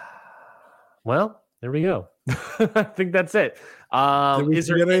 Well, there we go. I think that's it. Did we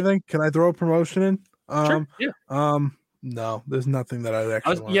get anything? Can I throw a promotion in? Sure. Yeah. No, there's nothing that I'd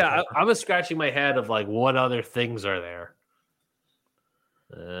actually. I was scratching my head of what other things are there.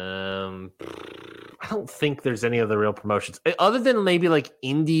 I don't think there's any other real promotions other than maybe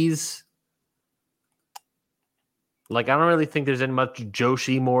indies. I don't really think there's any much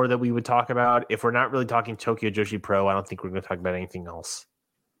Joshi more that we would talk about. If we're not really talking Tokyo Joshi Pro, I don't think we're going to talk about anything else.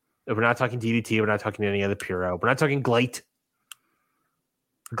 If we're not talking DDT, we're not talking any other Puro. We're not talking Glate.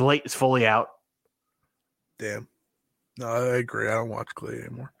 Glate is fully out. Damn. No, I agree. I don't watch Glate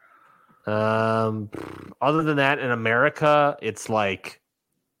anymore. Other than that, in America, it's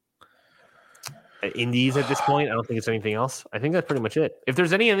indies at this point. I don't think it's anything else. I think that's pretty much it. If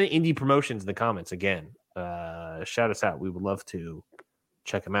there's any other indie promotions in the comments, again, shout us out. We would love to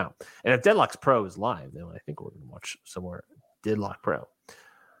check them out. And if Deadlock's Pro is live, then I think we're going to watch some more Deadlock Pro.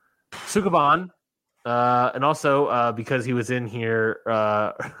 Sukaban, and also because he was in here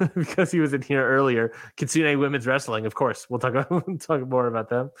earlier, Kitsune Women's Wrestling. Of course, we'll talk more about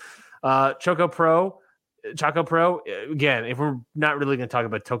them. Choco Pro. Again, if we're not really going to talk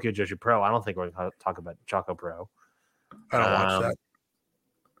about Tokyo Joshi Pro, I don't think we're going to talk about Choco Pro. I don't watch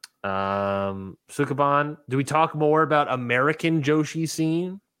that. Sukaban, do we talk more about American Joshi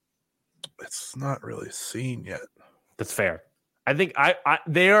scene? It's not really a scene yet. That's fair. I think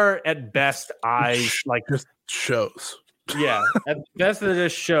they are at best just shows. Yeah, at best they're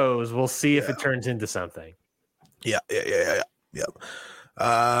just shows. We'll see if it turns into something. Yeah.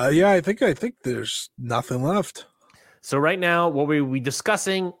 I think there's nothing left. So right now, what we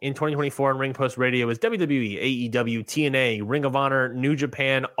discussing in 2024 on Ring Post Radio is WWE, AEW, TNA, Ring of Honor, New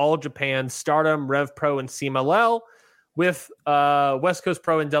Japan, All Japan, Stardom, Rev Pro, and CMLL, with West Coast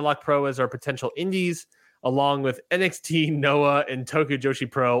Pro and Deadlock Pro as our potential indies, along with NXT, Noah, and Tokyo Joshi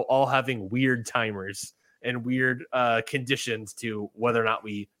Pro all having weird timers and weird conditions to whether or not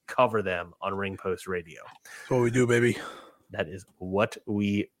we cover them on Ring Post Radio. That's what we do, baby. That is what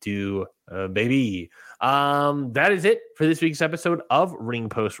we do, baby. That is it for this week's episode of Ring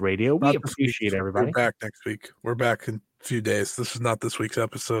Post Radio. We appreciate everybody. We're back next week. We're back in a few days. This is not this week's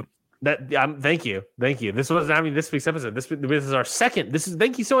episode. Thank you. This wasn't this week's episode. This is our second.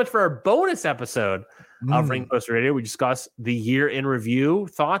 Thank you so much for our bonus episode of Ring Post Radio. We discuss the year in review,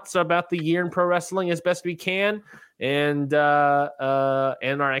 thoughts about the year in pro wrestling as best we can, and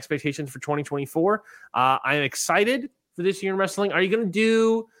our expectations for 2024. I am excited for this year in wrestling. Are you going to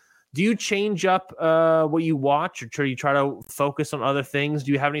do you change up what you watch, or do you try to focus on other things?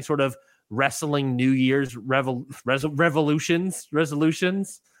 Do you have any sort of wrestling New Year's resolutions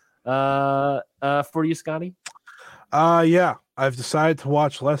for you, Scotty? Yeah, I've decided to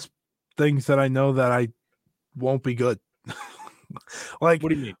watch less things that I know that I won't be good. Like, what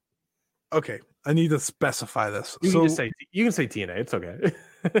do you mean? Okay, I need to specify this. You can say TNA. It's okay.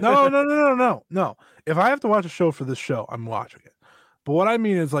 No. If I have to watch a show for this show, I'm watching it. But what I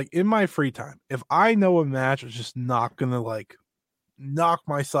mean is, like, in my free time, if I know a match is just not gonna like knock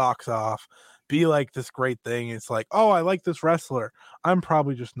my socks off, be like this great thing, it's like, oh, I like this wrestler, I'm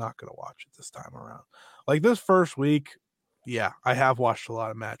probably just not gonna watch it this time around. Like this first week, yeah, I have watched a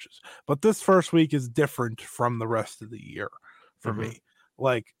lot of matches, but this first week is different from the rest of the year for me.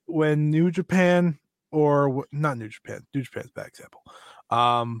 Like when New Japan, or not New Japan, New Japan's a bad example.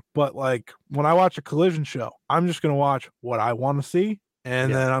 But like when I watch a Collision show, I'm just going to watch what I want to see,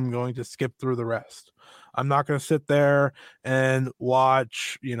 and then I'm going to skip through the rest. I'm not going to sit there and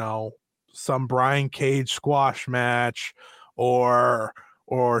watch, some Brian Cage squash match or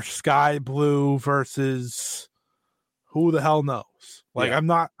Sky Blue versus who the hell knows. Like I'm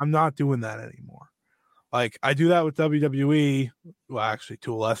not doing that anymore. Like I do that with WWE. Well, actually,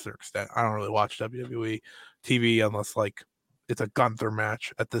 to a lesser extent, I don't really watch WWE TV unless like it's a Gunther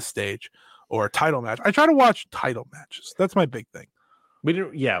match at this stage or a title match. I try to watch title matches. That's my big thing. We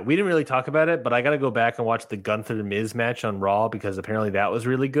didn't really talk about it, but I got to go back and watch the Gunther Miz match on Raw because apparently that was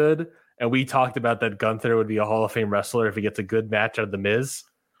really good. And we talked about that Gunther would be a Hall of Fame wrestler if he gets a good match out of the Miz.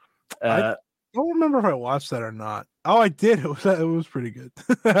 I don't remember if I watched that or not. Oh, I did. It was pretty good.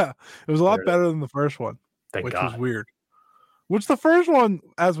 It was a lot better than the first one, which was weird. Which the first one,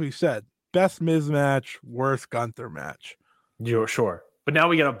 as we said, best Miz match, worst Gunther match. You're sure. But now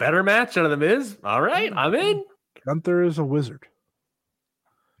we get a better match out of the Miz. All right, I'm in. Gunther is a wizard.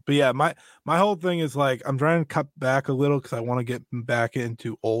 But yeah, my whole thing is like I'm trying to cut back a little because I want to get back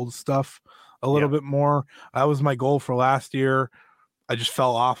into old stuff a little bit more. That was my goal for last year. I just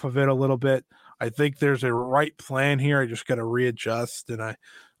fell off of it a little bit. I think there's a right plan here. I just got to readjust. And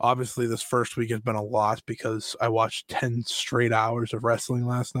obviously this first week has been a lot because I watched 10 straight hours of wrestling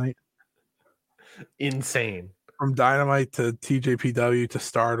last night. Insane. From Dynamite to TJPW to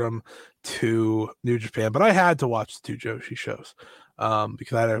Stardom to New Japan. But I had to watch the two Joshi shows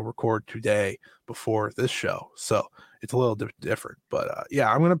because I had to record today before this show. So it's a little different. But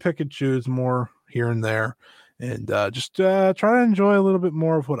yeah, I'm going to pick and choose more here and there. And just try to enjoy a little bit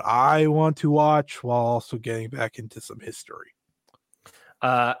more of what I want to watch while also getting back into some history.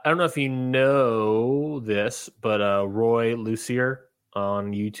 I don't know if you know this, but Roy Lucier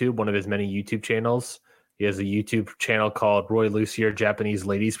on YouTube, one of his many YouTube channels, he has a YouTube channel called Roy Lucier Japanese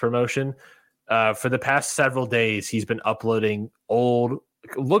Ladies Promotion. For the past several days, he's been uploading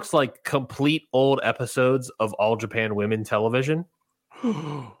looks like complete old episodes of All Japan Women Television.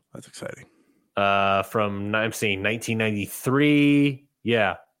 That's exciting. From I'm seeing 1993,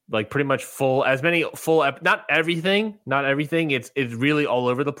 like pretty much not everything. It's really all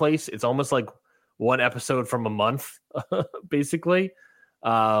over the place. It's almost like one episode from a month, basically.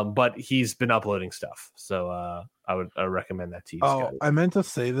 But he's been uploading stuff, so I would recommend that to you. Oh, Scotty. I meant to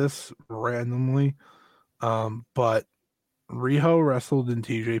say this randomly, but Riho wrestled in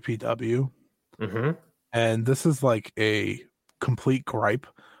TJPW, and this is like a complete gripe.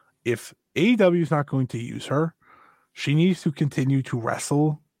 If AEW is not going to use her, she needs to continue to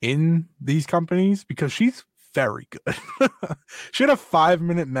wrestle in these companies because she's very good. She had a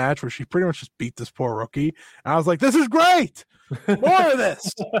 5-minute match where she pretty much just beat this poor rookie. And I was like, this is great. More of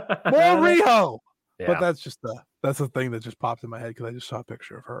this. More Riho. Yeah. But that's the thing that just popped in my head because I just saw a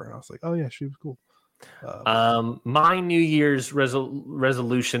picture of her and I was like, oh yeah, she was cool. My New Year's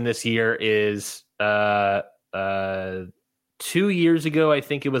resolution this year is 2 years ago, I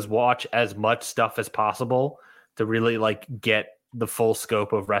think it was watch as much stuff as possible to really like get the full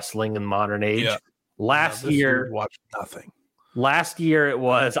scope of wrestling in modern age. Yeah. Last year, watched nothing. Last year it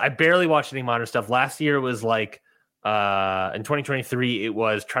was I barely watched any modern stuff. Last year it was like in 2023 it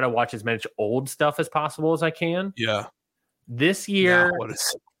was try to watch as much old stuff as possible as I can. Yeah. This year,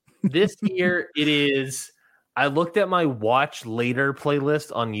 it is I looked at my watch later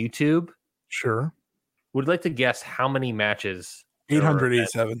playlist on YouTube. Sure. Would like to guess how many matches? there were?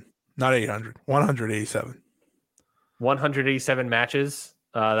 887. Not 800. 187. 187 matches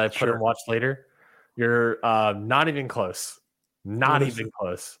that I put Sure. in watch later. You're not even close. Not What is even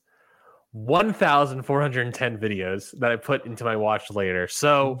close. 1,410 videos that I put into my watch later.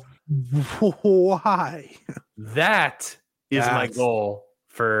 So Why? that is my That's- goal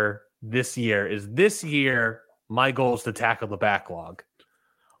for this year. My goal is to tackle the backlog.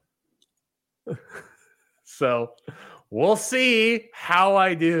 So we'll see how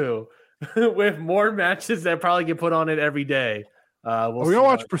I do with more matches that probably get put on it every day. Are we see gonna how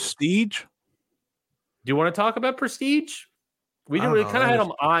watch it- Prestige? Do you want to talk about Prestige? We I did. don't We know. kind of had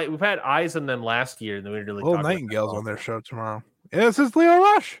them. We've had eyes on them last year, and then we didn't really. Little talk about Nightingale's them. on their show tomorrow. Yeah, this is Leo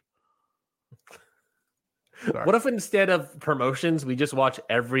Rush. Sorry. What if instead of promotions, we just watch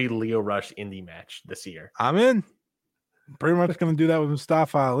every Leo Rush indie match this year? I'm in. Pretty much going to do that with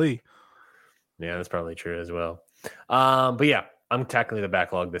Mustafa Ali. Yeah, that's probably true as well. But yeah, I'm tackling the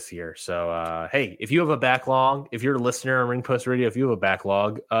backlog this year. So hey, if you have a backlog, if you're a listener on Ring Post Radio, if you have a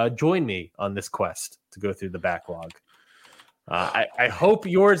backlog, join me on this quest to go through the backlog. I hope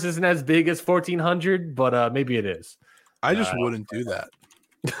yours isn't as big as 1,400, but maybe it is. I just wouldn't do that.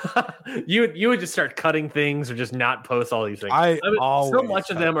 you would just start cutting things or just not post all these things. I so always much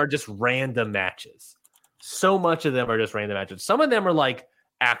of cut. them are just random matches. So much of them are just random matches. Some of them are like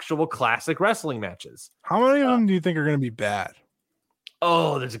actual classic wrestling matches. How many of them do you think are going to be bad?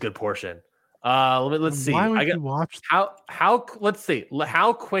 Oh, there's a good portion. Let's see. Why would I got you watch? how let's see.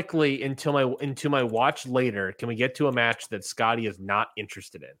 How quickly into my watch later can we get to a match that Scotty is not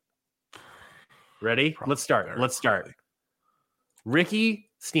interested in? Ready? Let's start. Very Let's start. quickly. Ricky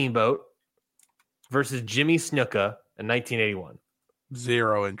Steamboat versus Jimmy Snuka in 1981.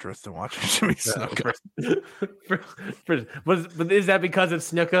 Zero interest in watching Jimmy Snuka. But is that because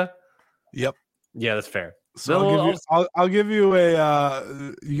it's Snuka? Yep. Yeah, that's fair. So I'll give you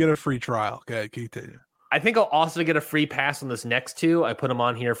a you get a free trial. Okay, continue. I think I'll also get a free pass on this next two. I put them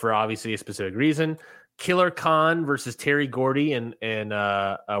on here for obviously a specific reason. Killer Khan versus Terry Gordy in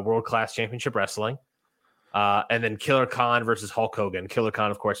World Class Championship Wrestling. And then Killer Khan versus Hulk Hogan. Killer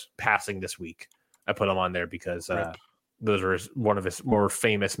Khan, of course, passing this week. I put him on there because those were one of his more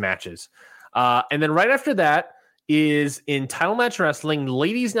famous matches. And then right after that is in Title Match Wrestling,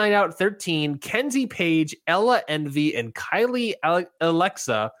 Ladies Night Out 13, Kenzie Page, Ella Envy, and Kylie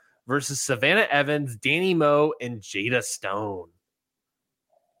Alexa versus Savannah Evans, Danny Moe, and Jada Stone.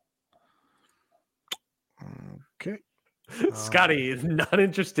 Okay. Scotty is not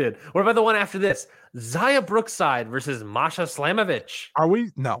interested. What about the one after this? Zaya Brookside versus Masha Slamovich. Are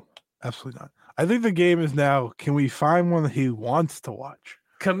we? No, absolutely not. I think the game is now, can we find one that he wants to watch?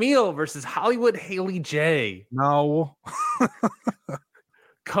 Camille versus Hollywood Haley J. No.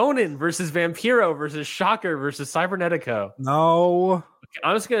 Conan versus Vampiro versus Shocker versus Cybernetico. No.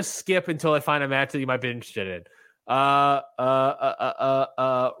 I'm just gonna skip until I find a match that you might be interested in.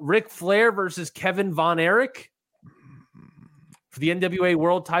 Ric Flair versus Kevin Von Erich for the NWA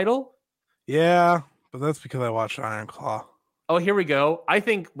World Title. Yeah, but that's because I watched Iron Claw. Oh, here we go. I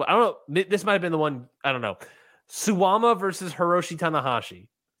don't know. This might have been the one. I don't know. Suwama versus Hiroshi Tanahashi.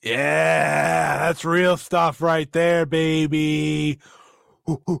 Yeah, that's real stuff right there, baby.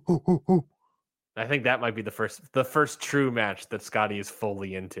 I think that might be the first true match that Scotty is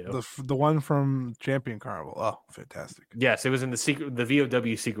fully into. The one from Champion Carnival. Oh, fantastic. Yes, it was in the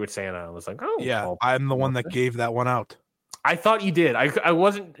VOW Secret Santa. I was like, oh, Yeah, well, I'm the one that gave that one out. I thought you did. I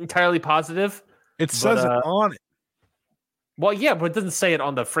wasn't entirely positive. It says it on it. Well, yeah, but it doesn't say it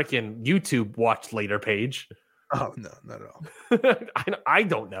on the freaking YouTube watch later page. Oh, no, not at all. I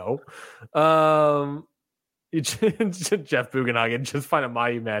don't know. Jeff Bugenhagen, just find a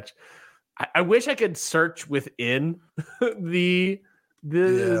Mayu match. I wish I could search within this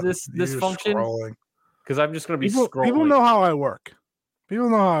function because I'm just going to be scrolling. People know how I work.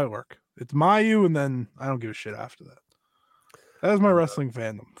 It's Mayu, and then I don't give a shit after that. That is my wrestling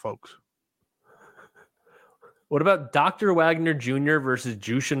fandom, folks. What about Dr. Wagner Jr. versus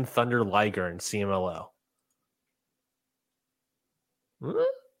Jushin Thunder Liger in CMLL? I'm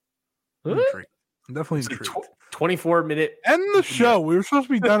intrigued. I'm definitely intrigued. 24-minute. End the show. We were supposed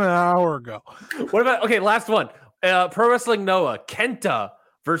to be done an hour ago. What about, okay, last one. Pro Wrestling Noah, Kenta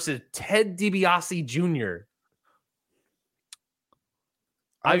versus Ted DiBiase Jr.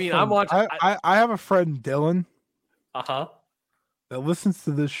 I'm watching. I have a friend, Dylan, Uh-huh. that listens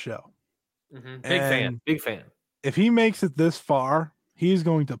to this show. Mm-hmm. Big fan. If he makes it this far, he's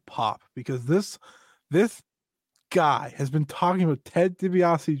going to pop because this guy has been talking about Ted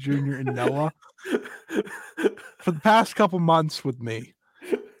DiBiase Jr. and Noah for the past couple months with me.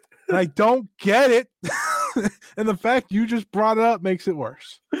 And I don't get it. And the fact you just brought it up makes it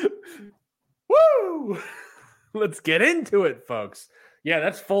worse. Woo! Let's get into it, folks. Yeah,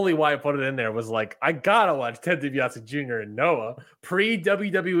 that's fully why I put it in there. Was like, I gotta watch Ted DiBiase Jr. and Noah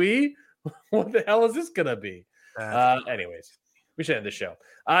pre-WWE. What the hell is this gonna be? Anyways, we should end the show.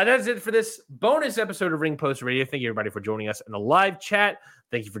 That's it for this bonus episode of Ring Post Radio. Thank you, everybody, for joining us in the live chat.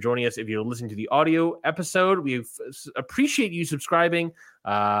 Thank you for joining us if you're listening to the audio episode. We appreciate you subscribing.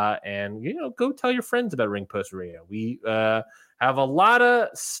 And, go tell your friends about Ring Post Radio. We have a lot of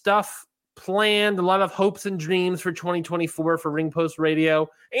stuff planned, a lot of hopes and dreams for 2024 for Ring Post Radio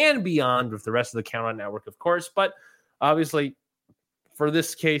and beyond with the rest of the Count Out Network, of course. But obviously, for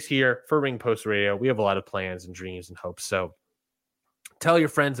this case here, for Ring Post Radio, we have a lot of plans and dreams and hopes. So tell your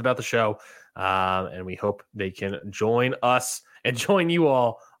friends about the show, and we hope they can join us and join you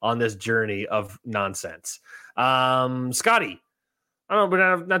all on this journey of nonsense. Scotty, I don't know,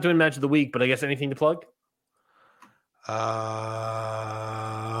 we're not doing Match of the Week, but I guess anything to plug?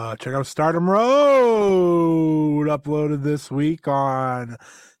 Check out Stardom Road, uploaded this week on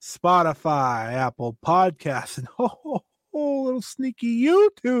Spotify, Apple Podcasts, and little sneaky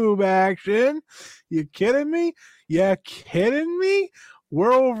YouTube action. You kidding me?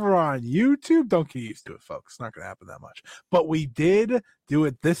 We're over on YouTube. Don't get used to it, folks. It's not going to happen that much. But we did do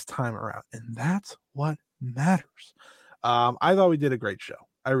it this time around, and that's what matters. I thought we did a great show.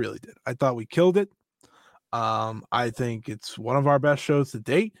 I really did. I thought we killed it. I think it's one of our best shows to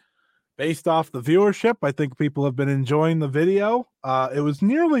date. Based off the viewership, I think people have been enjoying the video. It was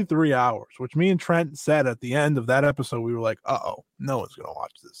nearly 3 hours, which me and Trent said at the end of that episode. We were like, uh-oh, no one's going to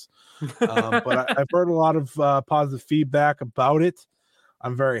watch this. But I've heard a lot of positive feedback about it.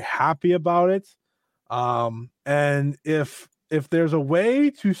 I'm very happy about it. And if there's a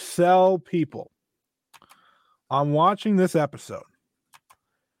way to sell people on watching this episode,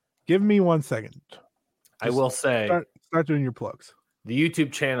 give me 1 second. I will say, start doing your plugs. The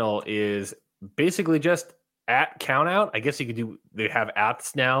YouTube channel is basically just at Countout. I guess they have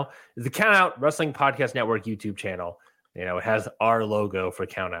apps now. The Countout Wrestling Podcast Network YouTube channel. It has our logo for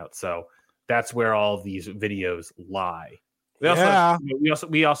Countout. So that's where all these videos lie. We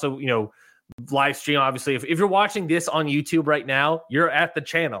also live stream. Obviously, if you're watching this on YouTube right now, you're at the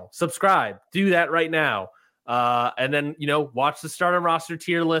channel. Subscribe. Do that right now. And then, watch the Stardom roster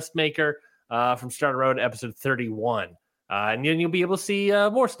tier list maker from Stardom Road episode 31. And then you'll be able to see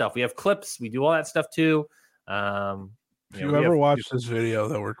more stuff. We have clips. We do all that stuff too. If you ever watch this video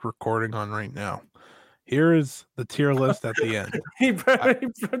that we're recording on right now, here is the tier list at the end.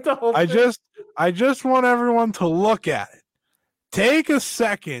 I just want everyone to look at it. Take a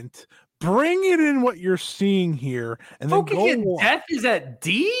second, bring it in what you're seeing here, and then go. Death is at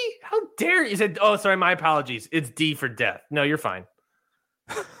D? How dare you? Is it? Oh, sorry, my apologies. It's D for death. No, you're fine.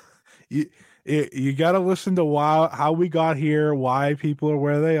 You got to listen to how we got here, why people are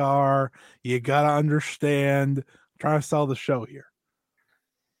where they are. You got to understand. I'm trying to sell the show here.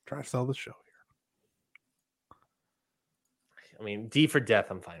 I mean, D for death,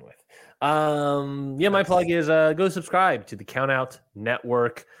 I'm fine with. My plug is go subscribe to the Countout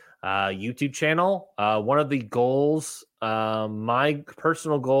Network YouTube channel. One of the goals, my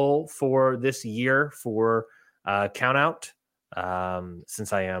personal goal for this year for Countout,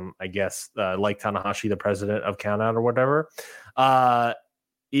 since I am, I guess, like Tanahashi, the president of Countout or whatever,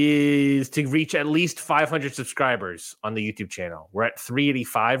 is to reach at least 500 subscribers on the YouTube channel. We're at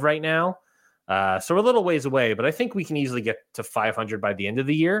 385 right now. So we're a little ways away, but I think we can easily get to 500 by the end of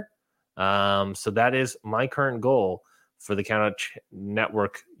the year. So that is my current goal for the Countout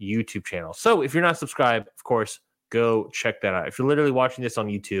Network YouTube channel. So if you're not subscribed, of course, go check that out. If you're literally watching this on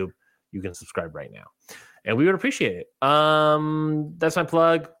YouTube, you can subscribe right now. And we would appreciate it. That's my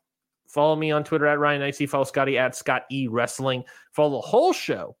plug. Follow me on Twitter at Ryan Nicey. Follow Scotty at Scott E Wrestling. Follow the whole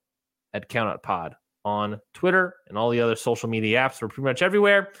show at Countout Pod on Twitter and all the other social media apps. We're pretty much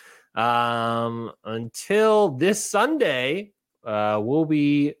everywhere. Until this Sunday, we'll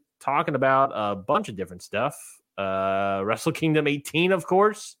be talking about a bunch of different stuff. Wrestle Kingdom 18, of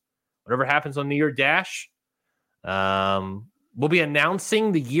course. Whatever happens on New Year Dash. We'll be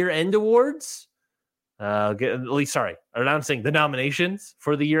announcing the year-end awards. Announcing the nominations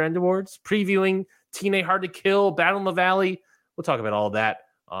for the year-end awards. Previewing TNA Hard to Kill, Battle in the Valley. We'll talk about all of that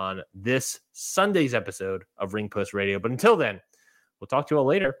on this Sunday's episode of Ring Post Radio. But until then, we'll talk to you all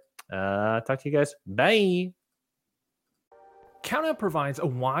later. Talk to you guys. Bye. Countout provides a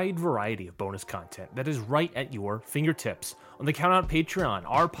wide variety of bonus content that is right at your fingertips. On the Countout Patreon,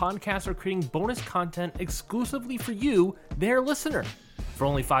 our podcasts are creating bonus content exclusively for you, their listener. For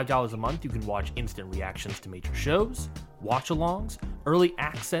only $5 a month, you can watch instant reactions to major shows, watch-alongs, early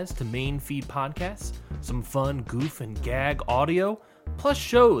access to main feed podcasts, some fun goof and gag audio, plus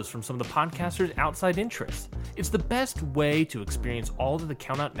shows from some of the podcasters' outside interests. It's the best way to experience all that the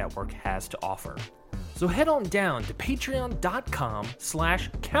Countout Network has to offer. So head on down to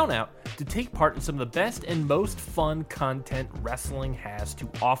patreon.com/countout to take part in some of the best and most fun content wrestling has to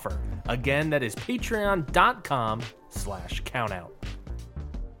offer. Again, that is patreon.com/countout.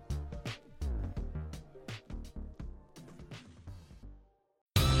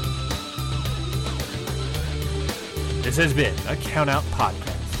 This has been a Countout Podcast.